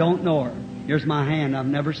 Now, I don't know her. Here's my hand. I've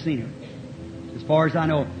never seen her. As far as I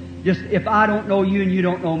know. Just if I don't know you and you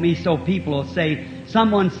don't know me, so people will say,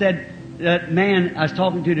 someone said, that man I was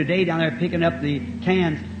talking to today down there picking up the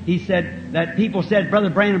cans, he said that people said,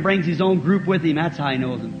 Brother Branham brings his own group with him. That's how he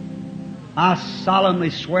knows them. I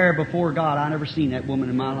solemnly swear before God, I never seen that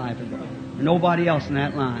woman in my life, or nobody else in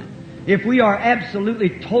that line. If we are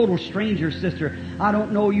absolutely total strangers, sister, I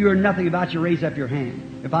don't know you or nothing about you, raise up your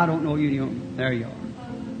hand. If I don't know you, there you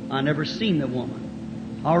are. I never seen the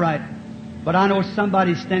woman. All right. But I know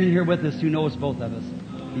somebody standing here with us who knows both of us.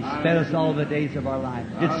 He's fed us all the days of our life.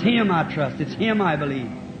 It's Him I trust. It's Him I believe.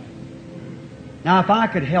 Now, if I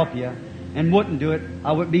could help you and wouldn't do it,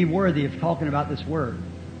 I would be worthy of talking about this Word.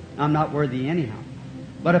 I'm not worthy anyhow.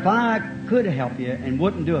 But if I could help you and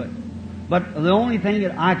wouldn't do it, but the only thing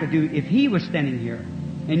that I could do, if He was standing here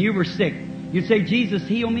and you were sick, you'd say, Jesus,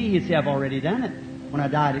 heal me. He'd say, I've already done it. When I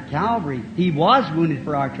died at Calvary, He was wounded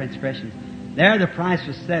for our transgressions. There the price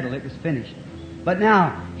was settled. It was finished. But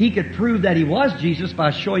now, He could prove that He was Jesus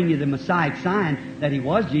by showing you the Messiah sign that He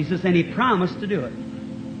was Jesus, and He promised to do it.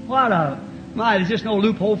 There's just no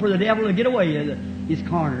loophole for the devil to get away. He's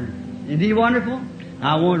cornered. Isn't He wonderful?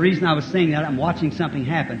 Now, one reason I was saying that, I'm watching something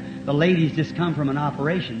happen. The lady's just come from an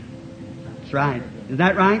operation. That's right. Is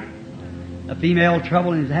that right? A female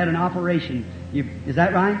trouble and has had an operation. Is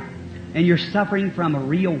that right? And you're suffering from a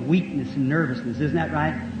real weakness and nervousness. Isn't that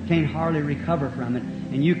right? Can't hardly recover from it.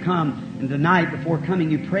 And you come, and the night before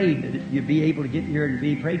coming you prayed that you'd be able to get here and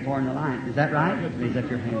be prayed for in the line. Is that right? Raise up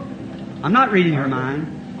your hand. I'm not reading her mind.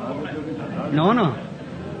 No.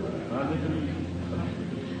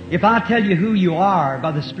 If I tell you who you are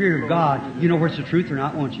by the Spirit of God, you know whether it's the truth or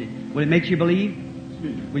not, won't you? Will it make you believe?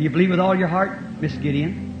 Will you believe with all your heart? Miss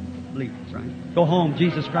Gideon? Believe. That's right. Go home.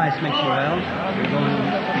 Jesus Christ makes you well. You're going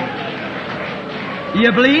home. Do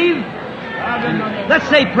you believe? Let's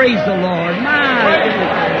say praise the Lord.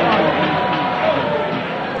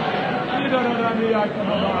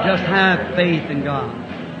 Just have faith in God.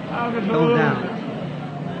 Don't doubt.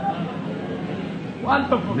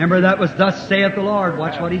 Remember that was thus saith the Lord.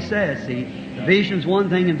 Watch what He says. See, the vision's one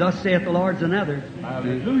thing and thus saith the Lord's another.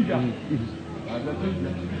 Hallelujah.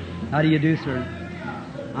 How do you do, sir?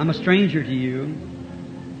 I'm a stranger to you.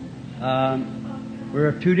 We're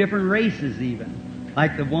of two different races even.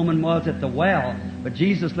 Like the woman was at the well. But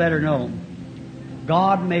Jesus let her know.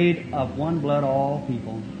 God made of one blood all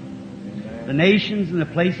people. The nations and the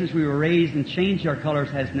places we were raised and changed our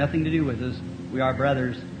colors has nothing to do with us. We are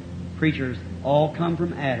brothers, preachers, all come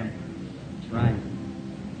from Adam. That's right.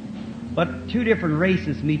 But two different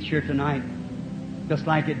races meet here tonight, just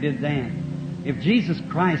like it did then. If Jesus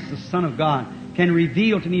Christ, the Son of God, can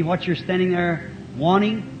reveal to me what you're standing there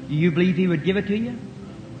wanting, do you believe He would give it to you?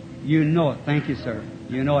 You know it. Thank you, sir.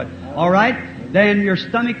 You know it. All right? Then your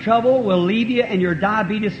stomach trouble will leave you and your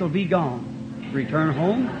diabetes will be gone. Return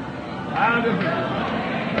home. Hallelujah.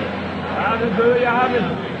 Hallelujah.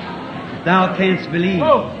 Hallelujah. If thou canst believe,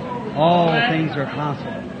 all things are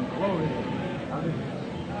possible.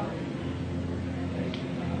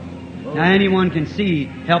 Now anyone can see,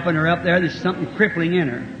 helping her up there's something crippling in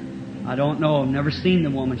her. I don't know. I've never seen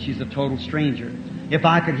the woman. She's a total stranger. If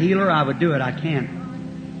I could heal her, I would do it. I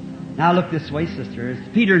can't. Now look this way, sister. It's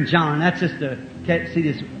Peter and John. That's just to see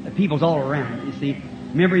this. People's all around. You see,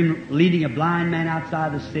 remember him leading a blind man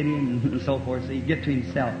outside the city and so forth. So you get to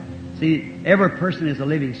himself. See, every person is a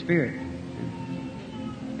living spirit,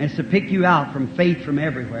 and it's to pick you out from faith from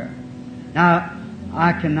everywhere. Now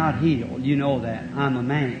I cannot heal. You know that. I'm a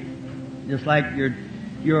man. Just like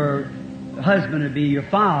your husband would be your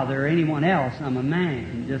father or anyone else. I'm a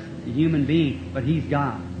man, just a human being, but He's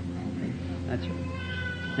God. That's right.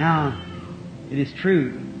 Now, it is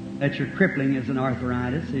true that your crippling is an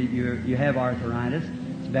arthritis. You have arthritis.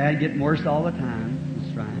 It's bad, getting worse all the time.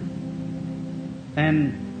 That's right.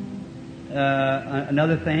 And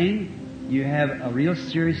another thing, you have a real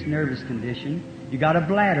serious nervous condition. You got a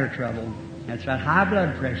bladder trouble. That's right. High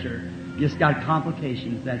blood pressure. Just got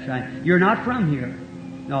complications. That's right. You're not from here.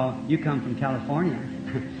 No, you come from California.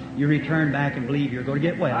 You return back and believe you're going to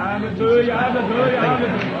get well. Hallelujah.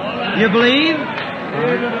 Hallelujah. You believe?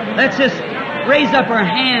 Let's just raise up our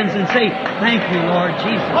hands and say, thank you, Lord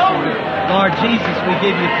Jesus. Lord Jesus, we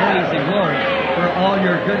give you praise and glory for all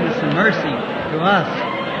your goodness and mercy to us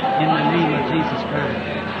in the name of Jesus Christ.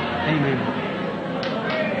 Amen.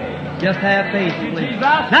 Just have faith, please.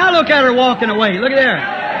 Now look at her walking away. Look at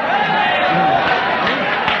there.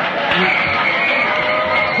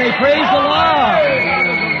 Say, praise the Lord.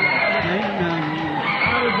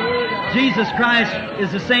 Jesus Christ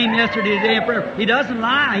is the same yesterday, today, and forever. He doesn't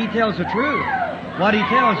lie. He tells the truth. What He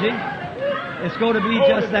tells you, it's going to be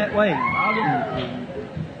just that way.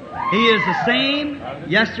 He is the same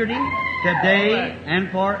yesterday, today, and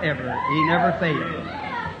forever. He never fails.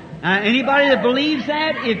 Anybody that believes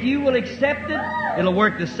that, if you will accept it, it'll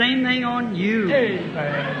work the same thing on you.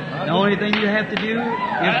 The only thing you have to do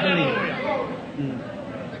is believe.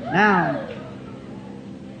 Now,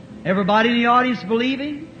 everybody in the audience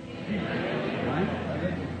believing? Right?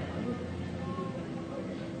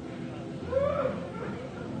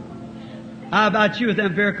 How about you with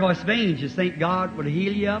them varicose veins? You think God would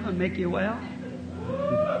heal you of them and make you well?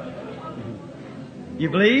 You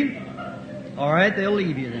believe? All right, they'll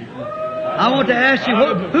leave you then. I want to ask you,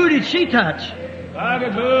 who did she touch?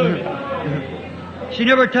 She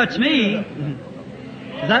never touched me.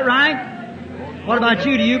 Is that right? What about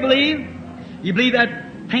you? Do you believe? You believe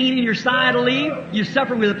that pain in your side will leave? You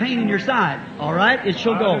suffer with a pain in your side. All right, it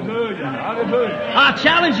shall go. I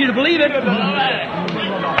challenge you to believe it.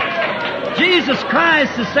 Jesus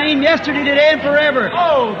Christ, the same yesterday, today, and forever,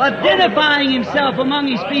 identifying Himself among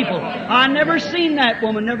His people. I never seen that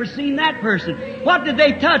woman, never seen that person. What did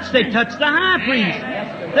they touch? They touched the high priest.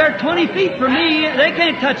 They're 20 feet from me. They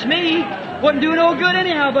can't touch me. Wouldn't do no good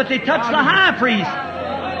anyhow, but they touched the high priest.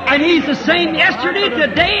 And He's the same yesterday,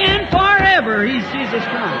 today, and forever. He's Jesus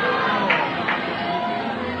Christ.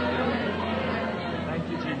 Thank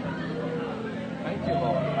you, Jesus. Thank you,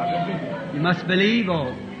 Lord. You must believe,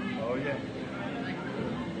 oh.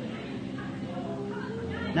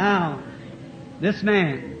 Now, this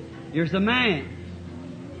man, here's a man,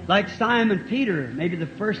 like Simon Peter, maybe the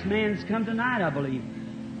first man's come tonight, I believe.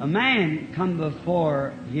 A man come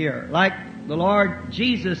before here, like the Lord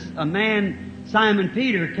Jesus, a man, Simon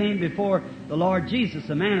Peter, came before the Lord Jesus.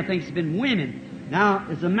 A man, I think, has been women. Now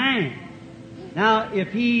is a man. Now,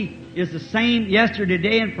 if he is the same yesterday,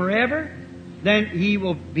 today, and forever, then he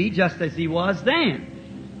will be just as he was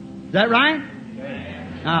then. Is that right?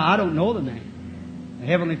 Now, I don't know the man. The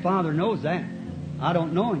Heavenly Father knows that. I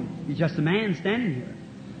don't know him. He's just a man standing here.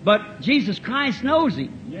 But Jesus Christ knows him.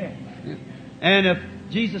 Yeah. And if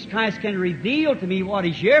Jesus Christ can reveal to me what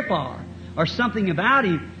He's here for, or something about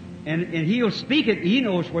Him, and He'll speak it, He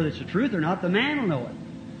knows whether it's the truth or not, the man will know it.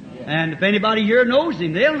 Yeah. And if anybody here knows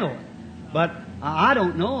Him, they'll know it. But I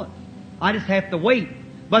don't know it. I just have to wait.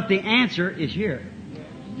 But the answer is here.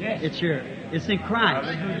 Yes. It's here. It's in Christ.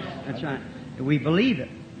 That's right. We believe it.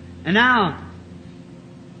 And now,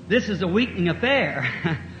 this is a weakening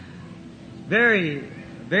affair. very,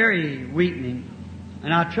 very weakening.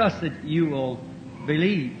 And I trust that you will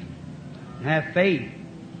believe and have faith.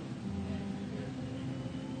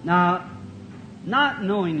 Now, not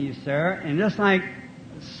knowing you, sir, and just like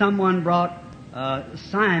someone brought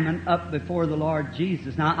Simon up before the Lord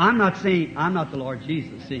Jesus. Now, I'm not saying I'm not the Lord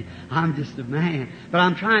Jesus, see, I'm just a man. But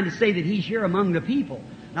I'm trying to say that He's here among the people.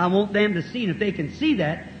 Now, I want them to see, and if they can see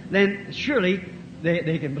that, then surely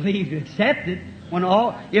they can believe to accept it.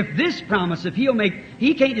 If this promise, if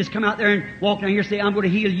He can't just come out there and walk down here and say, I'm going to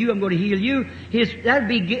heal you, I'm going to heal you. That'd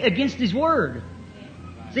be against His Word.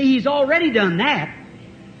 See, He's already done that.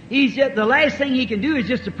 The last thing He can do is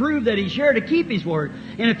just to prove that He's sure to keep His Word.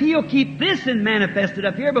 And if He'll keep this and manifest it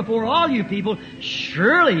up here before all you people,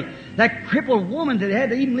 surely that crippled woman that had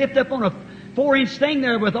to even lift up on a 4-inch thing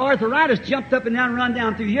there with arthritis jumped up and down and run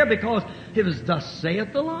down through here because it was thus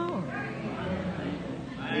saith the Lord.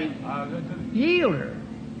 Heal her.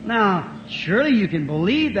 Now, surely you can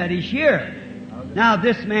believe that He's here. Now,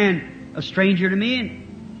 this man, a stranger to me,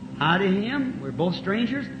 and I to him, we're both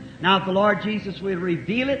strangers. Now, if the Lord Jesus will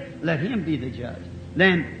reveal it, let Him be the judge.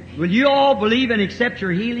 Then, will you all believe and accept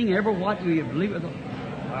your healing? Ever what? Will you believe it?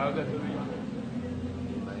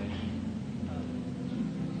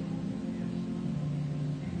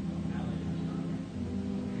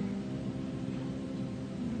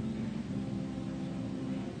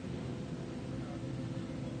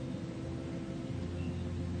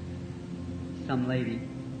 Some lady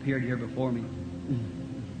appeared here before me.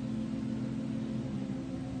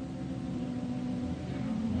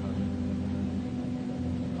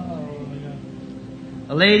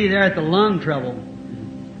 A lady there at the lung trouble.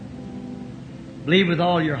 Believe with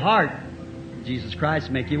all your heart, Jesus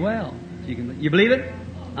Christ make you well. You believe it?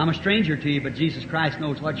 I'm a stranger to you, but Jesus Christ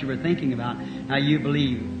knows what you were thinking about. Now you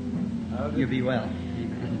believe, you'll be well.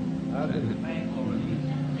 Amen.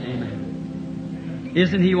 Amen.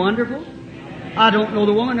 Isn't He wonderful? I don't know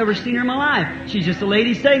the woman, never seen her in my life. She's just a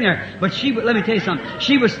lady sitting there. But let me tell you something.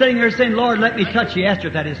 She was sitting there saying, Lord, let me touch you. Asked her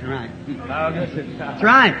if that isn't right. That's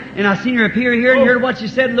right. And I seen her appear here and heard what she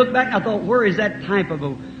said and looked back. And I thought, where is that type of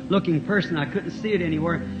a looking person? I couldn't see it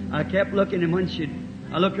anywhere. I kept looking, and when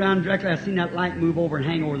I looked around directly, I seen that light move over and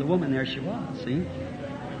hang over the woman. There she was, see?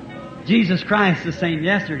 Jesus Christ the same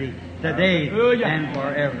yesterday, today, and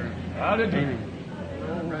forever. Amen.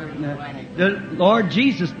 The Lord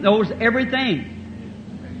Jesus knows everything.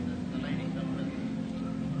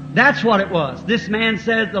 That's what it was. This man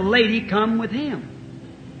says the lady come with him.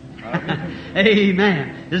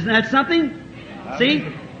 Amen. Isn't that something? See?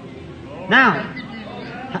 Now,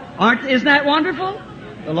 isn't that wonderful?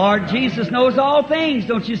 The Lord Jesus knows all things,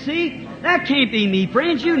 don't you see? That can't be me,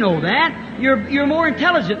 friends. You know that. You're more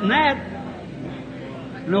intelligent than that.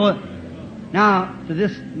 You know what? Now, to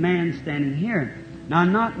this man standing here, now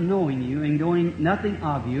not knowing you and knowing nothing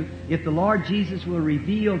of you, if the Lord Jesus will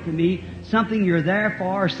reveal to me something you're there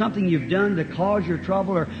for, or something you've done to cause your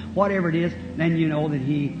trouble, or whatever it is, then you know that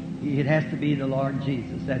it has to be the Lord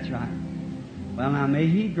Jesus. That's right. Well, now may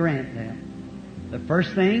He grant that. The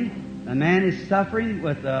first thing, a man is suffering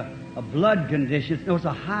with a blood condition. It's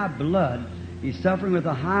a high blood. He's suffering with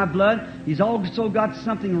a high blood. He's also got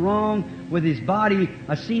something wrong with his body.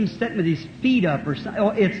 I see him sitting with his feet up or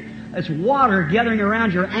something. It's water gathering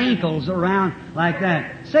around your ankles around like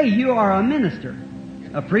that. Say you are a minister,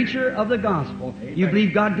 a preacher of the gospel. You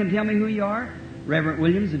believe God can tell me who you are? Reverend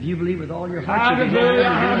Williams, if you believe with all your heart, you Hallelujah.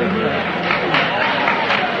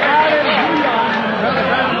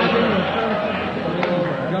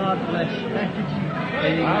 God bless you. Thank you,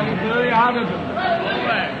 Jesus. Hallelujah. Hallelujah.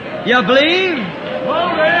 You believe?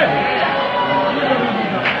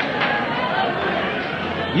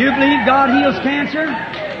 You believe God heals cancer?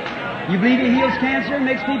 You believe He heals cancer and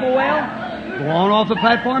makes people well? Go on off the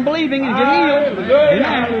platform believing and get healed.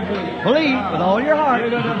 Amen. Believe with all your heart.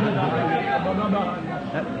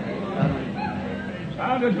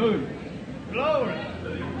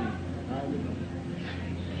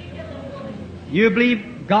 You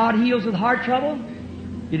believe God heals with heart trouble?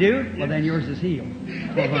 You do? Well, then yours is healed.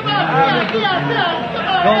 Go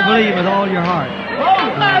believe with all your heart.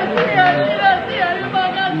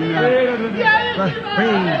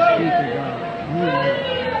 Praise be to God.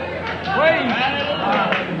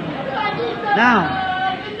 Now,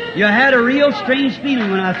 you had a real strange feeling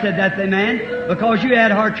when I said that, man, because you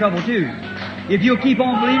had heart trouble too. If you'll keep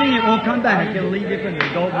on believing, it won't come back. It'll leave you for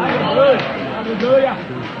good. Don't believe.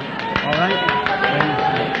 All right?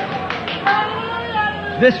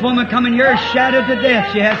 This woman coming here is shattered to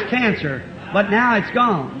death. She has cancer, but now it's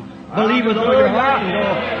gone. Believe with all your heart and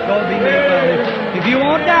go be made well. If you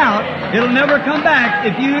won't doubt, it'll never come back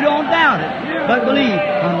if you don't doubt it. But believe.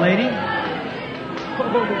 Come, lady.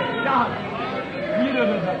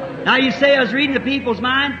 Now you say I was reading the people's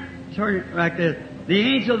mind. Turn it like this. The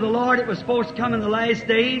angel of the Lord, it was supposed to come in the last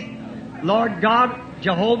days. Lord God,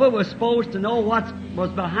 Jehovah, was supposed to know what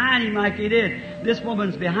was behind him like he did. This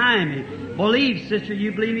woman's behind me. Believe, sister,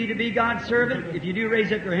 you believe me to be God's servant? If you do,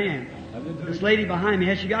 raise up your hand. This lady behind me,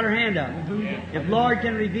 has she got her hand up? If Lord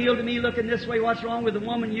can reveal to me looking this way what's wrong with the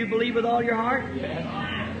woman, you believe with all your heart?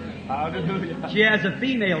 She has a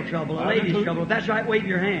female trouble, a lady's trouble. If that's right, wave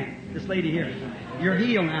your hand. This lady here. You're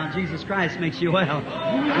healed now. Jesus Christ makes you well.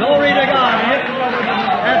 Glory to God.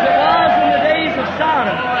 As it was in the days of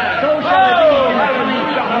Sodom, so shall it be in the coming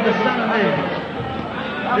of the Son of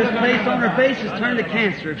Man. This place on her face is turned to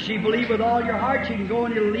cancer. If she believe with all your heart, she can go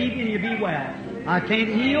and it'll leave you and you'll be well. I can't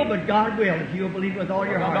heal, but God will if you'll believe with all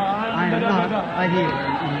your heart. I am not a healer.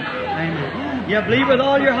 Amen. You believe with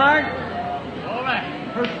all your heart?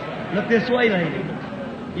 Look this way, lady.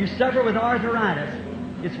 You suffer with arthritis.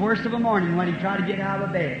 It's worse of a morning when you try to get out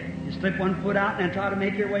of bed. You slip one foot out and then try to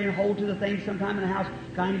make your way and hold to the thing sometime in the house,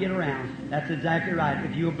 trying to get around. That's exactly right.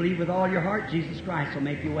 If you will believe with all your heart, Jesus Christ will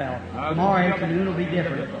make you well. Tomorrow afternoon will be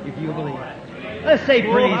different if you will believe. Let's say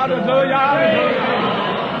praise the Lord.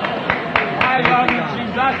 I love you,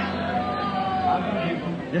 Jesus.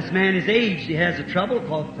 This man is aged. He has a trouble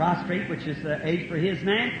called prostrate, which is the age for his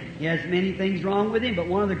man. He has many things wrong with him, but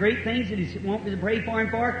one of the great things that he wants me to pray for him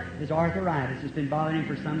for is arthritis. It's been bothering him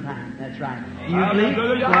for some time. That's right. Do you believe?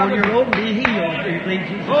 Go on your road and be healed. Do you believe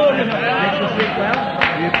Jesus Christ makes you sick well?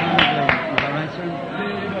 You come and believe. Is that right,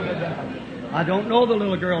 sir? I don't know the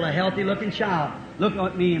little girl, a healthy-looking child. Look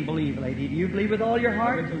at me and believe, lady. Do you believe with all your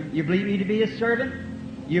heart? You believe me to be His servant?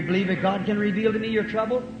 You believe that God can reveal to me your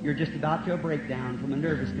trouble? You're just about to a breakdown from a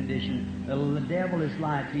nervous condition. The devil is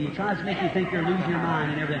lied to you. He tries to make you think you're losing your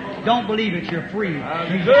mind and everything. Don't believe it. You're free. Do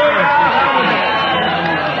you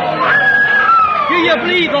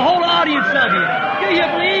believe? The whole audience of you. Do you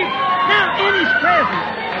believe? Now, in His presence.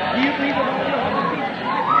 Do you believe with all your heart?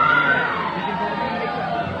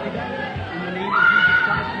 In the name of Jesus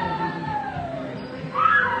Christ.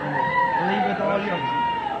 Believe with all your heart.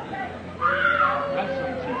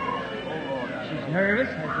 Nervous,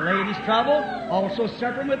 has the lady's trouble, also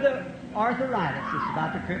suffering with the arthritis. It's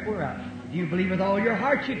about to cripple her up. Do you believe with all your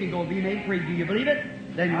heart you can go be made free? Do you believe it?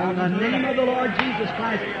 Then in the name of the Lord Jesus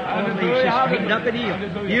Christ, I believe she's straightened up and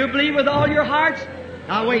healed. Do you believe with all your hearts?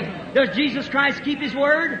 Now wait, does Jesus Christ keep His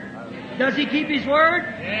word? Does He keep His word?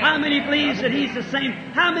 How many believes that He's the same?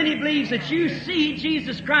 How many believes that you see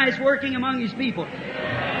Jesus Christ working among His people?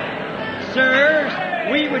 Sirs,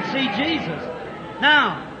 we would see Jesus.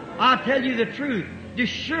 Now, I'll tell you the truth.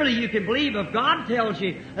 Just surely you can believe if God tells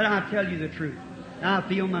you that I'll tell you the truth. Now I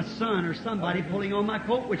feel my son or somebody pulling on my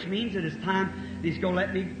coat, which means that it's time that He's going to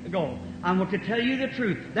let me go. I want to tell you the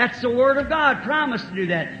truth. That's the Word of God. Promised to do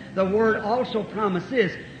that. The Word also promised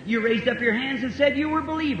this. You raised up your hands and said you were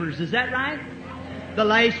believers. Is that right? The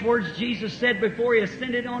last words Jesus said before He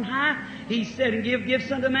ascended on high, He said, and give gifts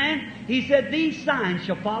unto man. He said, these signs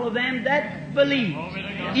shall follow them that believe.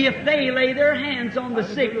 If they lay their hands on the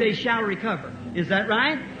sick, they shall recover. Is that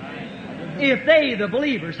right? If they, the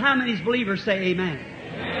believers, how many believers say amen?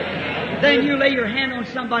 Then you lay your hand on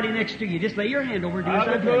somebody next to you. Just lay your hand over. Do as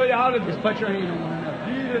I do. Just put your hand on one another.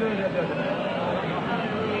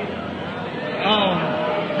 Oh,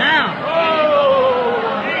 now,